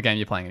it's not the game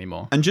you're playing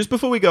anymore. And just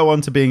before we go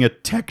on to being a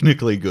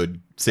technically good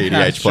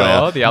cEDH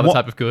player... the other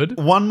type of good.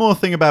 One more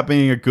thing about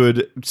being a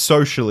good,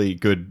 socially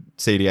good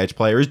cEDH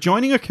player is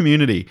joining a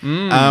community.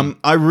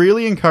 I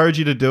really encourage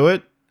you to do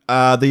it.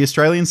 The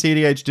Australian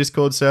cEDH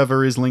Discord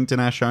server is linked in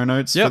our show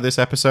notes for this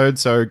episode,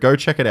 so go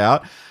check it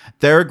out.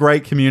 They're a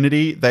great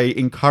community. They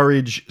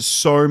encourage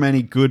so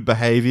many good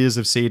behaviors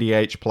of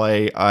cEDH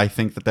play. I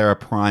think that they're a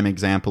prime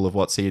example of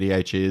what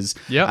cEDH is.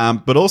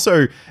 But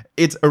also,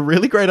 it's a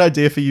really great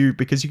idea for you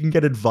because you can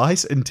get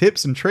advice and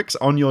tips and tricks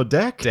on your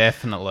deck.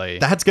 Definitely.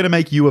 That's going to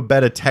make you a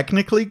better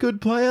technically good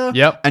player.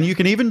 And you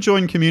can even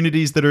join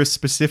communities that are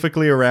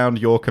specifically around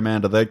your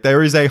commander.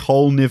 There is a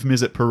whole Niv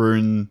Mizzet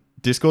Perun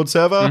Discord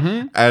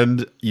server,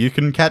 and you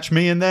can catch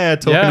me in there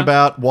talking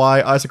about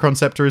why Isochron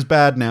Scepter is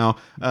bad now.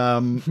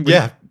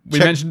 We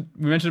mentioned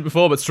it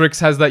before, but Strix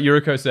has that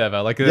Yuriko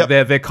server. Like,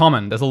 they're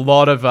common. There's a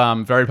lot of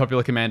very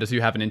popular commanders who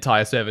have an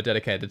entire server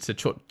dedicated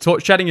to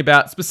chatting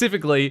about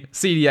specifically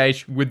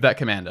cEDH with that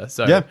commander.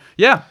 So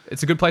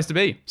it's a good place to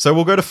be. So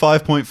we'll go to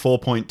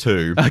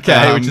 5.4.2.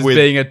 Okay, which is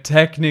being a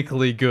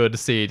technically good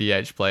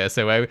cEDH player.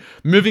 So we're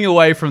moving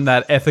away from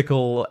that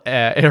ethical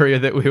area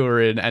that we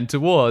were in and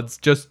towards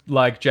just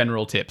like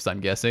general tips, I'm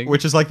guessing.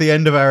 Which is like the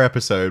end of our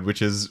episode,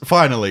 which is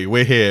finally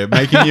we're here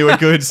making you a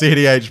good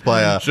cEDH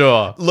player.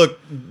 Sure. Look,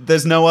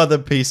 there's no other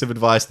piece of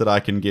advice that I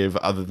can give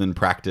other than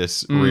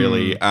practice,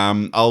 really.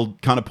 I'll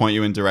kind of point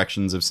you in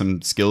directions of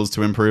some skills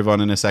to improve on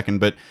in a second,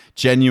 but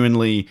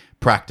genuinely,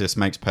 practice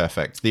makes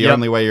perfect. The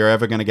only way you're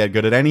ever going to get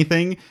good at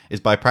anything is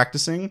by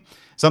practicing.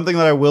 Something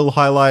that I will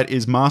highlight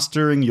is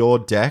mastering your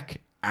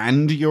deck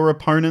and your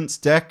opponent's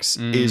decks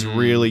is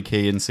really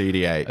key in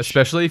cEDH.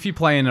 Especially if you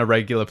play in a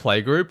regular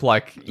play group,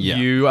 like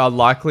you are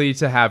likely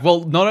to have,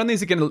 well, not only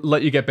is it going to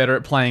let you get better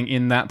at playing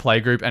in that play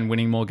group and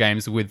winning more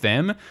games with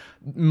them,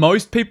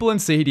 most people in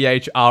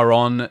cEDH are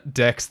on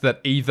decks that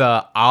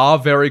either are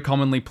very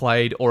commonly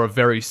played or are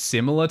very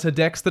similar to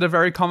decks that are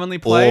very commonly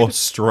played. Or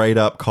straight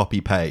up copy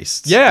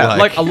paste. Yeah,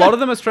 like a lot of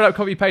them are straight up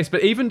copy paste,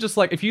 but even just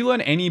like if you learn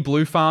any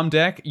blue farm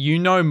deck, you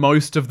know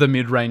most of the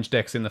mid-range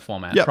decks in the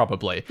format,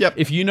 probably.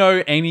 If you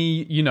know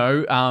any,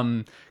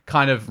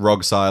 kind of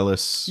Rog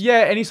Silas. Yeah,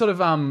 any sort of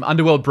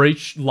Underworld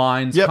Breach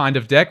lines kind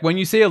of deck. When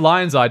you see a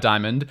Lion's Eye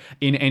Diamond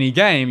in any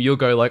game, you'll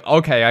go like,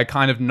 okay, I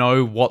kind of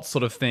know what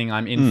sort of thing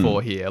I'm in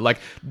for here. Like,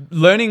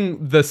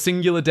 learning the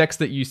singular decks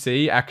that you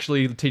see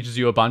actually teaches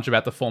you a bunch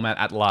about the format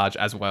at large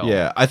as well.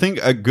 Yeah, I think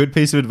a good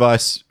piece of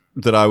advice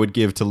that I would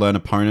give to learn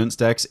opponents'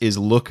 decks is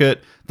look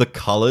at the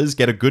colors,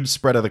 get a good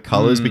spread of the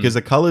colors, because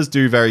the colors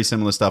do very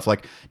similar stuff.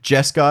 Like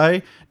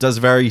Jeskai does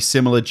very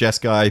similar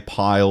Jeskai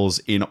piles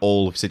in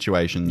all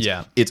situations.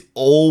 Yeah. It's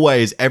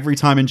always, every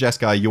time in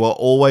Jeskai, you are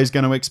always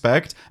going to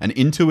expect an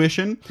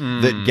intuition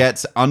that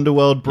gets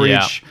Underworld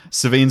Breach,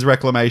 Savine's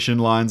Reclamation,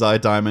 Lion's Eye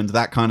Diamond,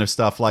 that kind of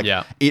stuff. Like,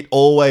 it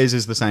always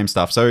is the same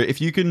stuff. So if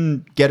you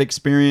can get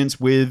experience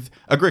with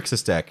a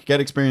Grixis deck, get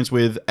experience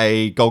with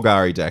a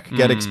Golgari deck,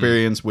 get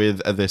experience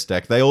with this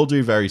deck, they all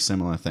do very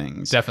similar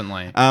things.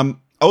 Definitely.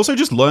 Also,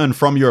 just learn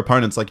from your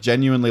opponents. Like,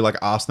 genuinely, like,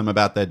 ask them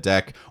about their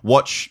deck.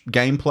 Watch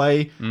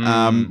gameplay.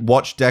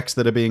 Watch decks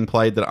that are being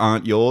played that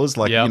aren't yours.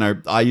 Like, you know,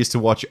 I used to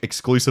watch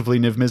exclusively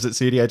Niv Mizzet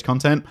cEDH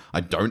content. I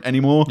don't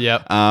anymore.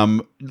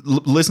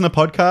 Listen to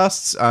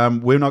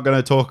podcasts. We're not going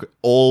to talk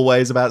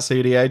always about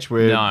cEDH.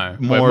 We're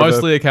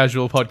mostly a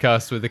casual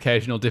podcast with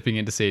occasional dipping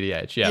into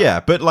cEDH. Yeah,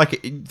 but like,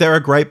 there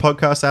are great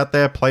podcasts out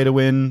there. Play to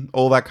Win,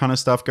 all that kind of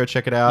stuff. Go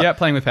check it out. Yeah,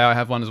 Playing with Power, I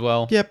have one as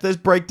well. Yep, there's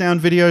breakdown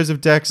videos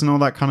of decks and all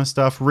that kind of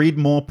stuff. Read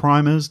more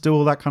primers, do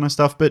all that kind of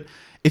stuff. But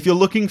if you're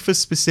looking for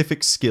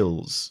specific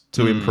skills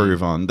to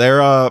improve on, there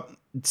are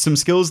some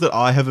skills that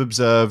I have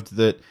observed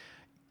that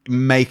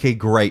make a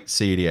great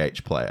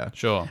cEDH player.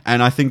 Sure.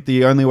 And I think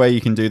the only way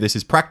you can do this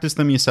is practice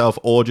them yourself,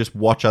 or just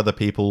watch other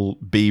people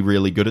be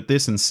really good at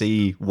this and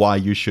see why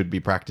you should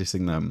be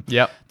practicing them.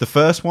 Yep. The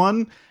first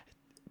one,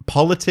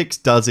 politics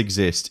does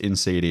exist in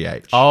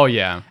cEDH. Oh,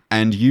 yeah.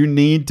 And you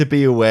need to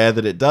be aware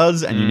that it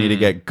does, and you need to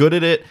get good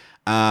at it.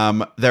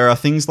 There are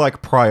things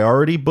like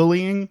priority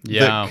bullying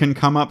that can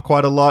come up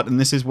quite a lot, and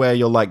this is where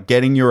you're like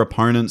getting your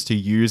opponents to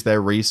use their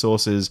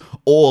resources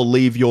or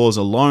leave yours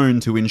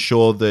alone to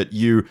ensure that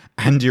you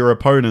and your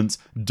opponents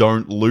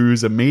don't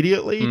lose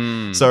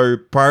immediately. So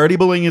priority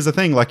bullying is a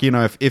thing. Like, you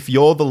know, if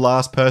you're the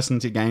last person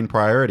to gain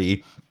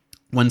priority,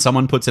 when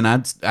someone puts an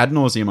ad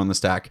nauseum on the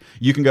stack,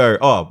 you can go,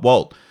 oh,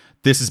 Walt,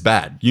 this is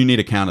bad. You need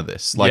to counter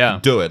this.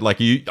 Like, do it. Like,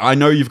 I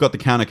know you've got the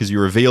counter because you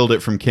revealed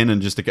it from Kinnan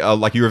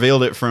like you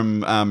revealed it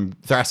from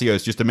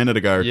Thrasios just a minute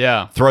ago.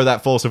 Yeah. Throw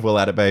that Force of Will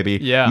at it, baby.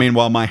 Yeah.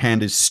 Meanwhile, my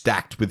hand is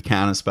stacked with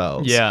counter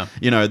spells. Yeah.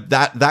 You know,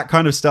 that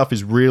kind of stuff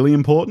is really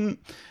important.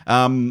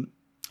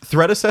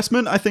 Threat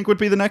assessment, I think, would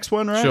be the next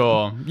one, right?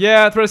 Sure.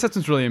 Yeah, threat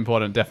assessment's really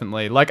important,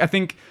 definitely. Like, I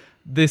think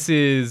this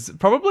is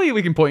probably,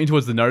 we can point you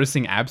towards the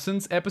Noticing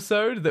Absence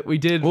episode that we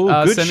did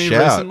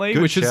semi-recently,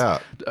 which is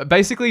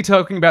basically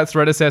talking about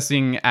threat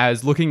assessing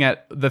as looking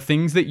at the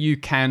things that you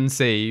can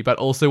see, but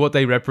also what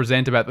they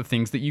represent about the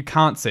things that you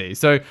can't see.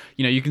 So,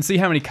 you know, you can see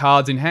how many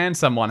cards in hand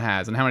someone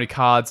has and how many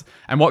cards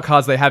and what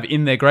cards they have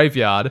in their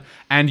graveyard,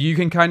 and you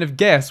can kind of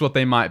guess what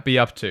they might be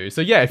up to.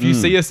 So yeah, if you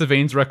see a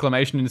Savine's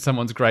Reclamation in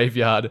someone's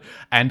graveyard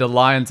and a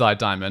Lion's Eye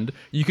Diamond,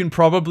 you can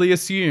probably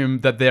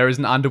assume that there is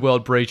an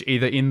Underworld Breach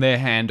either in their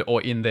hand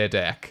or in their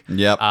deck.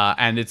 Yep.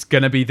 And it's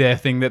going to be their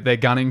thing that they're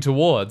gunning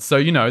towards. So,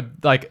 you know,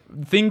 like,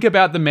 think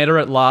about the meta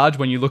at large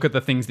when you look at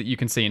the things that you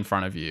can see in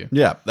front of you.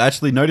 Yeah.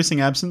 Actually,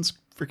 Noticing Absence,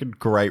 freaking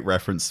great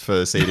reference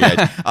for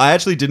cEDH. I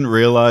actually didn't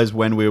realize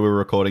when we were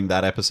recording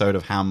that episode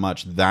of how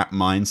much that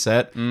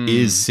mindset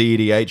is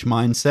cEDH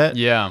mindset.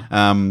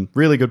 Yeah.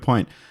 Really good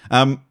point.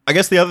 I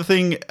guess the other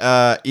thing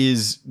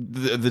is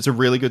that's a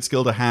really good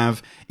skill to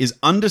have is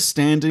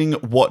understanding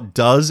what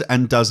does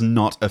and does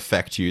not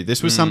affect you.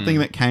 This was something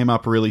that came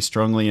up really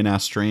strongly in our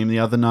stream the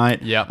other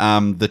night.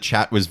 The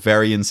chat was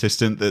very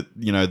insistent that,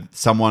 you know,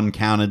 someone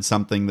countered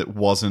something that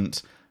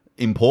wasn't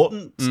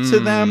important to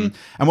them.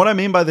 And what I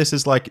mean by this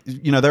is, like,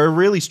 you know, there are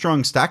really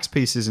strong stacks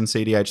pieces in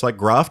cEDH, like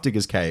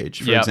Grafdigger's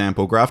Cage, for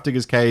example.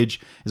 Grafdigger's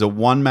Cage is a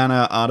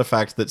 1-mana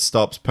artifact that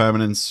stops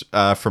permanents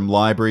from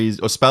libraries,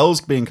 or spells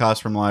being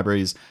cast from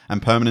libraries,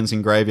 and permanents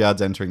in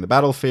graveyards entering the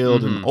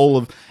battlefield, and all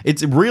of...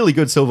 It's a really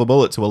good silver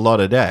bullet to a lot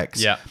of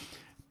decks. Yeah.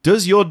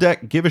 Does your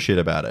deck give a shit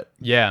about it?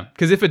 Yeah,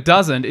 because if it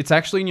doesn't, it's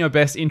actually in your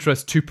best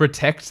interest to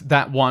protect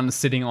that one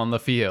sitting on the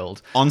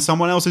field. On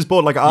someone else's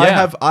board. Like, I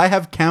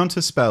have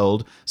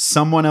counterspelled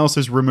someone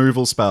else's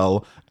removal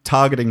spell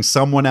targeting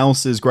someone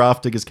else's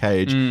Grafdigger's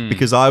Cage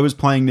because I was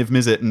playing Niv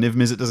Mizzet, and Niv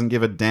Mizzet doesn't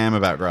give a damn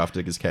about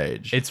Grafdigger's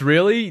Cage. It's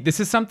really... This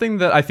is something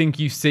that I think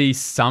you see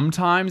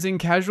sometimes in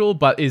casual,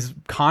 but is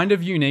kind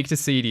of unique to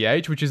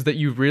cEDH, which is that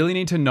you really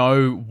need to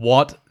know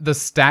what the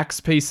stacks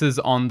pieces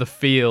on the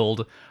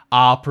field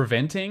are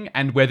preventing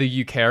and whether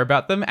you care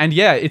about them. And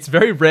yeah, it's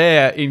very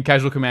rare in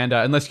Casual Commander,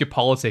 unless you're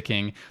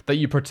politicking, that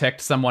you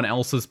protect someone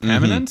else's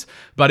permanent.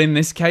 But in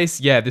this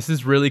case, yeah, this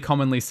is really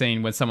commonly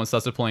seen when someone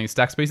starts deploying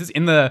stacks pieces.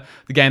 In the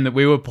game that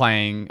we were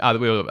playing, that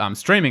we were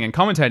streaming and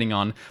commentating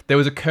on, there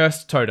was a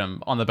Cursed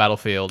Totem on the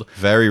battlefield.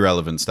 Very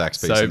relevant stacks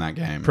piece in that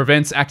game.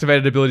 Prevents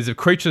activated abilities of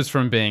creatures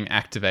from being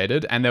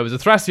activated, and there was a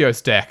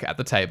Thrasios deck at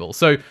the table.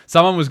 So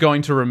someone was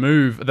going to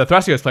remove... The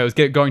Thrasios player was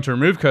going to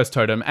remove Cursed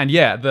Totem, and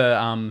yeah,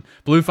 the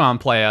Blue farm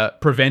player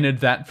prevented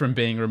that from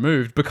being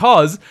removed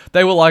because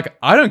they were like,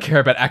 I don't care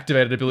about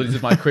activated abilities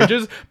of my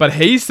creatures, but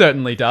he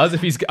certainly does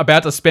if he's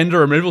about to spend a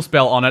removal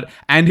spell on it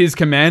and his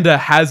commander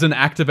has an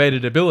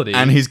activated ability.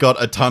 And he's got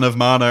a ton of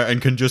mana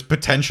and can just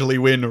potentially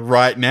win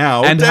right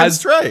now. And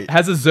has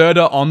a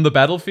Zerda on the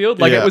battlefield.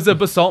 Like, Yeah. it was a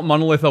Basalt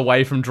Monolith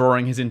away from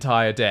drawing his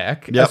entire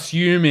deck, Yep.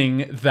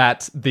 assuming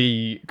that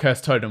the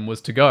Cursed Totem was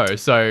to go.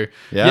 So,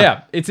 Yeah.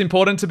 yeah, it's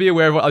important to be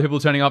aware of what other people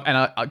are turning up.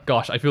 And,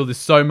 gosh, I feel this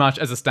so much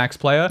as a Stacks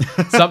player.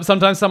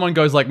 Sometimes someone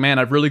goes like, man,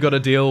 I've really got to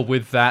deal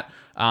with that,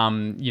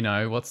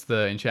 what's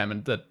the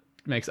enchantment that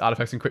makes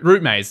artifacts and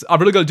root maze.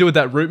 I've really got to deal with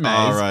that root maze.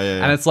 Oh, right,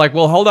 yeah. And it's like,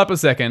 well, hold up a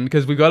second,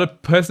 because we've got a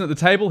person at the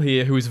table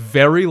here who is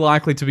very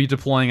likely to be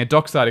deploying a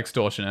Dockside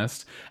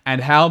Extortionist.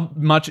 And how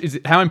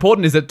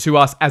important is it to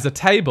us as a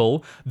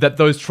table that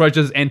those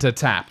treasures enter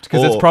tapped?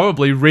 Because it's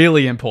probably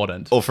really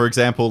important. Or for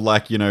example,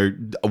 like,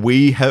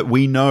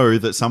 we know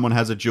that someone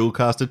has a dual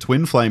caster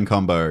twin flame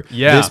combo.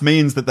 Yeah. This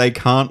means that they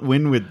can't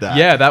win with that.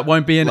 Yeah, that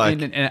won't be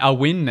a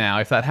win now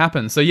if that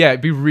happens. So yeah,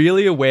 be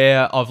really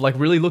aware of, like,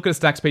 really look at a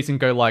stacks piece and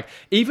go, like,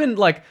 even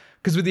like,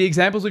 because with the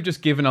examples we've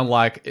just given are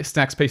like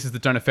stacks pieces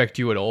that don't affect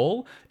you at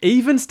all,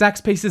 even stacks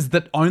pieces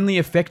that only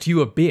affect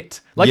you a bit.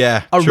 Like,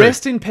 Yeah, a true.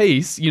 rest in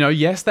peace,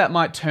 yes, that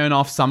might turn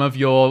off some of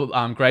your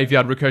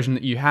graveyard recursion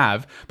that you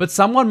have, but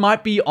someone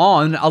might be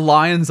on a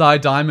Lion's Eye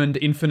Diamond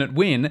infinite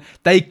win.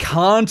 They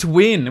can't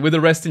win with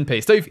a rest in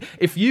peace. So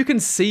if you can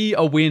see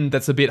a win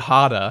that's a bit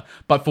harder,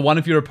 but for one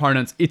of your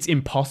opponents it's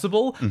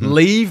impossible,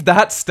 leave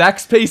that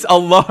stacks piece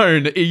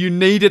alone. You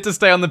need it to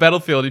stay on the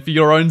battlefield for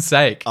your own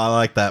sake. I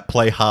like that.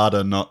 Play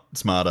harder, not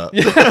smarter.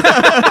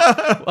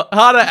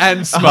 Harder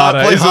and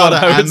smarter. Play is what harder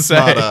I would and say.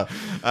 smarter.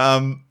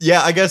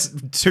 I guess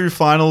 2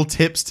 final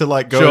tips to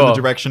like go in Sure. the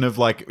direction of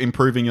like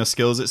improving your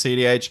skills at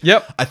cEDH.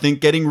 Yep. I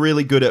think getting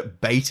really good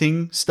at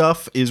baiting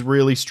stuff is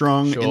really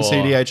strong in Sure.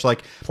 cEDH.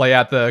 Like, Play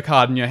out the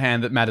card in your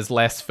hand that matters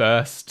less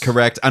first.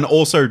 correct. And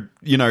also,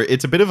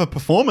 it's a bit of a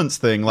performance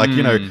thing. Like,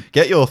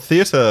 get your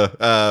theater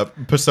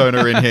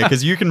persona in here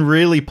because you can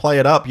really play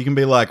it up. You can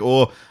be like,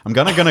 I'm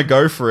gonna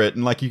go for it.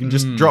 And like, you can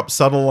just drop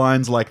subtle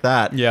lines like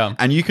that. Yeah.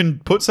 And you can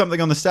put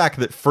something on the stack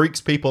that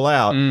freaks people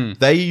out.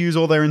 They use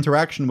all their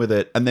interaction with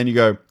it. And then you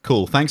go,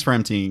 cool, thanks for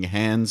emptying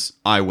hands.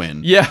 I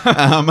win. Yeah.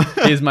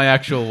 Here's my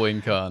actual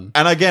win con.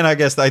 And again, I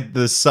guess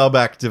the sub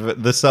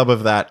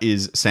of that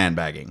is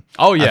sandbagging.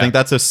 Oh, yeah. I think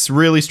that's a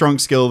really strong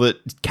skill that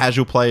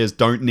casual players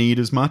don't need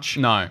as much.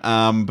 No.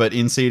 But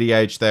in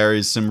cEDH, there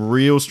is some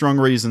real strong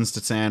reasons to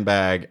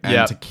sandbag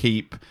and to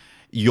keep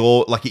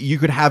you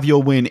could have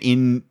your win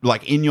in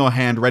your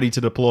hand ready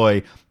to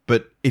deploy.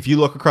 But if you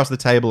look across the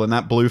table and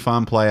that blue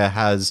farm player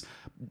has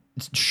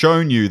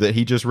shown you that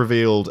he just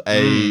revealed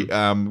a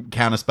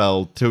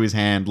counterspell to his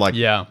hand,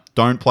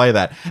 don't play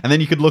that. And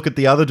then you could look at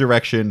the other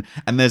direction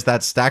and there's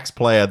that stacks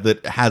player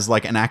that has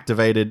like an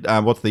activated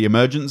the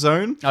emergent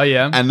zone. Oh,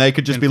 yeah. And they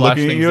could just And be flash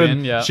looking at things you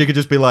in, and she could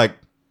just be like,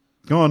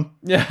 go on,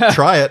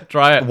 try it.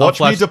 Try it.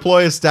 Watch I'll me flash-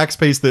 deploy a stacks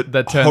piece that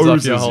turns off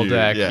hoses your whole you.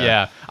 deck.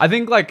 Yeah. I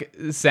think like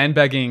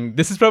sandbagging,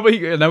 this is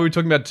probably, I know we were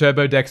talking about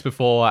turbo decks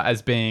before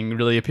as being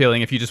really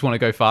appealing if you just want to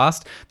go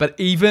fast, but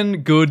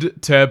even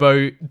good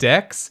turbo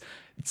decks,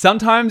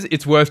 sometimes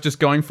it's worth just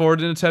going for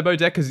it in a turbo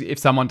deck because if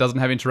someone doesn't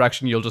have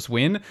interaction, you'll just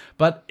win.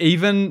 But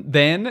even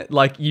then,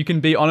 like, you can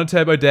be on a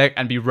turbo deck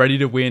and be ready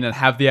to win and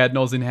have the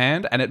Adnors in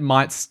hand, and it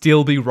might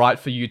still be right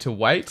for you to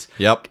wait.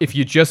 Yep. If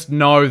you just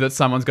know that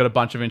someone's got a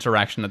bunch of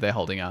interaction that they're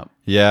holding up.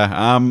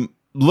 Yeah.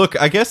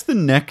 Look, I guess the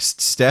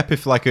next step,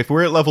 if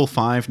we're at level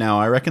 5 now,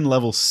 I reckon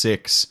level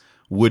 6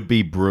 would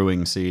be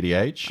brewing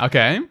cEDH.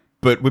 Okay.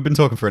 But we've been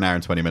talking for an hour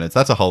and 20 minutes.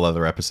 That's a whole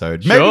other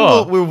episode. Sure.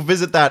 Maybe we'll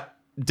visit that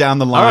down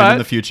the line Alright. in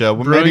the future.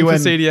 Brewing for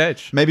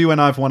cEDH. Maybe when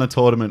I've won a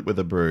tournament with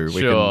a brew,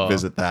 we Sure. can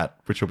visit that,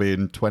 which will be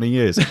in 20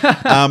 years.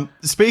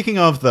 Speaking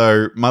of,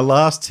 though, my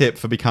last tip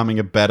for becoming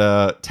a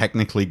better,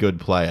 technically good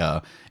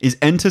player is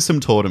enter some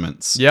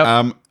tournaments.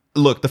 Yep.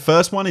 Look, the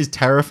first one is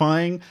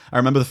terrifying. I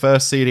remember the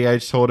first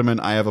cEDH tournament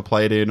I ever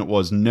played in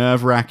was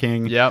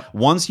nerve-wracking. Yep.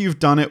 Once you've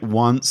done it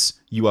once,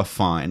 you are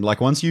fine.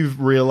 Like, once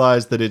you've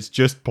realized that it's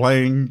just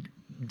playing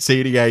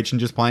cEDH and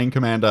just playing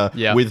Commander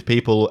with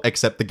people,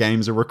 except the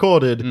games are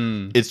recorded,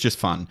 it's just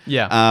fun.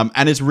 Yeah.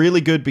 And it's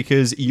really good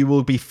because you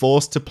will be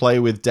forced to play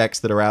with decks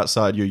that are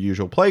outside your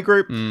usual play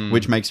group,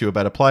 which makes you a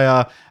better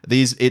player.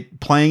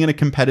 Playing in a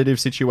competitive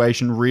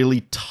situation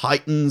really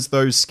tightens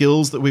those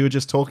skills that we were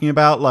just talking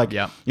about. Like,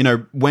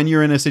 when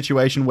you're in a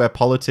situation where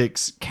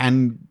politics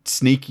can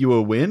sneak you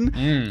a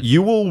win,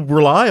 you will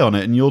rely on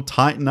it and you'll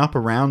tighten up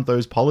around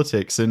those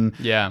politics. And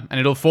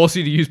it'll force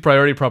you to use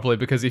priority properly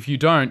because if you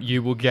don't,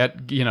 you will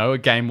get a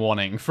game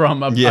warning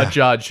from a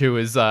judge who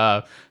is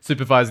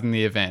supervising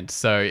the event.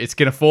 So it's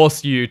going to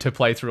force you to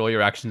play through all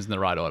your actions in the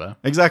right order.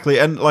 Exactly.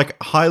 And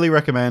highly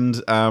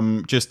recommend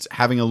just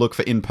having a look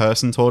for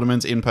in-person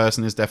tournaments.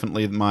 In-person is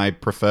definitely my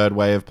preferred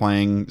way of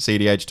playing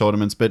cEDH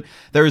tournaments, but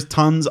there is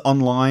tons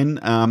online,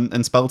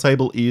 and Spell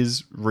Table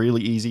is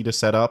really easy to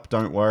set up.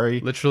 Don't worry.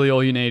 Literally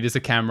all you need is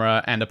a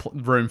camera and a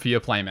room for your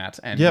playmat,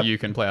 and you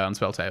can play on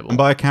Spell Table. And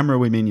by a camera,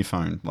 we mean your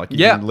phone.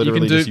 Can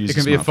literally just use it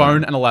can be a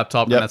phone and a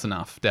laptop, and that's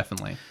enough,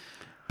 definitely.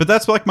 But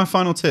that's my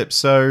final tip.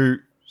 So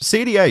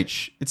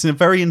cEDH, it's a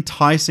very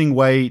enticing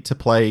way to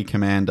play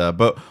Commander,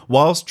 but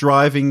whilst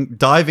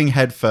diving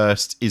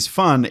headfirst is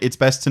fun, it's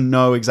best to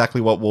know exactly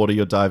what water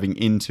you're diving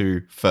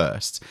into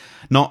first.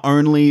 Not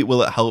only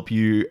will it help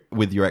you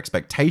with your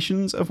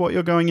expectations of what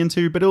you're going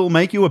into, but it will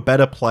make you a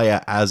better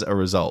player as a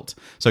result.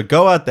 So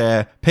go out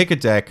there, pick a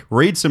deck,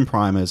 read some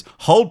primers,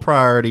 hold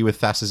priority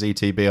with Thassa's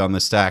ETB on the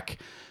stack.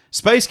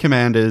 Space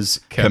Commanders,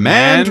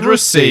 command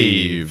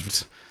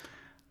received.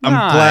 I'm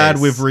glad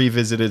we've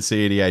revisited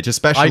cEDH,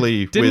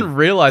 especially I didn't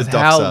realize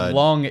how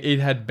long it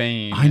had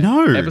been. I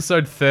know.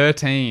 Episode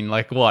 13.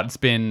 It's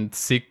been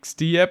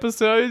 60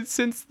 episodes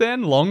since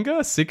then? Longer?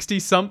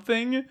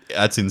 60-something?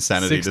 That's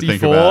insanity 64? To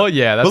think about.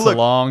 Yeah, that's a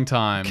long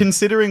time.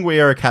 Considering we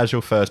are a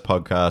casual first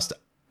podcast,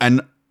 and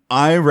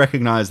I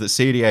recognize that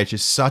cEDH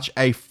is such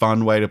a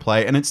fun way to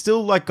play, and it's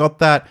still got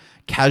that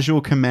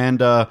casual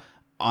Commander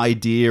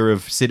idea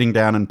of sitting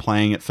down and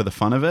playing it for the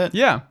fun of it.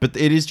 Yeah. But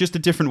it is just a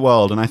different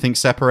world, and I think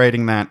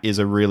separating that is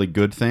a really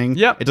good thing.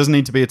 Yep. It doesn't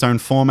need to be its own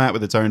format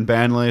with its own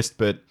ban list,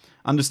 but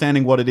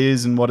understanding what it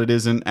is and what it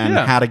isn't and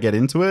how to get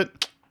into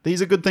it, these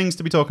are good things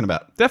to be talking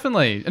about.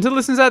 Definitely. And to the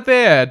listeners out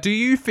there, do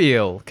you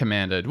feel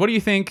commanded? What do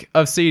you think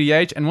of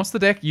cEDH, and what's the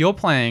deck you're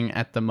playing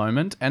at the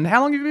moment, and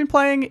how long have you been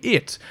playing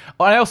it?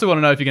 I also want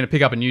to know if you're going to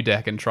pick up a new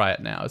deck and try it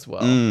now as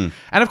well. And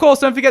of course,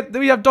 don't forget that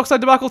we have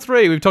Dockside Debacle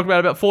 3. We've talked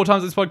about 4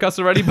 times in this podcast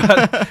already,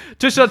 but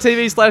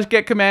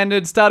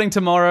twitch.tv/getcommanded starting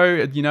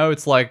tomorrow.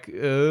 It's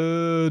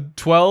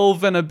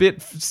 12 and a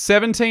bit,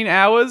 17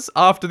 hours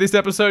after this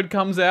episode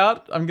comes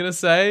out, I'm going to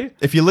say.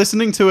 If you're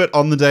listening to it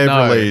on the day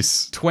of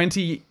release.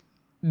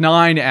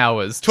 29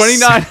 hours.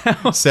 29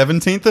 hours.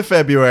 17th of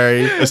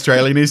February,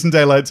 Australian Eastern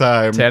Daylight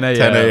Time. 10 a.m.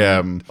 10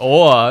 a.m.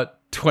 Or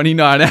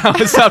 29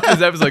 hours after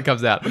this episode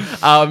comes out.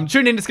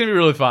 Tune in. It's going to be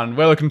really fun.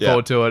 We're looking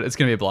forward to it. It's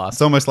going to be a blast.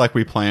 It's almost like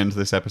we planned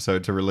this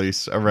episode to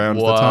release around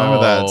the time of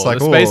that. It's the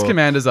Space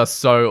Commanders are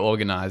so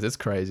organized. It's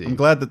crazy. I'm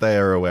glad that they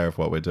are aware of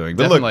what we're doing.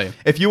 But Definitely. Look,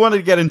 if you want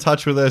to get in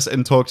touch with us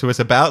and talk to us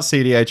about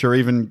cEDH, or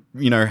even,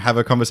 have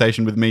a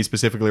conversation with me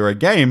specifically or a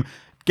game,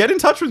 get in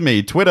touch with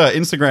me. Twitter,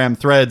 Instagram,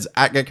 Threads,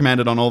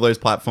 @GetCommanded on all those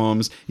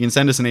platforms. You can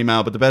send us an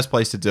email, but the best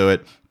place to do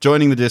it,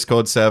 joining the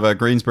Discord server,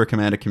 Greensboro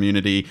Commander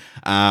community,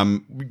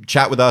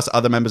 chat with us,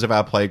 other members of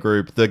our play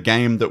group. The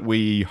game that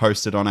we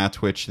hosted on our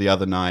Twitch the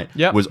other night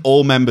was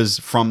all members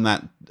from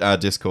that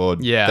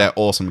Discord. Yeah. They're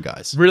awesome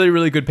guys. Really,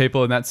 really good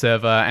people in that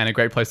server, and a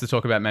great place to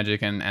talk about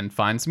Magic and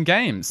find some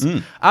games.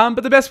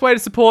 But the best way to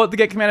support the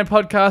Get Commanded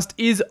podcast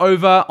is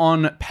over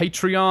on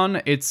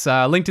Patreon. It's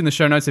linked in the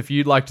show notes if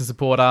you'd like to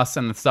support us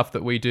and the stuff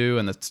that we do,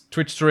 and the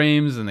Twitch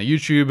streams and the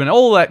YouTube and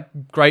all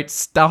that great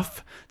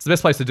stuff. It's the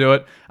best place to do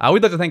it.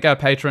 We'd like to thank our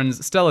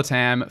patrons, Stella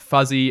Tam,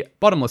 Fuzzy,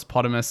 Bottomless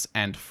Potamus,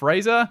 and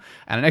Fraser.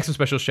 And an extra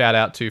special shout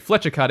out to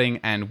Fletcher Cutting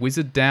and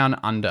Wizard Down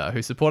Under,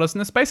 who support us in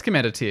the Space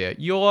Commander tier.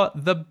 You're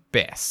the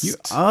best. You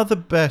are the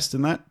best,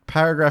 and that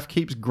paragraph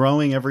keeps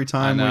growing every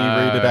time we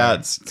read it out.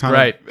 It's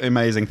great.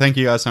 Amazing. Thank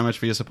you guys so much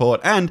for your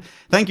support. And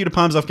thank you to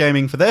Palms Off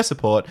Gaming for their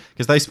support,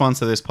 because they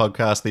sponsor this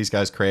podcast. These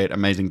guys create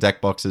amazing deck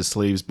boxes,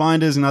 sleeves,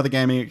 binders, and other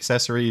gaming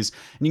accessories.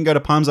 And you can go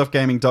to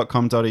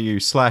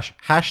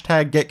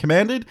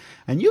palmsoffgaming.com.au/#getcommanded,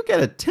 and you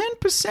get a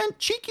 10%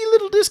 cheeky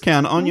little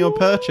discount on your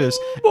purchase,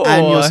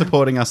 and you're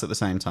supporting us at the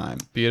same time.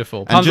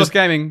 Beautiful.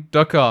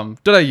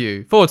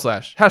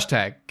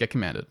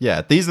 palmsoffgaming.com.au/#getcommanded.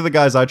 Yeah, these are the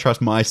guys I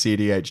trust my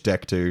cEDH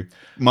deck to.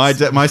 My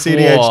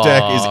cEDH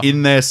deck is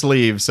in their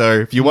sleeve, so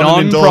if you want an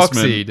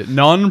endorsement...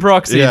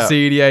 Non-proxied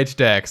cEDH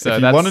deck. So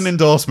if you want an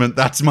endorsement,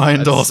 that's my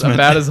endorsement.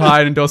 About as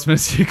high an endorsement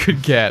as you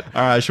could get.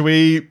 All right, should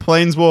we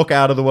planeswalk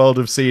out of the world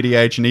of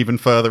cEDH and even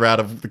further out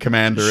of the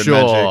Commander and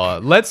Magic? Sure.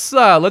 Let's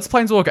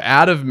planeswalk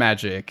out of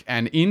Magic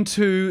and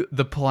into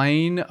the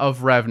plane of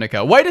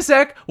Ravnica. Wait a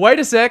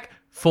sec.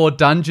 For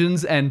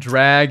Dungeons and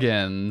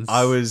Dragons.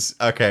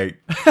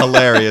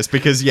 Hilarious,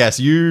 because yes,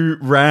 you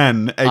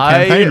ran a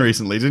campaign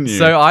recently, didn't you?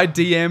 So I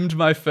DM'd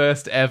my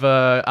first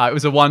ever, it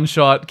was a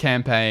one-shot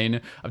campaign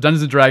of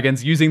Dungeons and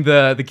Dragons using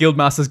the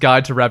Guildmaster's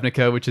Guide to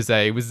Ravnica, which is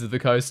a Wizards of the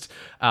Coast,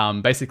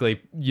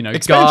 basically,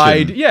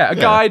 Expansion.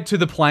 guide to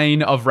the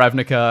plane of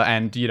Ravnica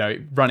and,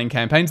 running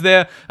campaigns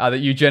there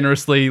that you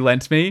generously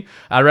lent me.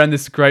 I ran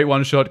this great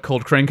one-shot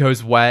called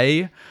Krenko's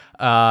Way,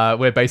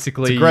 where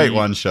basically... It's a great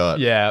one-shot.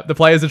 Yeah, the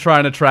players are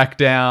trying to track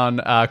down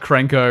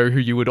Krenko, who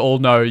you would all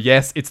know.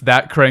 Yes, it's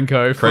that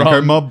Krenko from...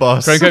 Krenko Mob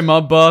Boss. Krenko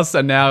Mob Boss,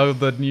 and now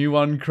the new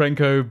one,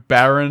 Krenko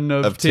Baron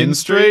of Tin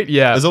Street.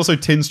 Yeah. There's also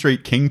Tin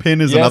Street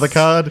Kingpin is another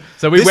card.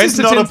 So this is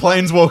not a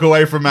planeswalk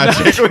away from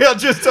Magic. We are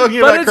just talking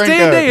about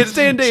Krenko. It's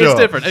D&D. It's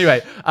different.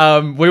 Anyway,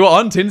 We were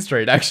on Tin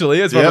Street,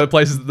 actually, as one of the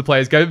places that the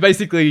players go.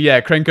 Basically,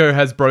 yeah, Krenko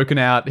has broken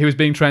out. He was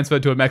being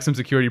transferred to a maximum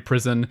security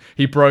prison.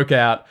 He broke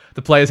out.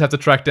 The players have to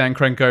track down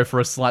Krenko for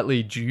a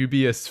slightly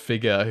dubious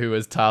figure who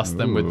has tasked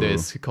them with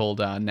this, called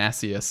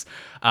Nasius.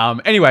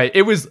 Anyway,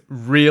 it was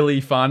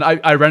really fun.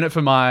 I ran it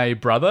for my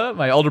brother.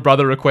 My older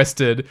brother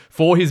requested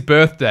for his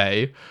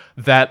birthday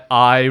that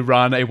I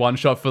run a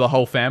one-shot for the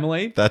whole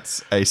family.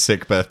 That's a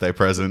sick birthday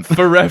present.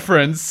 For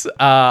reference,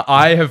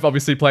 I have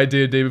obviously played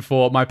D&D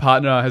before. My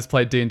partner has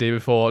played D&D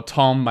before.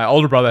 Tom, my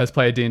older brother, has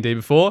played D&D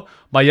before.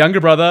 My younger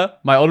brother,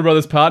 my older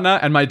brother's partner,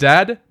 and my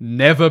dad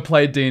never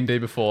played D&D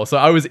before. So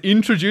I was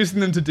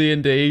introducing them to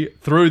D&D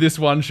through this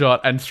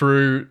one-shot and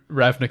through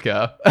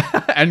Ravnica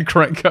and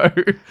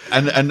Krenko.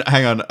 And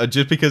hang on,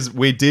 just because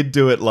we did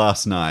do it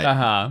last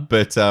night,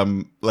 but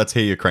let's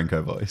hear your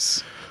Krenko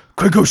voice.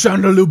 Krenko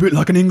sounded a little bit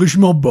like an English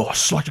mob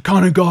boss, like the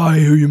kind of guy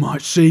who you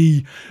might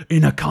see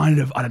in a kind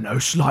of, I don't know,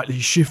 slightly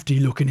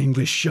shifty-looking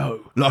English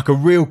show. Like a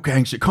real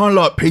gangster, kind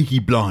of like Peaky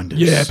Blinders.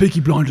 Yeah, Peaky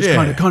Blinders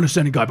kind of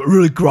sounding guy, but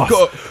really gruff.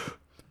 Got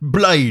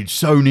blades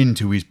sewn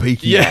into his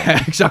peaky.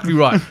 Yeah, exactly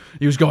right.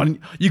 He was going,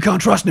 you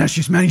can't trust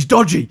Nasius, man, he's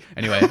dodgy.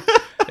 Anyway,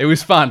 it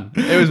was fun.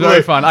 It was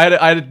very fun.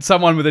 I had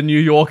someone with a New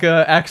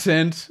Yorker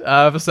accent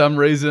for some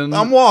reason.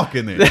 I'm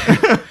walking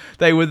it.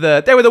 They were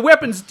the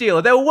weapons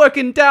dealer. They were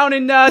working down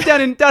in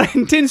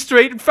Tin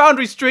Street,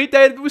 Foundry Street.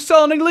 They were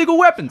selling illegal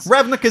weapons.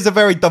 Ravnica is a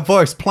very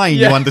diverse plane.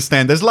 You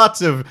understand? There's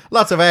lots of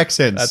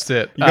accents. That's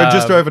it. You go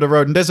just over the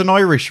road, and there's an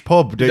Irish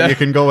pub that you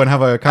can go and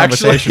have a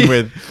conversation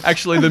with.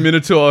 Actually, the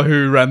Minotaur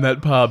who ran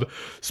that pub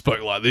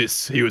spoke like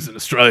this. He was an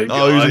Australian guy.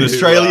 Oh, he was an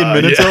Australian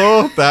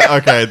Minotaur.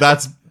 Yeah.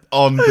 That's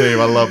on theme.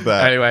 I love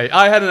that. Anyway,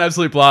 I had an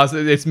absolute blast.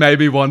 It's made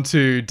me want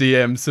to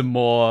DM some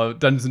more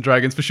Dungeons and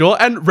Dragons for sure.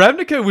 And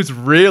Ravnica was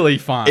really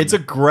fun. It's a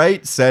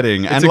great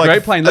setting. It's a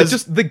great plane. Like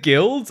just the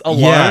guilds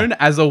alone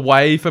as a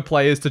way for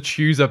players to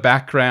choose a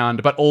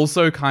background, but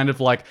also kind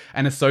of like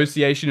an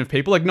association of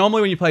people. Like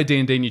normally when you play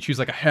D&D and you choose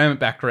like a hermit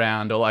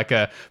background or like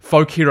a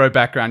folk hero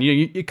background,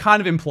 it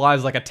kind of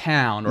implies like a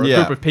town or a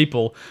group of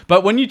people.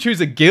 But when you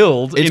choose a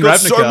guild in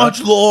Ravnica, so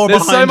much lore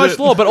there's so behind much it.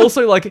 lore, but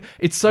also like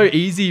it's so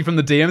easy from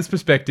the DM's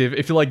perspective.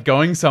 If you're like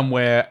going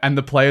somewhere and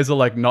the players are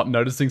like not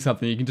noticing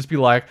something, you can just be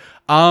like,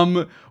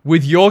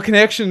 with your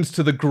connections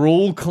to the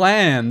Gruul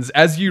clans,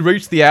 as you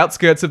reach the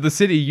outskirts of the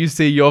city, you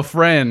see your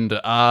friend,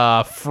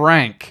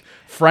 Frank.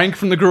 Frank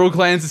from the Gruul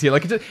clans is here.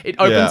 Like it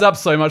opens up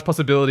so much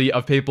possibility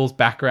of people's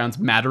backgrounds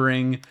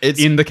mattering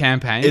in the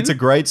campaign. It's a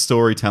great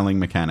storytelling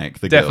mechanic,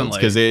 the guilds,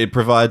 because it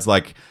provides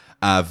like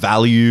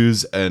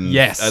values and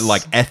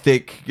like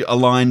ethic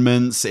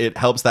alignments. It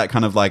helps that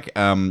kind of like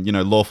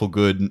lawful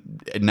good,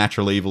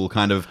 natural evil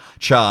kind of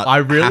chart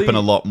happen a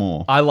lot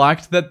more. I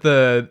liked that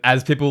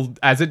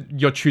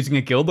you're choosing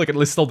a guild, like it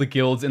lists all the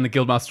guilds in the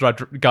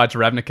Guildmaster Guide to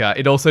Ravnica.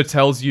 It also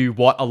tells you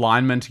what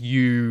alignment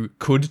you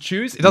could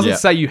choose. It doesn't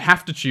say you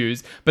have to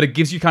choose, but it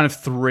gives you kind of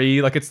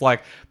three. Like it's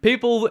like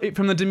people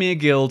from the Dimir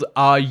Guild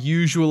are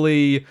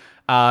usually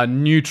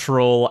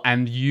neutral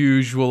and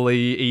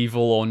usually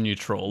evil or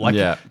neutral.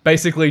 Like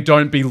basically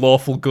don't be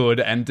lawful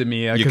good and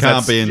Dimir. You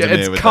can't be in Dimir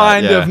it's with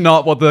kind that, of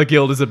not what the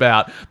guild is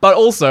about. But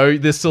also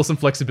there's still some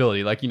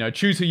flexibility. Like,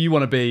 choose who you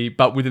want to be,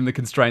 but within the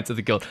constraints of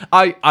the guild.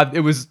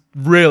 It was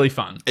really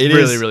fun.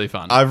 Really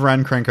fun. I've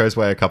ran Krenko's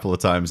Way a couple of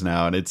times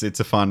now, and it's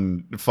a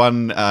fun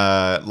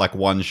like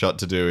one shot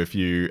to do if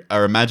you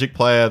are a Magic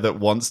player that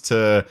wants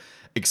to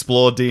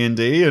explore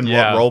D&D and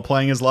what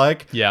role-playing is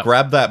like.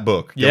 Grab that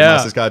book,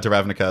 Guildmaster's Guide to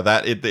Ravnica.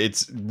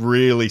 It's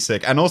really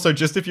sick. And also,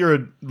 just if you're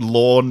a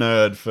lore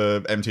nerd for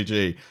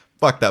MTG,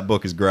 fuck, that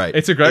book is great.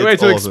 It's a great way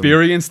to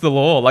experience the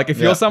lore. Like, if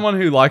you're someone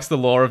who likes the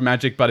lore of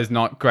Magic but is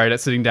not great at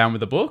sitting down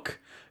with a book,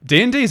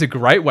 D&D is a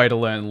great way to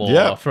learn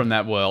lore from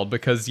that world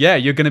because,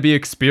 you're going to be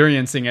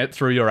experiencing it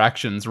through your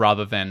actions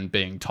rather than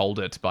being told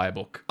it by a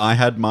book. I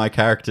had my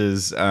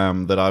characters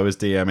that I was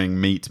DMing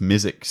meet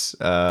Mizzix in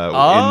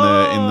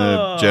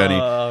the journey.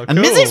 And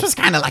cool. Mizzix was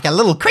kind of like a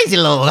little crazy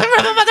little...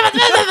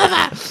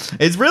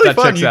 It's really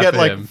fun. You get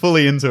like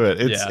fully into it.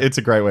 It's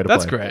a great way to play.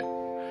 That's great.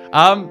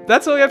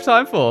 That's all we have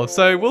time for.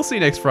 So we'll see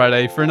you next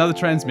Friday for another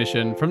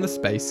transmission from the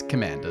Space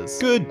Commanders.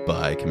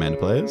 Goodbye, Commander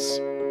players.